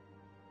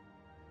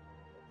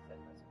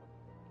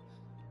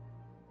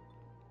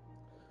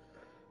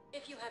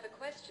 If you have a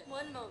question,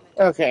 one moment.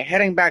 Okay,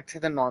 heading back to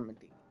the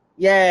Normandy.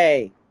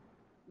 Yay!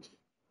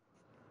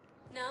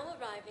 Now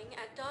arriving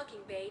at docking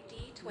bay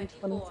D24.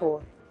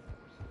 24.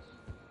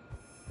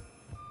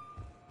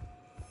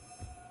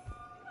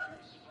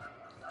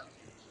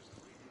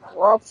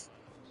 Rough.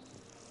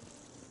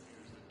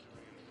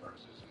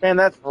 Man,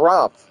 that's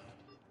rough.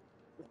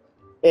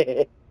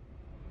 I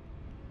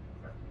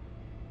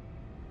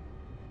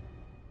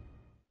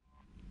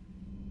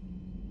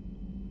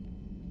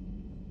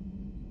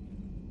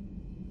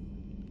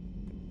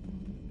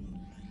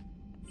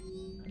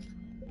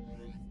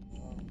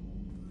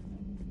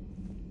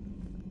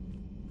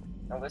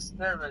wish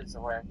there was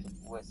a way I could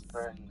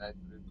whisper in the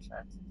group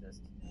chat to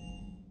just.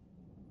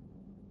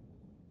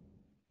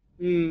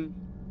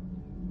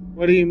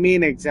 What do you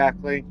mean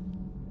exactly?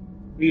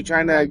 Are you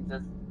trying to...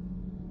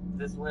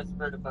 Just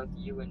whisper to both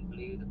you and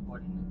Blue the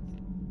coordinates.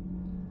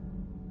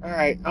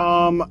 Alright,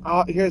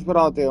 here's what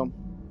I'll do.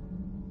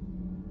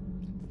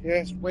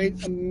 Just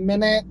wait a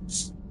minute.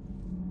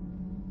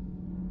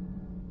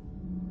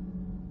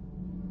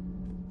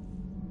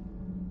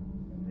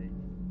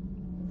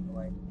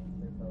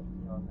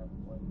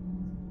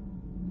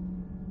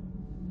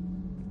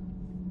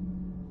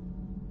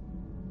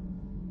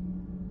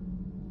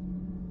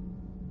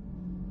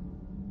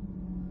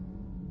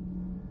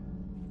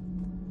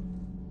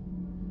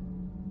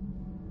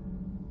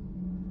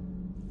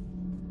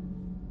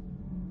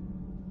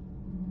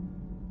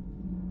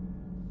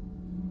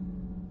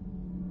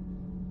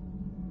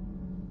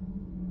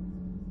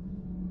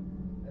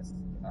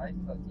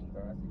 eye-floating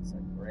graphics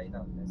are great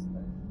on this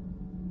thing.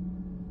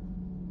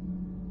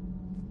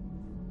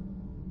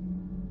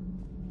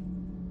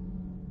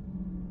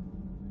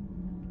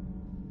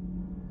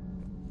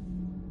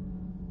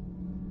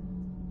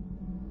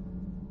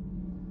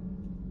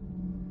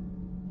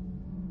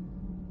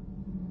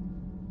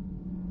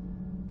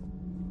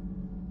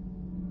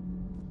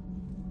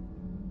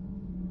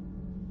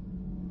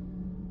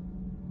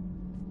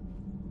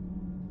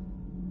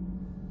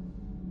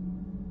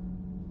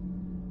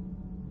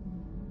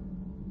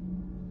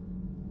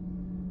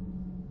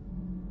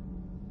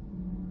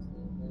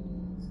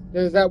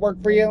 Does that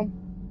work for you?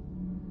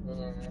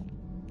 Yeah.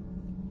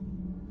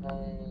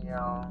 Hey,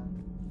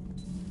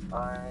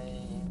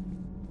 I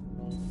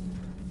need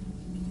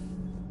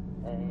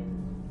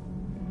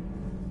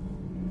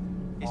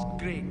It's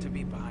great to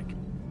be back.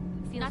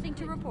 Nothing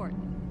to report.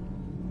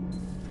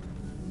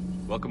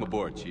 Welcome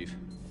aboard, Chief.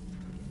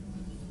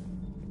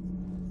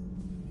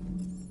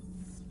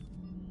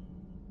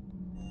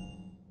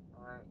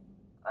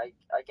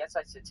 I guess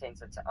I should change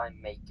it to I'm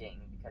making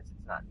because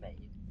it's not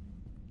made.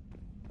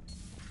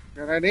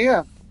 Good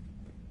idea.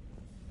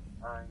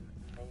 I'm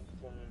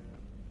making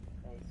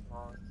a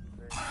small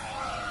secret. Small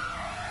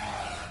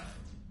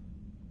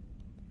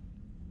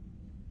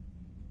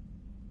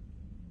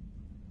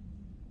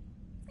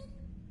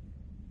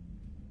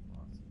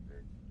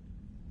secret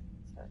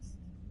test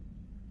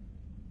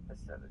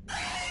facility.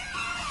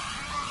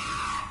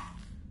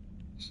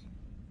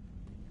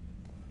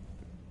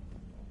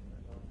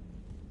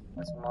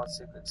 A small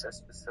secret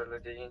test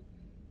facility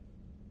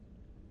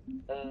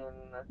in.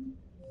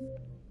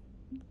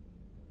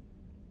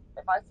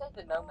 If I say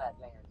the Nomad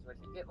Lands, would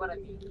you get what I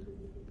mean?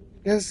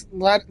 Just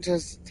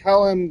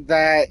tell him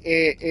that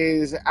it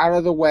is out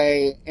of the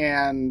way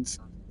and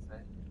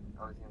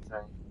I was gonna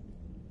say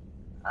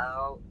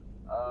out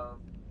of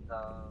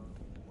the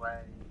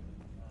way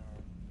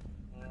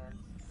and can't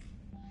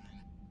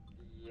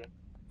be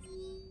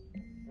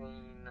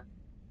seen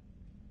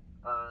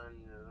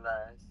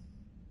unless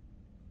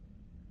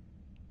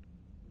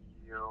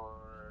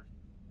you're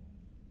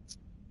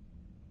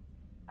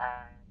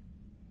actively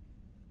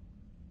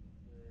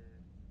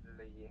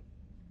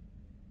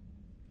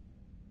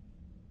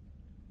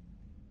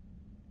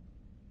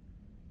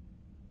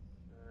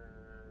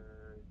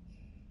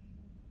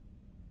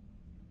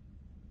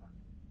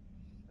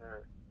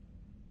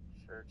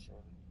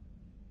searching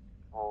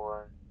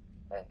for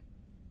it.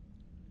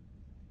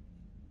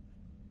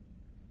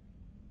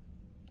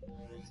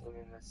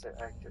 Meaning that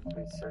they're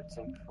actively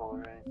searching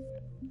for it.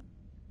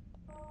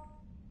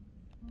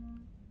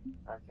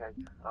 Okay,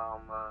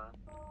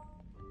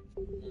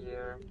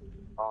 here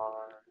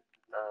are